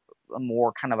a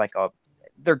more kind of like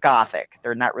they're gothic.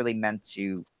 They're not really meant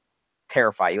to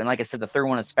terrify you. And like I said, the third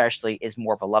one especially is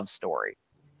more of a love story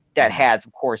that has,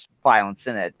 of course, violence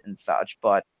in it and such,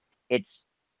 but it's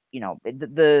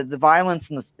the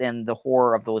violence and the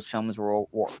horror of those films were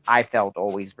I felt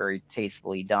always very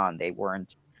tastefully done. They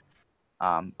weren't.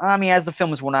 I mean, as the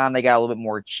films went on, they got a little bit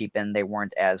more cheapened. They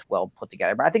weren't as well put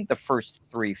together. But I think the first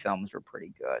three films were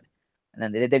pretty good, and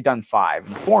then they've done five,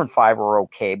 and 4 and 5 were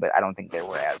okay, but I don't think they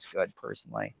were as good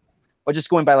personally. But just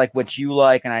going by like what you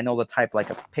like, and I know the type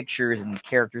like of pictures and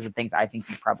characters and things, I think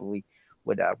you probably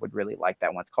would really like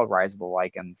that one. It's called Rise of the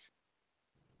Lycans,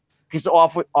 because it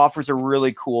offers a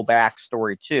really cool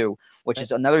backstory too, which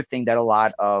is another thing that a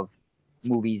lot of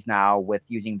movies now with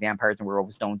using vampires and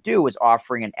werewolves don't do, is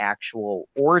offering an actual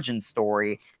origin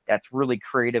story that's really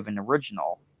creative and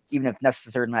original. Even if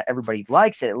necessarily not everybody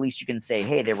likes it, at least you can say,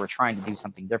 hey, they were trying to do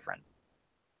something different.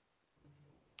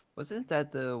 Wasn't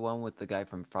that the one with the guy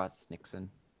from Frost Nixon?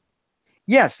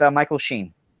 Yes, Michael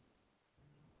Sheen.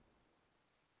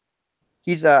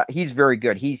 He's very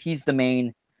good. He's the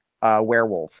main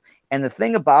werewolf. And the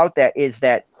thing about that is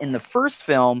that in the first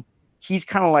film, he's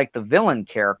kind of like the villain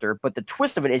character, but the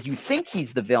twist of it is you think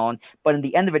he's the villain, but in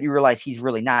the end of it, you realize he's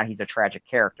really not. He's a tragic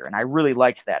character, and I really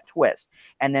liked that twist.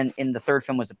 And then in the third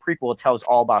film was a prequel. It tells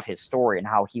all about his story and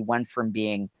how he went from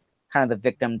being kind of the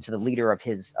victim to the leader of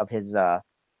his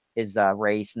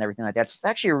race and everything like that. So it's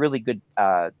actually a really good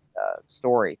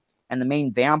story. And the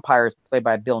main vampire is played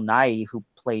by Bill Nighy, who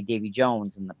played Davy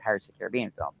Jones in the Pirates of the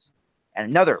Caribbean films, and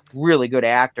another really good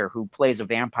actor who plays a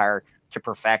vampire to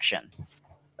perfection,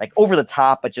 like over the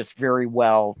top, but just very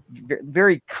well,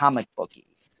 very comic booky,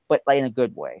 but like in a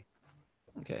good way.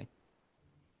 Okay.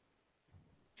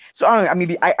 So I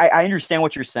mean, I understand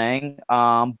what you're saying,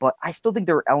 but I still think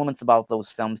there are elements about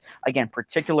those films, again,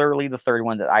 particularly the third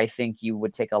one, that I think you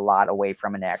would take a lot away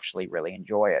from and actually really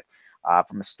enjoy it,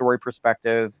 from a story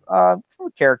perspective, from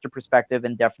a character perspective,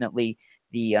 and definitely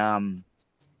the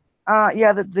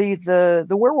yeah, the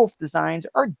werewolf designs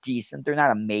are decent. They're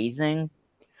not amazing.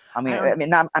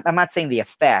 I'm not saying the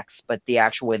effects, but the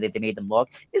actual way that they made them look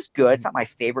is good. It's not my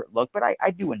favorite look, but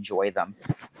I do enjoy them.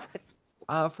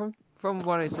 From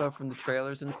what I saw from the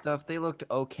trailers and stuff, they looked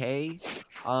okay.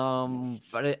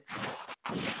 But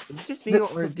it's just me,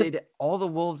 or did all the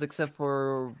wolves except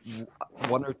for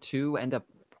one or two end up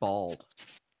bald?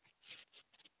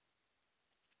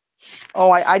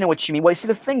 Oh, I know what you mean. Well, you see,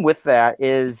 the thing with that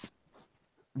is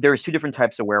there's two different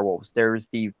types of werewolves. There's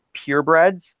the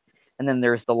purebreds, and then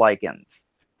there's the lycans.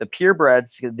 The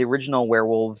purebreds, the original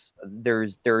werewolves,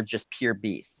 they're just pure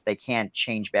beasts. They can't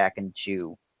change back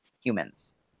into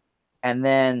humans. And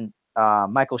then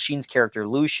Michael Sheen's character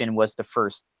Lucian was the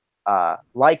first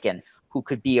lycan who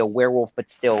could be a werewolf but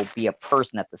still be a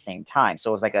person at the same time.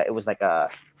 So it was like a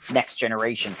next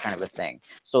generation kind of a thing.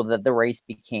 So that the race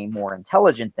became more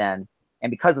intelligent then, and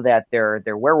because of that, their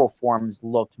werewolf forms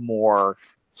looked more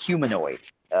humanoid,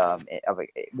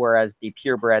 whereas the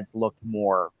purebreds looked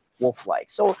more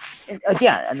wolf-like. So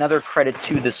again, another credit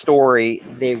to the story.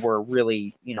 They were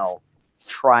really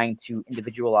trying to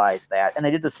individualize that, and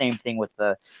they did the same thing with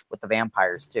the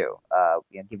vampires too.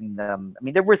 Giving them. I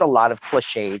mean, there was a lot of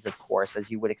cliches, of course, as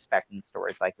you would expect in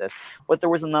stories like this, but there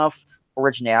was enough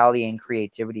originality and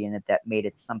creativity in it that made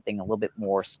it something a little bit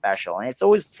more special. And it's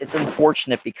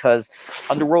unfortunate because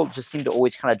Underworld just seemed to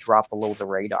always kind of drop below the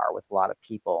radar with a lot of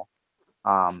people.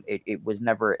 It was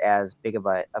never as big of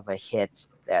a hit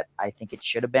that I think it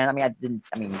should have been. It didn't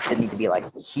need to be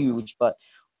like huge, but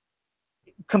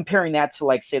comparing that to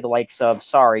like say the likes of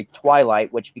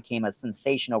Twilight, which became a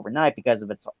sensation overnight because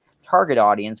of its target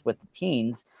audience with the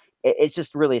teens, it's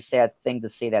just really a sad thing to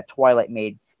say that Twilight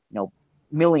made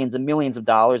millions and millions of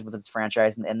dollars with its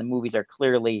franchise, and the movies are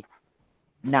clearly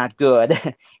not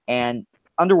good. And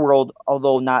Underworld,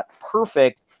 although not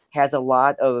perfect, has a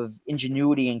lot of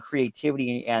ingenuity and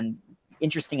creativity and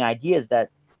interesting ideas that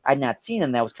I'd not seen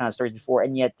in those kind of stories before,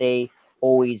 and yet they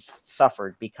always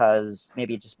suffered because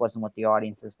maybe it just wasn't what the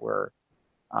audiences were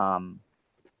um,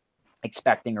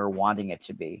 expecting or wanting it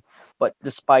to be. But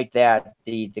despite that,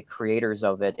 the creators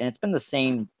of it, and it's been the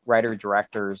same writer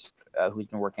directors who's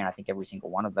been working on, I think, every single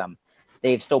one of them.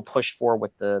 They've still pushed forward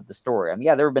with the story. I mean,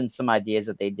 yeah, there have been some ideas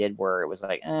that they did where it was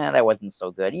like, that wasn't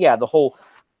so good. Yeah, the whole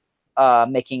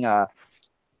making a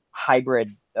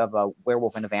hybrid of a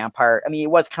werewolf and a vampire. I mean, it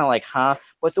was kind of like, huh?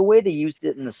 But the way they used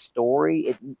it in the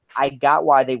story, I got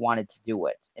why they wanted to do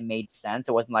it. It made sense.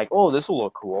 It wasn't like, oh, this will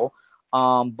look cool.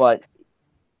 But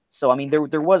so I mean,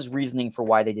 there was reasoning for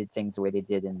why they did things the way they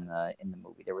did in the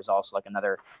movie. There was also like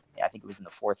another, I think it was in the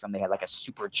fourth film, they had like a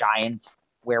super giant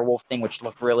werewolf thing, which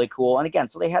looked really cool. And again,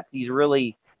 so they had these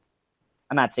really,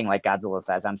 I'm not saying like Godzilla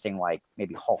size, I'm saying like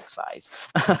maybe Hulk size.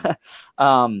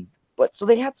 But so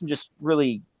they had some just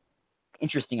really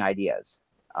interesting ideas.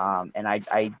 And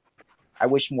I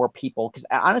wish more people, because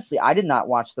honestly, I did not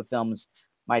watch the films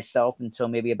myself until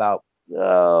maybe about,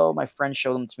 my friend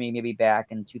showed them to me maybe back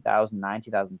in 2009,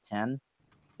 2010.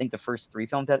 I think the first three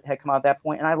films that had come out at that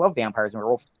point, and I love vampires and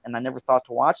werewolves, and I never thought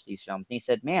to watch these films. And he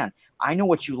said, "Man, I know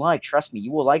what you like. Trust me,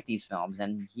 you will like these films."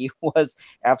 And he was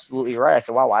absolutely right. I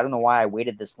said, "Wow, I don't know why I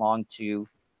waited this long to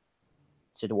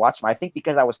watch them." I think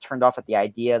because I was turned off at the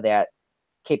idea that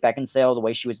Kate Beckinsale, the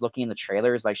way she was looking in the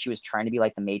trailers, like she was trying to be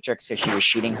like the Matrix, so she was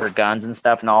shooting her guns and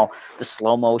stuff, and all the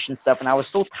slow motion stuff. And I was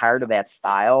so tired of that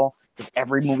style because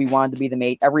every movie wanted to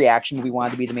be every action movie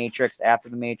wanted to be the Matrix after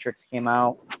the Matrix came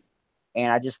out,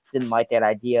 and I just didn't like that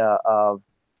idea of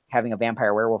having a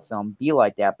vampire werewolf film be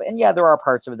like that. But and yeah, there are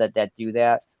parts of it that do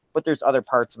that, but there's other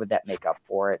parts of it that make up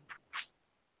for it.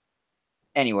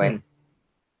 Anyway.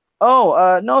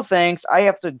 Oh, no thanks. I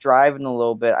have to drive in a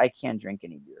little bit. I can't drink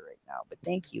any beer right now, but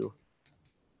thank you.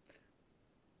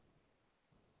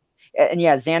 And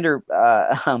yeah, Xander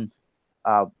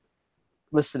uh,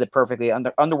 listed it perfectly.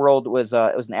 Underworld was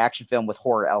it was an action film with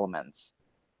horror elements,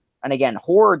 and again,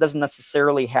 horror doesn't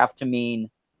necessarily have to mean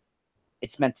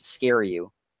it's meant to scare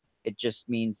you. It just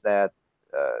means that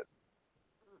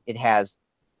it has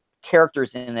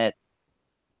characters in it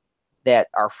that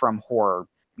are from horror,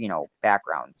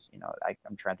 backgrounds.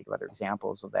 I'm trying to think of other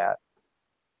examples of that,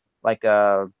 like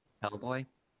Hellboy.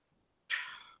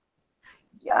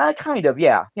 yeah, kind of,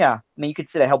 yeah. I mean, you could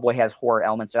say that Hellboy has horror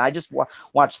elements, and I just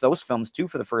watched those films too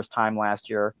for the first time last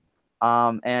year.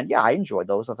 And yeah, I enjoyed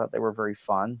those. I thought they were very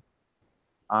fun.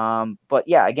 But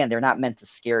yeah, again, they're not meant to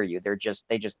scare you. They just,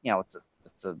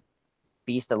 it's a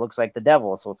beast that looks like the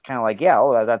devil. So it's kind of like, yeah,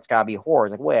 oh, that's gotta be horror.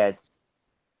 It's like, well, it's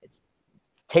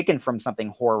taken from something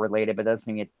horror related, but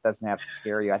it doesn't have to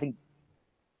scare you. I think,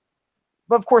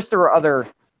 but of course, there are other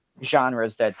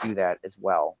genres that do that as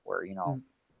well, where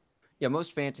Yeah,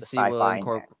 most the fantasy will sci-fi.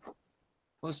 incorporate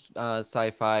most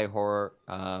sci-fi horror,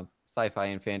 sci-fi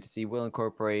and fantasy will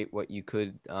incorporate what you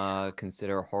could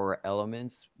consider horror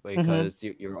elements Mm-hmm. because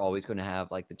you're always going to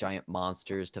have like the giant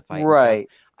monsters to fight and stuff. Right.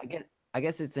 I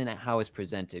guess it's in how it's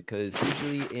presented because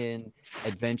usually in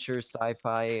adventure,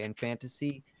 sci-fi, and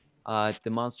fantasy, the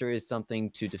monster is something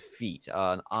to defeat,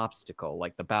 an obstacle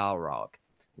like the Balrog.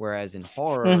 Whereas in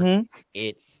horror, Mm-hmm.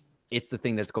 it's the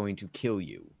thing that's going to kill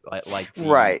you, like the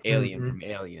Right. alien from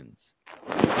Aliens.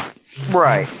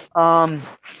 Right.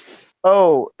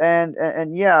 Oh,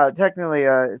 and yeah, technically,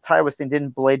 Ty was saying,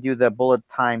 didn't Blade do the bullet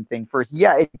time thing first?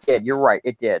 Yeah, it did. You're right,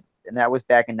 it did, and that was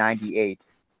back in '98.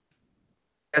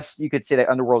 Yes, you could say that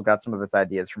Underworld got some of its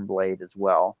ideas from Blade as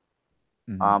well.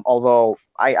 Mhm. Although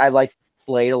I like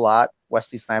Blade a lot.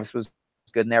 Wesley Snipes was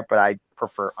good in there, but I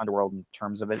prefer Underworld in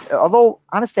terms of it. Although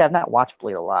honestly, I've not watched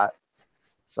Blade a lot,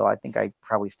 so I think I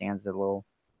probably stands it a little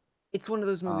It's one of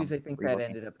those movies I think that relooking.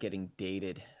 ended up getting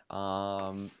dated.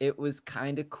 It was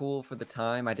kind of cool for the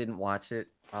time. I didn't watch it.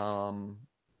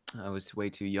 I was way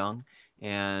too young,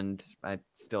 and I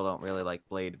still don't really like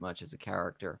Blade much as a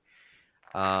character.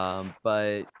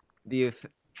 But the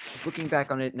looking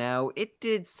back on it now, it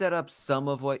did set up some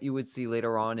of what you would see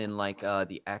later on in like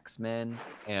the X-Men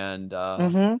and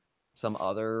Mm-hmm. some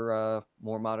other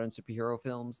more modern superhero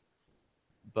films.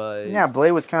 But Yeah,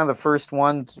 Blade was kind of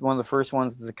one of the first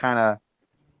ones to kind of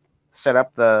set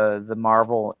up the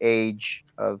Marvel age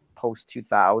of post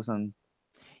 2000.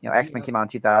 X-Men yeah, came out in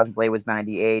 2000. Blade was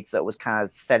 98, so it was kind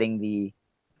of setting the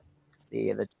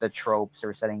tropes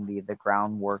or setting the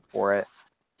groundwork for it.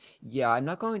 yeah, I'm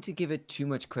not going to give it too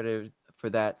much credit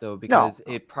for that though, No. because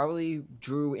it probably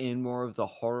drew in more of the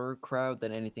horror crowd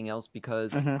than anything else.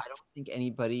 Because Mm-hmm. I don't think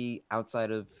anybody outside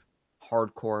of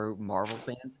hardcore Marvel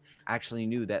fans actually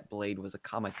knew that Blade was a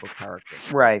comic book character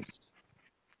Right. first.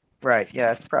 Right. Yeah,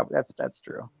 that's probably that's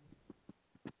true.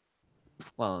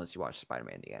 Well, unless you watch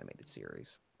Spider-Man the animated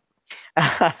series.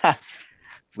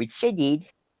 Which I did.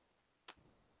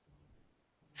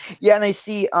 Yeah, and I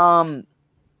see Ty,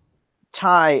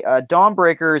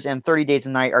 Dawnbreakers and 30 Days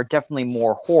a Night are definitely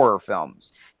more horror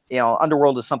films.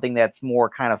 Underworld is something that's more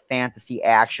kind of fantasy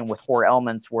action with horror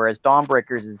elements, whereas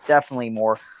Dawnbreakers is definitely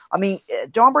more. I mean,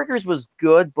 Dawnbreakers was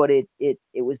good, but it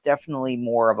was definitely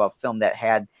more of a film that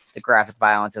had the graphic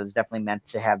violence. It was definitely meant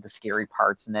to have the scary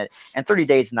parts in it. And 30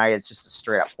 Days a Night is just a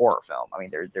straight up horror film. I mean,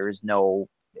 there is no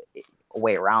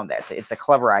way around that. It's a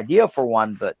clever idea for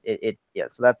one, but yeah.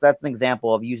 So that's an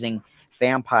example of using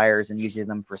vampires and using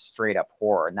them for straight up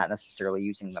horror, not necessarily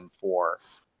using them for,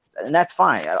 and that's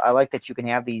fine. I like that you can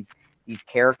have these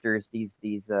characters, these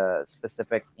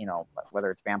specific,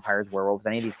 whether it's vampires, werewolves,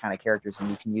 any of these kind of characters, and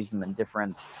you can use them in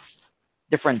different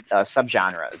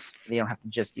subgenres. You don't have to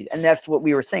just use, and that's what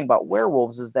we were saying about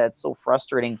werewolves is that it's so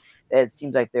frustrating that it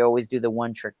seems like they always do the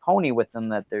one trick pony with them,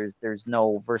 that there's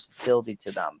no versatility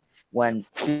to them. When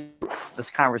this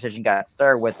conversation got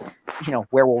started with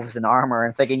werewolves in armor,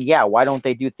 and thinking, yeah, why don't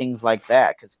they do things like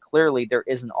that? Because clearly there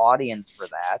is an audience for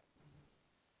that,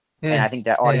 and I think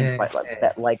that audience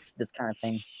that likes this kind of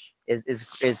thing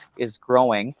is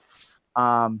growing.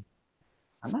 um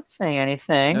I'm not saying No,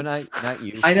 anything. not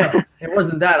you, I know Fox. it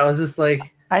wasn't that. I was just like,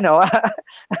 I know.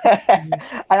 And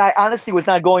I honestly was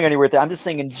not going anywhere with that. I'm just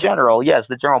saying in general, yes,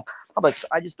 the general public. So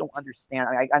I just don't understand.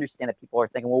 I understand that people are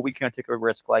thinking, well, we can't take a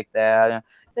risk like that. And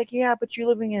it's like, yeah, but you're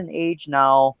living in an age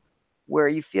now where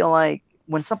you feel like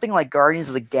when something like Guardians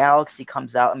of the Galaxy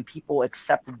comes out and people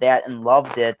accepted that and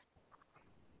loved it,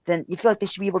 then you feel like they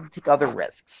should be able to take other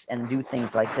risks and do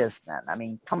things like this. Then, I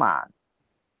mean, come on,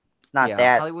 it's not Yeah,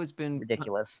 that Hollywood's been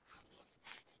ridiculous.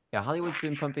 Yeah, Hollywood's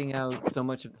been pumping out so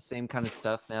much of the same kind of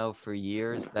stuff now for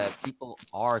years that people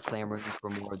are clamoring for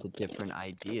more of the different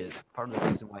ideas. Part of the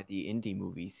reason why the indie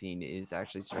movie scene is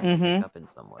actually starting to pick Mm-hmm. up in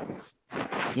some ways.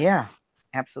 Yeah,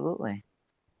 absolutely.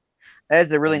 That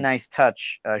is a really And nice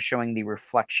touch, showing the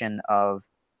reflection of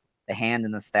the hand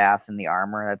and the staff and the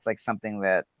armor. That's like something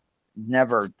that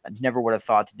never would have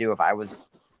thought to do if I was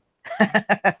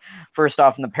first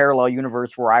off in the parallel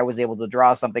universe where I was able to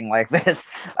draw something like this.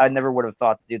 I never would have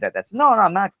thought to do that. That's no,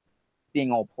 I'm not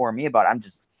being all poor me about it. I'm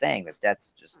just saying that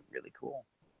that's just really cool.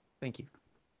 thank you.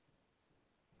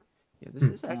 Yeah, this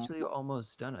is Yeah. actually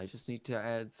almost done. I just need to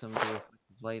add some of the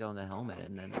reflective light on the helmet,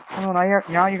 and then it's Oh, now you're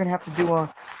gonna have to do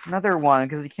another one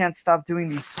because you can't stop doing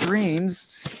these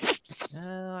streams.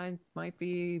 I might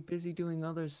be busy doing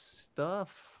other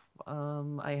stuff.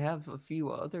 I have a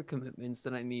few other commitments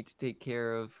that I need to take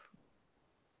care of.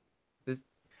 This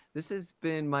this has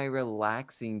been my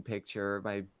relaxing picture,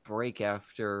 my break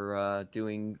after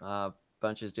doing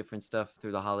bunches of different stuff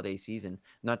through the holiday season.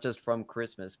 Not just from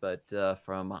Christmas, but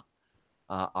from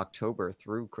October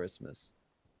through Christmas.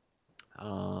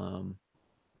 Um,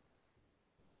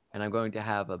 and I'm going to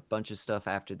have a bunch of stuff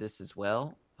after this as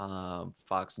well.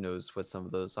 Fox knows what some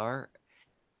of those are,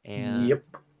 and yep.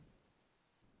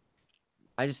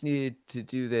 I just needed to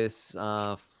do this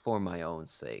for my own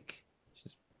sake.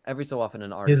 Just every so often,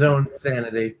 an His artist needs own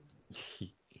sanity.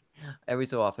 every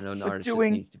so often an But artist just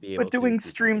doing needs to be but able to doing do something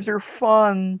streams like are this.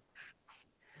 fun.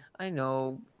 I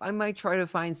know. I might try to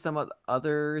find some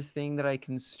other thing that I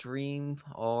can stream,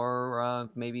 or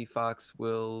maybe Fox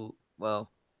will.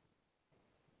 Well,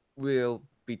 we'll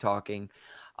be talking.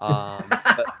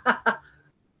 But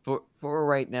for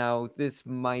right now, this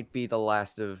might be the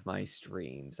last of my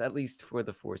streams, at least for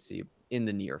the foreseeable in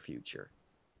the near future.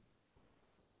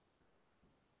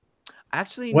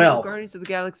 Actually, no, Well, Guardians of the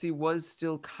Galaxy was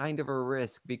still kind of a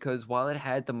risk because while it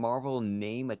had the Marvel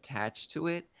name attached to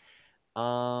it,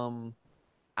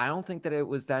 I don't think that it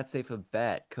was that safe a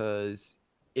bet because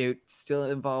it still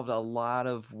involved a lot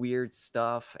of weird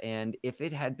stuff, and if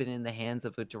it had been in the hands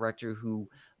of a director who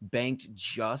banked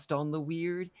just on the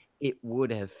weird, it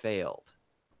would have failed.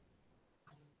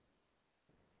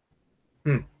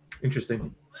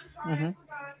 Interesting. Mm-hmm.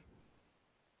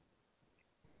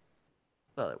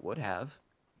 Well, it would have.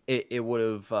 It would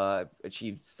have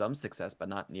achieved some success, but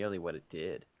not nearly what it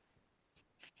did.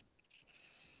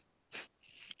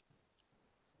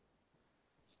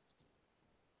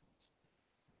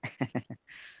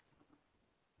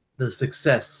 The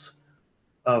success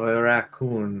of a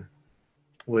raccoon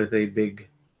with a big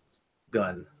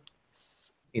gun Yes.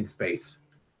 in space.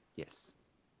 Yes.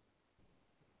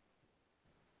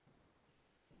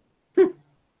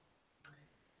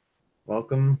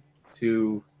 Welcome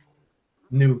to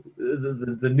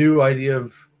the new idea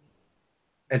of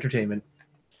entertainment.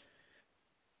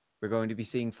 We're going to be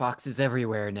seeing foxes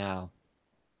everywhere now.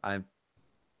 I'm.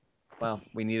 Well,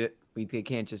 we need it. We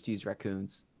can't just use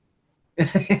raccoons.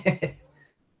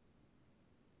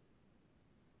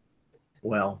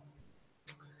 Well,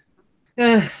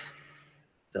 so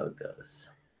it goes.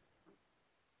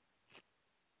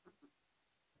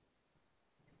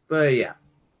 But yeah,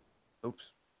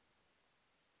 Oops.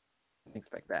 Didn't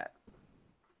expect that.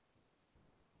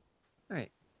 All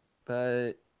right.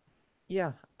 But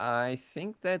yeah, I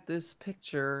think that this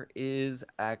picture is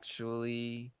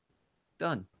actually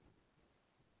done.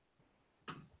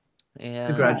 And Oh,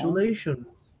 congratulations.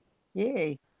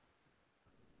 yay.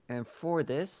 and for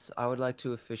this, I would like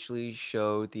to officially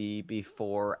show the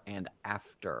before and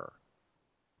after.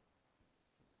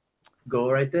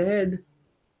 Go right ahead.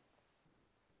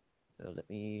 So let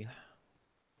me.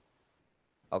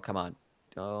 Oh, come on.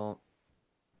 Don't.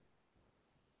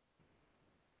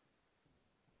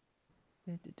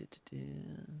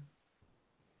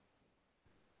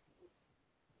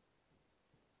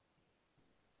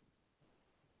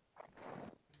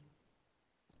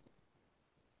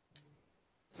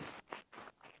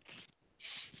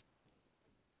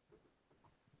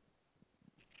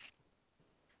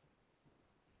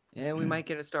 Yeah, we might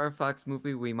get a Star Fox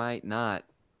movie, we might not.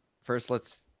 First,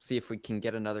 let's see if we can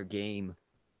get another game.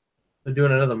 They're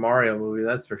doing another Mario movie,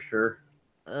 that's for sure.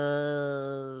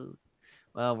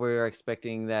 Well, we're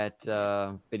expecting that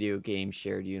video game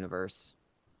shared universe.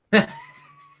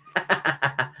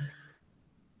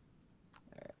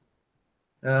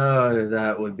 Oh,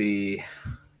 that would be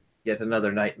yet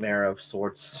another nightmare of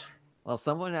sorts. Well,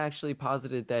 someone actually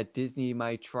posited that Disney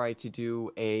might try to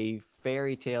do a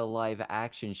fairy tale live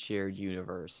action shared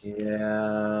universe.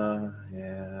 Yeah.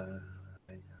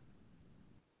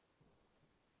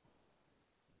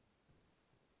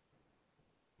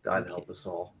 God Okay, help us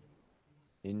all.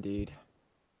 indeed.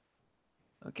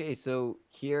 Okay, so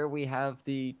here we have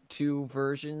the two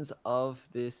versions of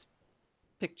this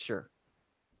picture.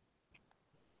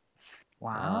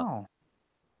 Wow.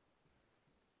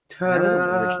 I remember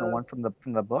the original Ta-da! one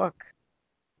from the book.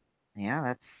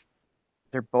 Yeah,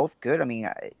 they're both good. I mean,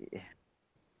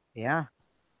 yeah.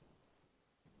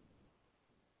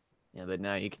 Yeah, but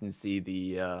now you can see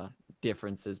the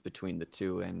differences between the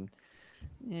two, and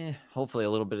hopefully a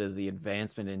little bit of the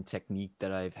advancement in technique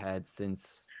that I've had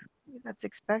since. That's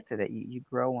expected that you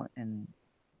grow and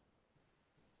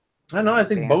I know, I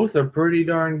think advance. both are pretty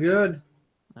darn good,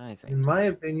 I think in too. my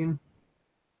opinion.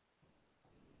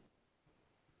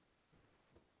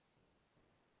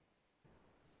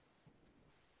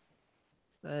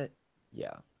 But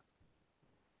yeah.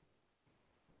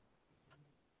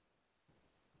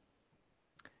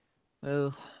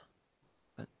 Well,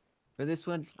 but for this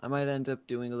one, I might end up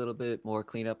doing a little bit more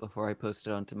cleanup before I post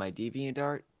it onto my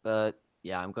DeviantArt. But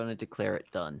yeah, I'm going to declare it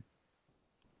done.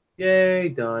 Yay,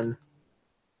 done.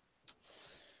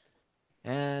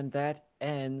 And that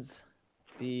ends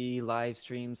the live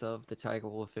streams of the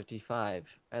TigerWolf55,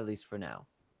 at least for now.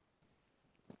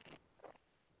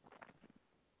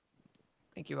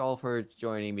 Thank you all for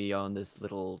joining me on this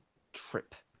little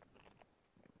trip.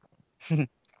 It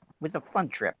was a fun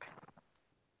trip.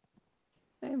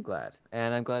 I am glad.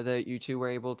 And I'm glad that you two were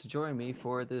able to join me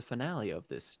for the finale of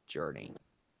this journey.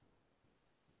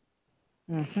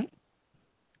 Mm-hmm.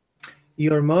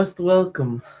 You're most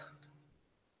welcome.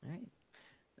 All right.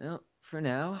 Well, for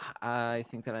now, I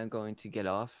think that I'm going to get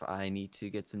off. I need to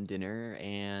get some dinner,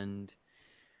 and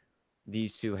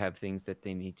these two have things that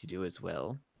they need to do as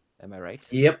well. Am I right?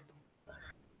 Yep.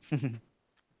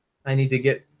 I need to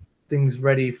get things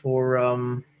ready for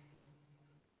um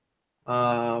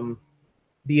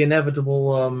the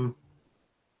inevitable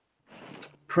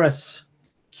press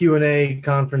Q&A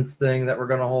conference thing that we're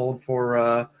going to hold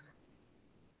for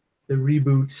the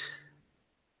reboot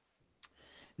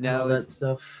and all Now, that is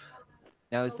stuff.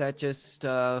 Now, is that just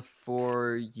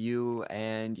for you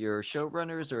and your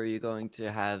showrunners, or are you going to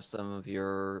have some of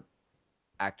your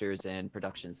actors and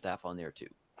production staff on there too?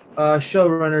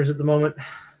 Showrunners at the moment.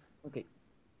 Okay.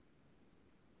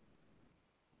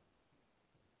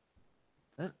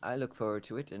 Well, I look forward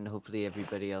to it, and hopefully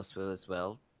everybody else will as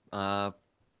well.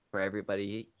 For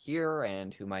everybody here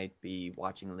and who might be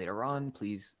watching later on,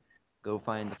 please go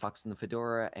find the Fox and the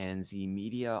Fedora and Z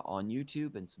Media on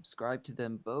YouTube and subscribe to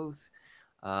them both.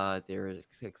 There's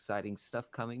exciting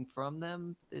stuff coming from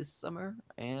them this summer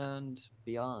and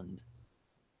beyond.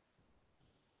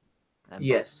 And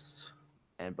Yes.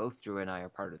 both Drew and I are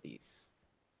part of these.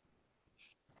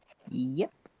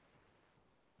 Yep.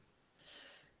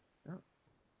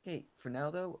 Okay, for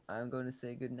now though, I'm going to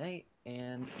say good night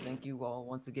and thank you all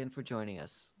once again for joining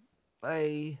us.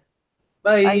 Bye.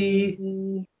 Bye.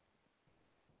 Bye.